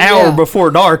 it's an hour Yeah.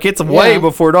 before dark. It's way Yeah.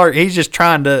 before dark. He's just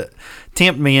trying to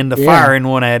tempt me into firing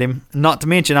one at him. Not to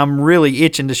mention, I'm really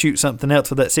itching to shoot something else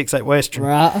with that 6.8 Western.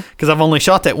 Right. Because I've only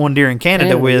shot that one deer in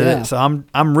Canada with yeah. it. So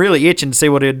I'm really itching to see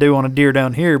what it'd do on a deer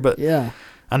down here. But Yeah.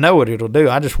 I know what it'll do.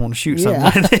 I just want to shoot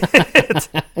something Yeah. with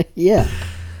it. Yeah.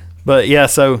 But yeah,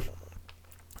 so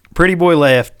Pretty Boy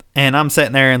left, and I'm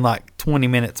sitting there in like 20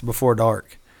 minutes before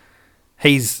dark.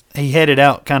 He headed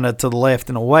out kind of to the left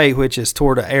and away, which is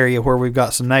toward an area where we've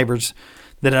got some neighbors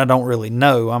that I don't really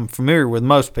know. I'm familiar with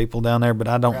most people down there, but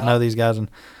I don't know these guys. And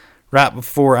right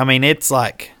before, I mean, it's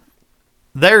like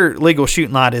their legal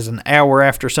shooting light is an hour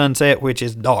after sunset, which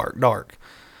is dark.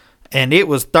 And it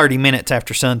was 30 minutes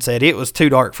after sunset. It was too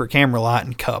dark for camera light,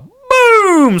 and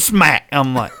kaboom, smack.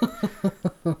 I'm like,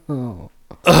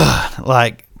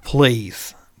 like,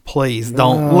 please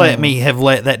don't let me have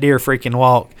let that deer freaking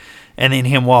walk, and then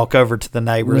him walk over to the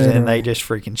neighbors, and they just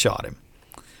freaking shot him.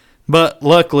 But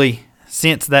luckily,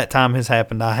 since that time has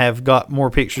happened, I have got more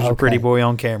pictures of Pretty Boy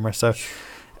on camera. So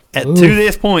to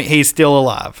this point, he's still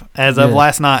alive. As of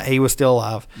last night, he was still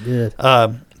alive. Good.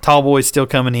 Tall Boy's still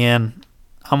coming in.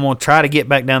 I'm going to try to get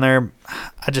back down there.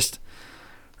 I just,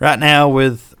 right now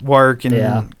with work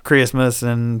and Christmas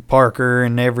and Parker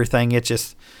and everything, it's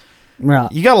just,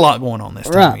 you got a lot going on this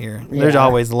time of year. There's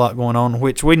always a lot going on,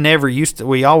 which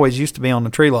we always used to be on the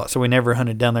tree lot, so we never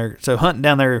hunted down there. So hunting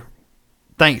down there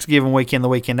Thanksgiving weekend, the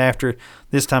weekend after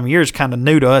this time of year is kind of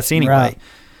new to us anyway.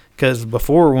 Because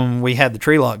before, when we had the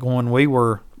tree lot going, we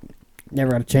were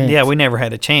never had a chance. Yeah, we never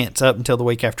had a chance up until the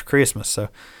week after Christmas. So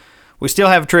we still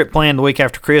have a trip planned the week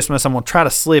after Christmas. I'm going to try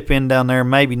to slip in down there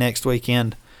maybe next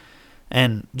weekend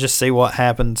and just see what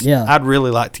happens. Yeah. I'd really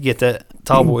like to get that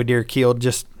Tall Boy deer killed.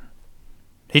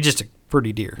 He's just a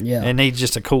pretty deer. Yeah. And he's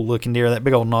just a cool looking deer. That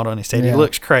big old knot on his head. He Yeah.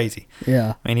 looks crazy.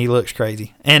 Yeah. I mean, he looks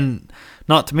crazy. And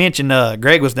not to mention,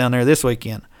 Greg was down there this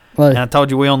weekend. Well, And I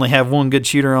told you we only have one good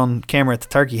shooter on camera at the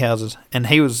turkey houses. And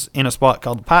he was in a spot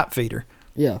called the Pipe Feeder.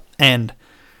 yeah. And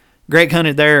Greg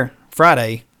hunted there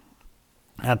Friday.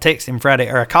 I texted him Friday,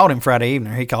 or I called him Friday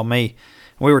evening. He called me.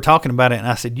 We were talking about it, and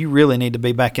I said, you really need to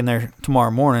be back in there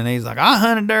tomorrow morning. And he's like, I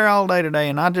hunted there all day today,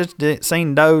 and I just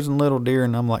seen does and little deer.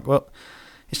 And I'm like, well,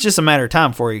 it's just a matter of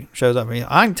time before he shows up.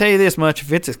 I can tell you this much.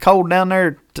 If it's as cold down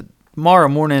there tomorrow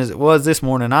morning as it was this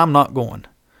morning, I'm not going.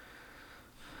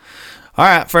 All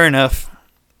right, fair enough.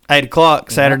 8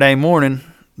 o'clock Saturday morning,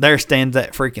 there stands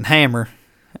that freaking hammer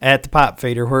at the Pipe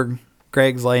Feeder where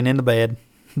Greg's laying in the bed.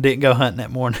 Didn't go hunting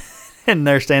that morning. And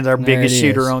there stands our There biggest it is.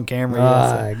 shooter on camera.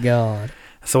 My God.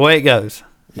 That's the way it goes.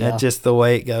 Yeah. That's just the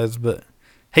way it goes. But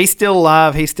he's still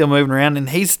alive. He's still moving around. And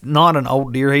he's not an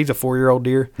old deer. He's a 4-year-old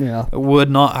deer. Yeah. It would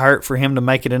not hurt for him to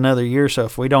make it another year. So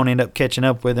if we don't end up catching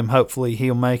up with him, hopefully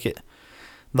he'll make it.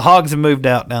 The hogs have moved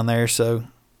out down there. So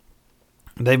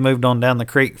they've moved on down the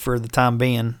creek for the time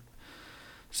being.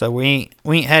 So we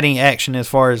ain't had any action as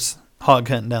far as hog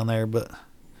hunting down there. But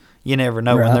you never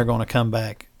know when they're going to come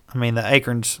back. I mean,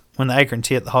 when the acorns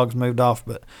hit, the hogs moved off,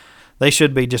 but they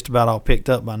should be just about all picked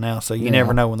up by now. So you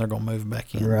never know when they're going to move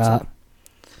back in. Right. So.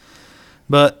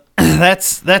 But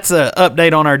that's a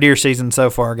update on our deer season so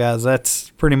far, guys.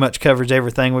 That's pretty much covers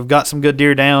everything. We've got some good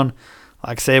deer down.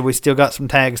 Like I said, we still got some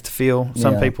tags to fill.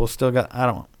 Some people still got.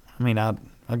 I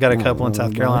got a couple in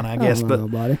South Carolina, I guess.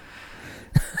 But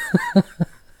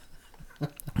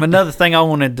another thing I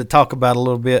wanted to talk about a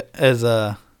little bit is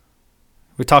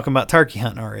we're talking about turkey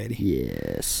hunting already.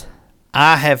 Yes.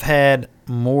 I have had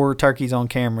more turkeys on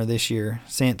camera this year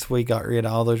since we got rid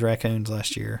of all those raccoons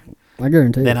last year I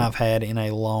guarantee than you. I've had in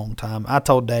a long time. I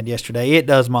told Dad yesterday, it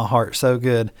does my heart so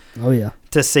good Oh, yeah.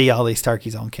 to see all these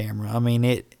turkeys on camera. I mean,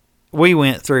 we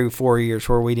went through 4 years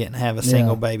where we didn't have a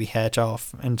single Yeah. baby hatch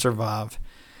off and survive.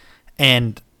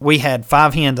 And we had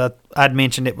 5 hens. I'd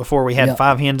mentioned it before. We had Yep.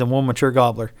 5 hens and 1 mature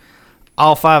gobbler.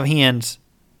 All 5 hens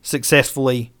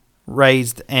successfully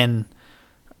raised and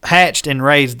hatched and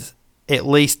raised at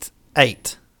least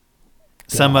 8.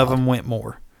 Some of God. them went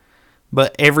more.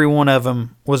 But every one of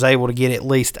them was able to get at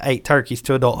least 8 turkeys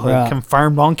to adulthood, Right.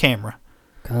 confirmed on camera.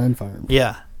 Confirmed.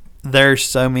 Yeah. There's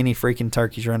so many freaking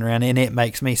turkeys running around, and it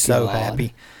makes me so God.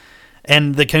 happy.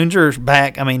 And the coons are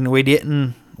back. I mean, we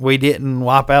didn't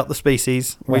wipe out the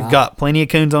species. We've Right. got plenty of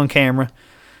coons on camera.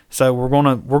 So we're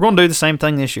gonna do the same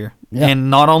thing this year. Yeah. And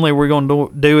not only we're gonna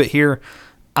do it here,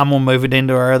 I'm gonna move it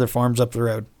into our other farms up the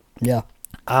road. Yeah.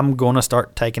 I'm gonna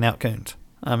start taking out coons.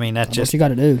 I mean, that's That's just what you got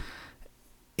to do.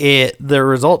 it. The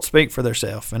results speak for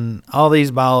themselves, and all these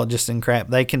biologists and crap,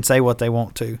 they can say what they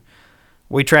want to.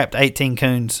 We trapped 18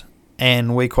 coons,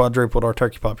 and we quadrupled our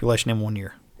turkey population in 1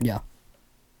 year. Yeah.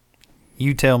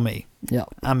 You tell me. Yeah.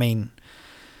 I mean,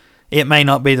 it may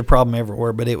not be the problem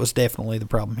everywhere, but it was definitely the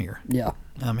problem here. Yeah.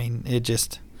 I mean, it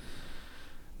just,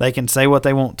 they can say what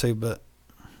they want to, but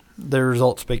the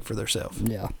results speak for themselves.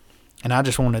 Yeah. And I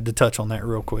just wanted to touch on that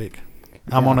real quick.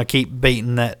 I'm Yeah. gonna keep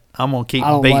beating that. I'm gonna keep I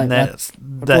don't beating like that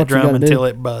what that you drum gotta do. until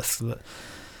it busts. But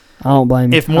I don't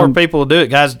blame you. if more people do it,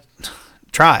 guys,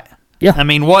 try it. Yeah. I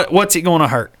mean, what's it gonna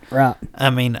hurt? Right.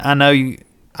 I mean, I know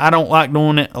I don't like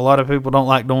doing it. A lot of people don't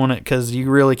like doing it because you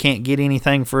really can't get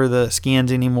anything for the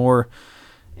skins anymore.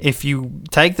 If you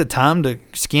take the time to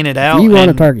skin it out, You run a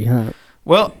and- turkey hunt.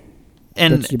 Well,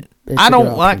 and That's I a don't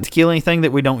good like option. to kill anything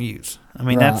that we don't use. I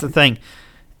mean, that's the Right. thing.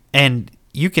 And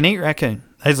you can eat raccoon.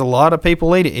 There's a lot of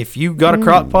people eat it. If you got a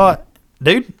crock pot,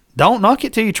 dude, don't knock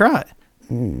it till you try it.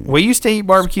 We used to eat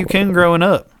barbecue coon growing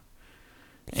up.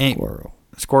 And Squirrel.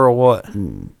 squirrel what?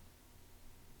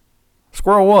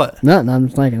 Squirrel what? Nothing. I'm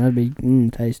just thinking that'd be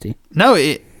tasty. No,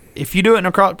 if you do it in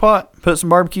a crock pot, put some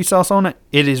barbecue sauce on it,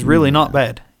 it is really not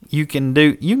bad. You can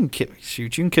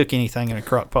cook anything in a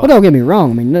crock pot. Well, don't get me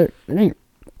wrong. I mean, it ain't.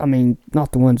 I mean,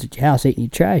 not the ones at your house eating your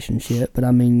trash and shit, but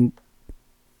I mean,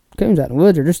 coons out in the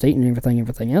woods are just eating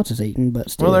everything else is eating,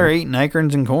 but still. Well, they're eating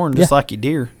acorns and corn just Yeah. like you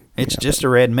deer. It's just a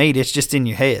red meat. It's just in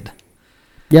your head.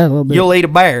 Yeah, a little bit. You'll eat a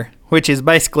bear, which is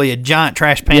basically a giant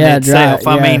trash panda yeah, itself.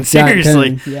 I mean, giant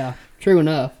seriously. coon. Yeah, true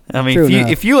enough. I mean, True if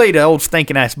enough. you eat an old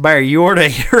stinking ass bear, you ought to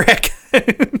eat a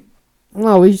raccoon.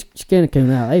 No, we skin a coon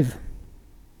out. They've.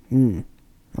 I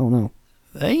don't know.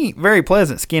 They ain't very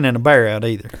pleasant skinning a bear out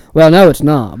either. Well, no, it's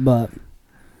not. But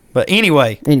But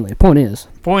anyway, the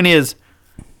point is,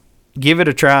 give it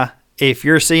a try. If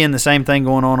you're seeing the same thing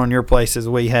going on your place as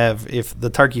we have, if the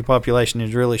turkey population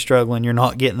is really struggling, you're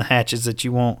not getting the hatches that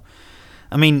you want.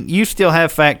 I mean, you still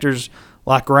have factors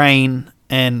like rain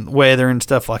and weather and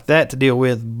stuff like that to deal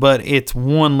with, but it's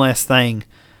one less thing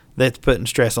that's putting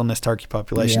stress on this turkey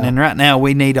population. Yeah. And right now,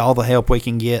 we need all the help we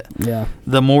can get. yeah,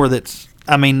 The more the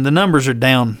numbers are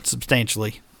down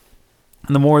substantially.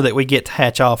 And the more that we get to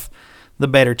hatch off, the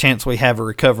better chance we have of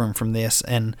recovering from this.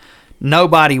 And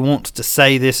nobody wants to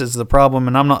say this is the problem,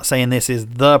 and I'm not saying this is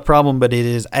the problem, but it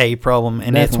is a problem,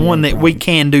 and it's Definitely one a that we problem.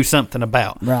 can do something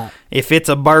about. right. If it's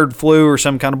a bird flu or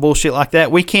some kind of bullshit like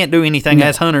that, we can't do anything No.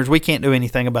 as hunters. We can't do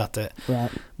anything about that. Right.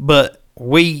 But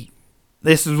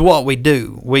this is what we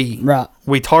do. Right.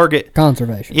 We target.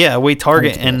 Conservation. Yeah, we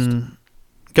target That's best. and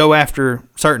go after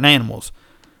certain animals.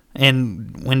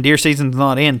 And when deer season's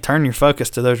not in, turn your focus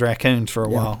to those raccoons for a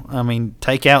Yeah. while. I mean,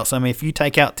 take out some. If you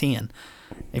take out 10,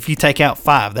 if you take out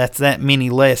 5, that's that many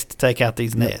less to take out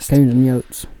these nests. Coons and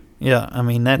yotes. Yeah, I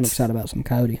mean, I'm that's excited about some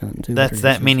coyote hunting too. that's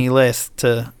that many less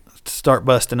to start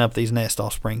busting up these nests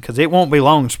all spring, because it won't be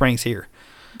long spring's here.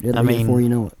 It'll be before you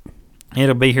know it.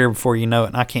 It'll be here before you know it,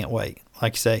 and I can't wait.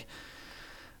 Like you say,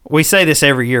 we say this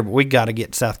every year, but we got to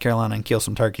get to South Carolina and kill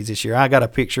some turkeys this year. I got a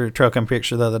trucking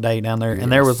picture the other day down there,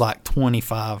 and there was like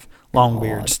 25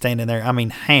 longbeards God. standing there. I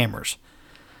mean, hammers.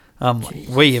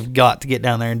 We have got to get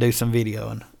down there and do some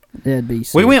videoing. That'd be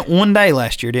sick. We went one day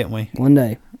last year, didn't we? one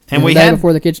day, And the we day had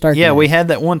before the kids turkey. Yeah, day. we had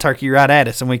that one turkey right at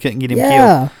us, and we couldn't get him killed.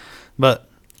 Yeah, But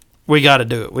we got to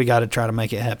do it. We got to try to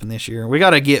make it happen this year. We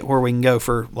got to get where we can go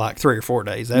for like 3 or 4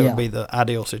 days. That Yeah. would be the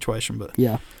ideal situation. But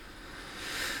yeah.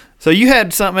 so you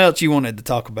had something else you wanted to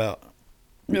talk about.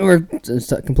 We're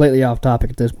it's completely off topic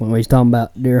at this point. He's talking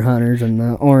about deer hunters and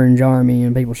the Orange Army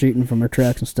and people shooting from their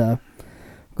trucks and stuff.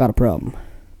 Got a problem.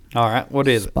 All right, what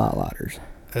is it? Spotlighters,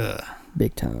 Uh,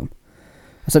 big time.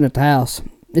 I was sitting at the house.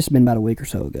 This has been about a week or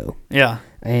so ago. yeah,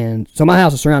 And so my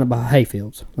house is surrounded by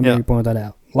hayfields. Let me Yeah. point that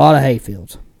out. A lot of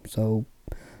hayfields. So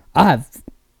I have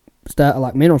stuff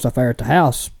like mineral stuff there at the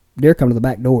house. Deer come to the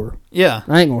back door. yeah,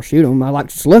 I ain't gonna shoot them. I like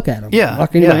to just look at them. Yeah,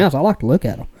 Like anybody yeah. else, I like to look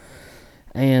at them.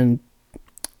 And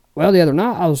well, the other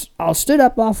night I stood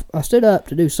up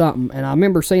to do something, and I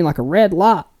remember seeing like a red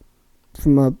light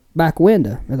from a back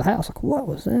window of the house. Like, what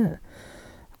was that?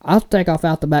 I take off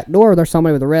out the back door. There's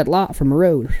somebody with a red light from the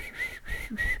road.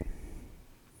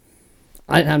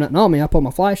 I didn't have nothing on me. I pulled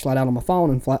my flashlight out on my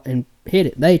phone and hit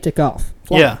it. They took off.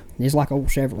 Flying. Yeah. It's like an old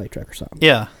Chevrolet truck or something.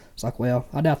 Yeah. It's like, well,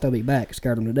 I doubt they'll be back. It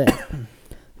scared them to death.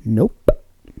 Nope.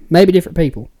 Maybe different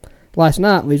people. Last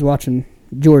night we was watching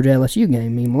Georgia LSU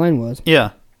game. Me and Malane was.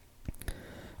 Yeah.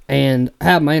 And I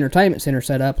have my entertainment center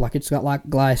set up. Like, it's got like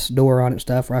glass door on it and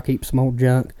stuff where I keep some old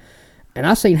junk. And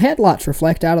I seen headlights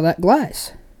reflect out of that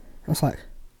glass. I was like,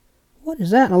 what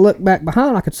is that? And I looked back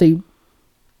behind. I could see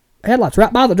headlights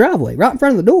right by the driveway, right in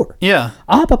front of the door. Yeah.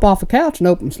 I hop up off the couch and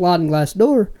open the sliding glass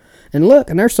door and look,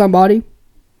 and there's somebody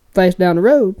face down the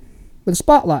road with a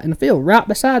spotlight in the field right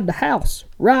beside the house.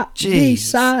 Right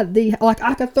beside the... Like,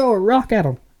 I could throw a rock at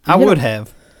them. I would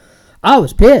have. I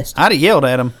was pissed. I'd have yelled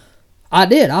at him. I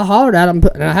did. I hollered at him,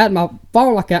 and I had my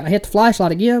phone like that, and I hit the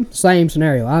flashlight again. Same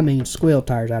scenario. I mean, squeal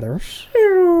tires out of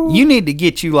there. You need to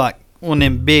get you like one of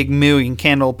them big million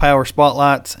candle power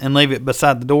spotlights and leave it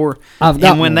beside the door. I've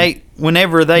got and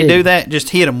whenever they do that,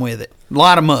 just hit them with it.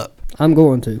 Light them up. I'm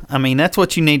going to. I mean, that's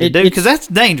what you need to do because that's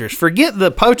dangerous. Forget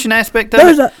the poaching aspect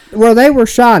of it. Where they were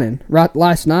shining right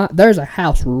last night, there's a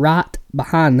house right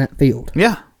behind that field.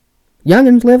 Yeah.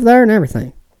 Youngins live there and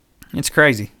everything. It's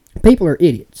crazy. People are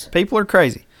idiots. People are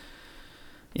crazy.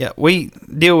 Yeah, we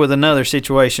deal with another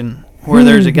situation where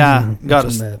there's a guy got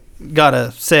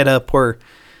a set up where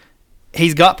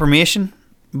he's got permission,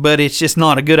 but it's just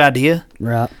not a good idea.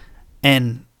 Right.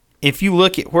 And if you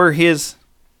look at where his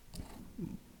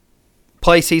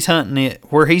place he's hunting it,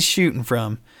 where he's shooting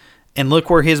from, and look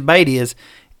where his bait is,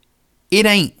 it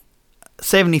ain't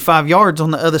 75 yards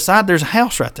on the other side. There's a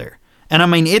house right there. And I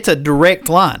mean, it's a direct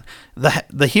line.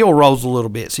 The hill rolls a little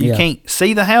bit, so you can't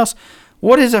see the house.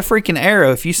 What is a freaking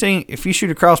arrow? If you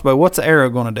shoot a crossbow, what's the arrow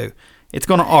going to do? It's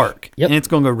going to arc, and it's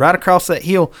going to go right across that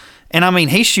hill. And I mean,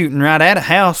 he's shooting right at a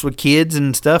house with kids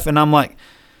and stuff. And I'm like,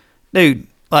 dude,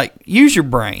 like, use your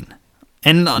brain.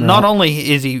 And not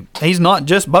only is he's not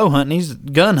just bow hunting, he's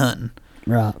gun hunting.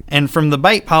 Right. And from the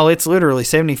bait pile, it's literally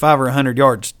 75 or 100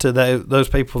 yards to those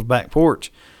people's back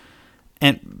porch.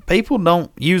 And people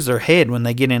don't use their head when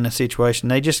they get in a situation.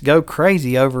 They just go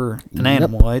crazy over an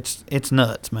animal. It's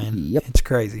nuts, man. Yep. It's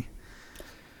crazy.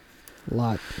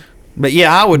 But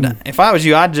yeah, I would. If I was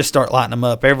you, I'd just start lighting them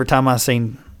up every time I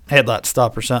seen headlights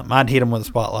stop or something. I'd hit them with a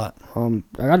spotlight. I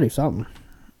gotta do something.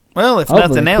 Well, if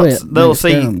Hopefully nothing else, they'll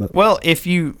see. Well, if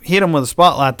you hit them with a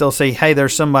spotlight, they'll see, hey,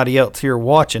 there's somebody else here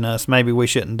watching us. Maybe we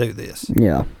shouldn't do this.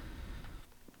 Yeah.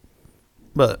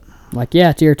 But like,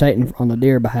 yeah, it's irritating on the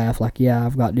deer behalf. Like, yeah,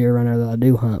 I've got deer around there that I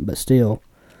do hunt, but still,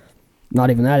 not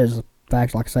even that is a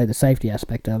fact. Like I say, the safety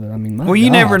aspect of it. I mean, you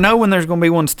never know when there's going to be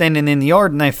one standing in the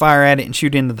yard and they fire at it and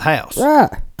shoot into the house. Right.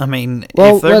 I mean,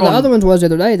 well, the other ones was the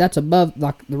other day. That's above.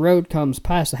 Like, the road comes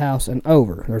past the house and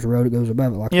over. There's a road that goes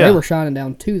above it. Like, they were shining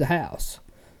down to the house.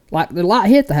 Like, the light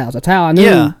hit the house. That's how I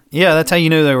knew. Yeah, that's how you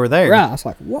knew they were there. Right. I was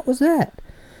like, what was that?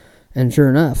 And sure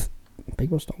enough,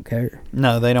 people just don't care.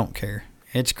 No, they don't care.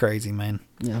 It's crazy, man.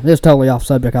 Yeah, it was totally off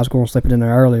subject. I was going to slip it in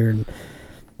there earlier.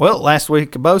 Well, last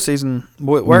week of bow season,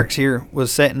 boy, it works here,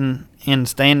 was sitting in the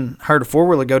stand, heard a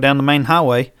four-wheeler go down the main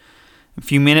highway. A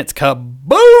few minutes,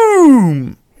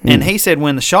 kaboom! And he said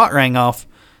when the shot rang off,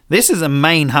 this is a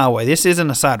main highway. This isn't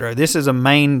a side road. This is a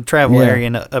main travel area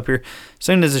up here. As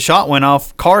soon as the shot went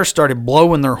off, cars started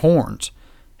blowing their horns.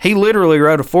 He literally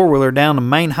rode a four-wheeler down the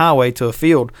main highway to a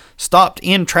field, stopped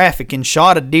in traffic, and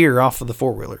shot a deer off of the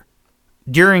four-wheeler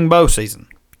during bow season.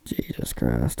 Jesus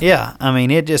Christ. Yeah, I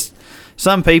mean, it just,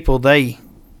 some people, they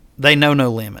know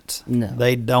no limits. No.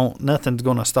 They don't, nothing's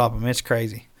going to stop them. It's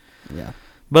crazy. Yeah.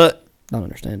 But don't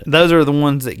understand it. Those are the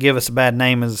ones that give us a bad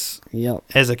name as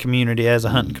a community, as a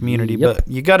hunting community. But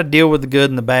you got to deal with the good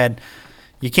and the bad.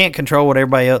 You can't control what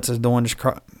everybody else is doing. Just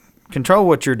control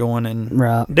what you're doing and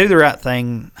do the right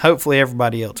thing. Hopefully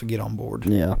everybody else will get on board.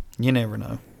 Yeah. You never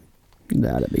know.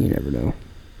 Doubt it, but you never know.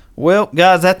 Well,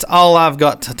 guys, that's all I've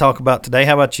got to talk about today.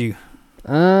 How about you?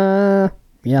 Yeah,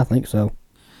 I think so.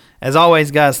 As always,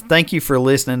 guys, thank you for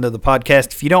listening to the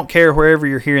podcast. If you don't care, wherever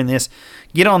you're hearing this,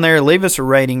 get on there, leave us a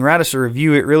rating, write us a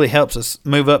review. It really helps us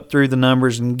move up through the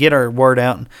numbers and get our word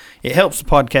out. And it helps the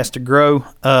podcast to grow.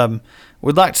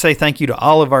 We'd like to say thank you to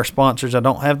all of our sponsors. I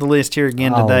don't have the list here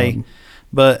again today,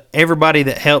 but everybody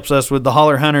that helps us with the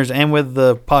Holler Hunters and with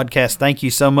the podcast, thank you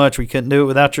so much. We couldn't do it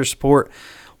without your support.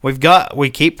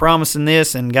 We keep promising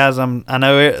this, and guys, I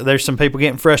know there's some people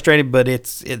getting frustrated, but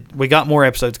we got more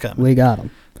episodes coming. We got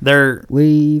them.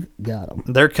 We've got them.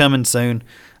 They're coming soon.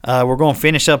 We're going to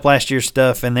finish up last year's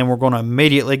stuff, and then we're going to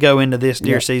immediately go into this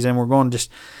deer season. We're going to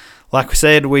just, like we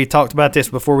said, we talked about this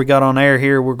before we got on air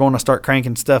here. We're going to start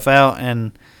cranking stuff out,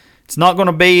 and it's not going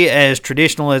to be as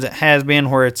traditional as it has been,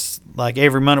 where it's like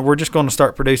every month. We're just going to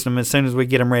start producing them as soon as we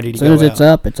get them ready to go out. As soon as it's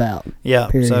up, it's out. Yeah.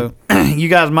 Period. So you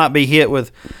guys might be hit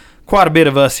with quite a bit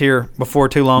of us here before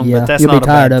too long, Yeah, but that's you'll not be a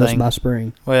tired bad of thing. us by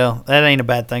spring. Well, that ain't a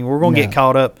bad thing. We're going to No. get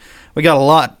caught up. We got a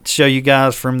lot to show you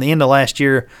guys from the end of last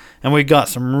year, and we got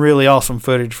some really awesome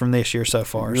footage from this year so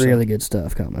far. Really good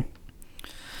stuff coming.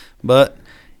 But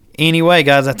anyway,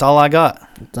 guys, that's all I got.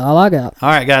 That's all I got. All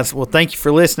right, guys. Well, thank you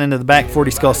for listening to the Back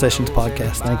 40 Skull Sessions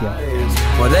podcast. Thank you.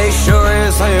 Well, they sure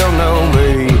as hell know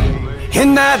me.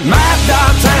 In that mad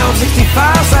dog town,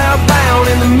 65 southbound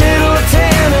in the middle of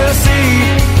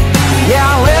Tennessee. Yeah,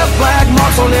 I left black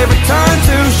marks on every turn,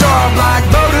 too sharp like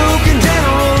Bo Duke and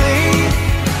General Lee.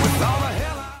 With all the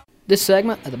hell This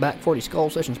segment of the Back 40 Skull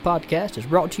Sessions podcast is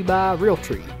brought to you by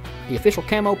Realtree, the official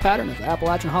camo pattern of the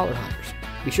Appalachian Holler Hunters.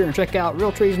 Be sure and check out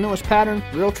Realtree's newest pattern,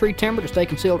 Realtree Timber, to stay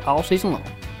concealed all season long.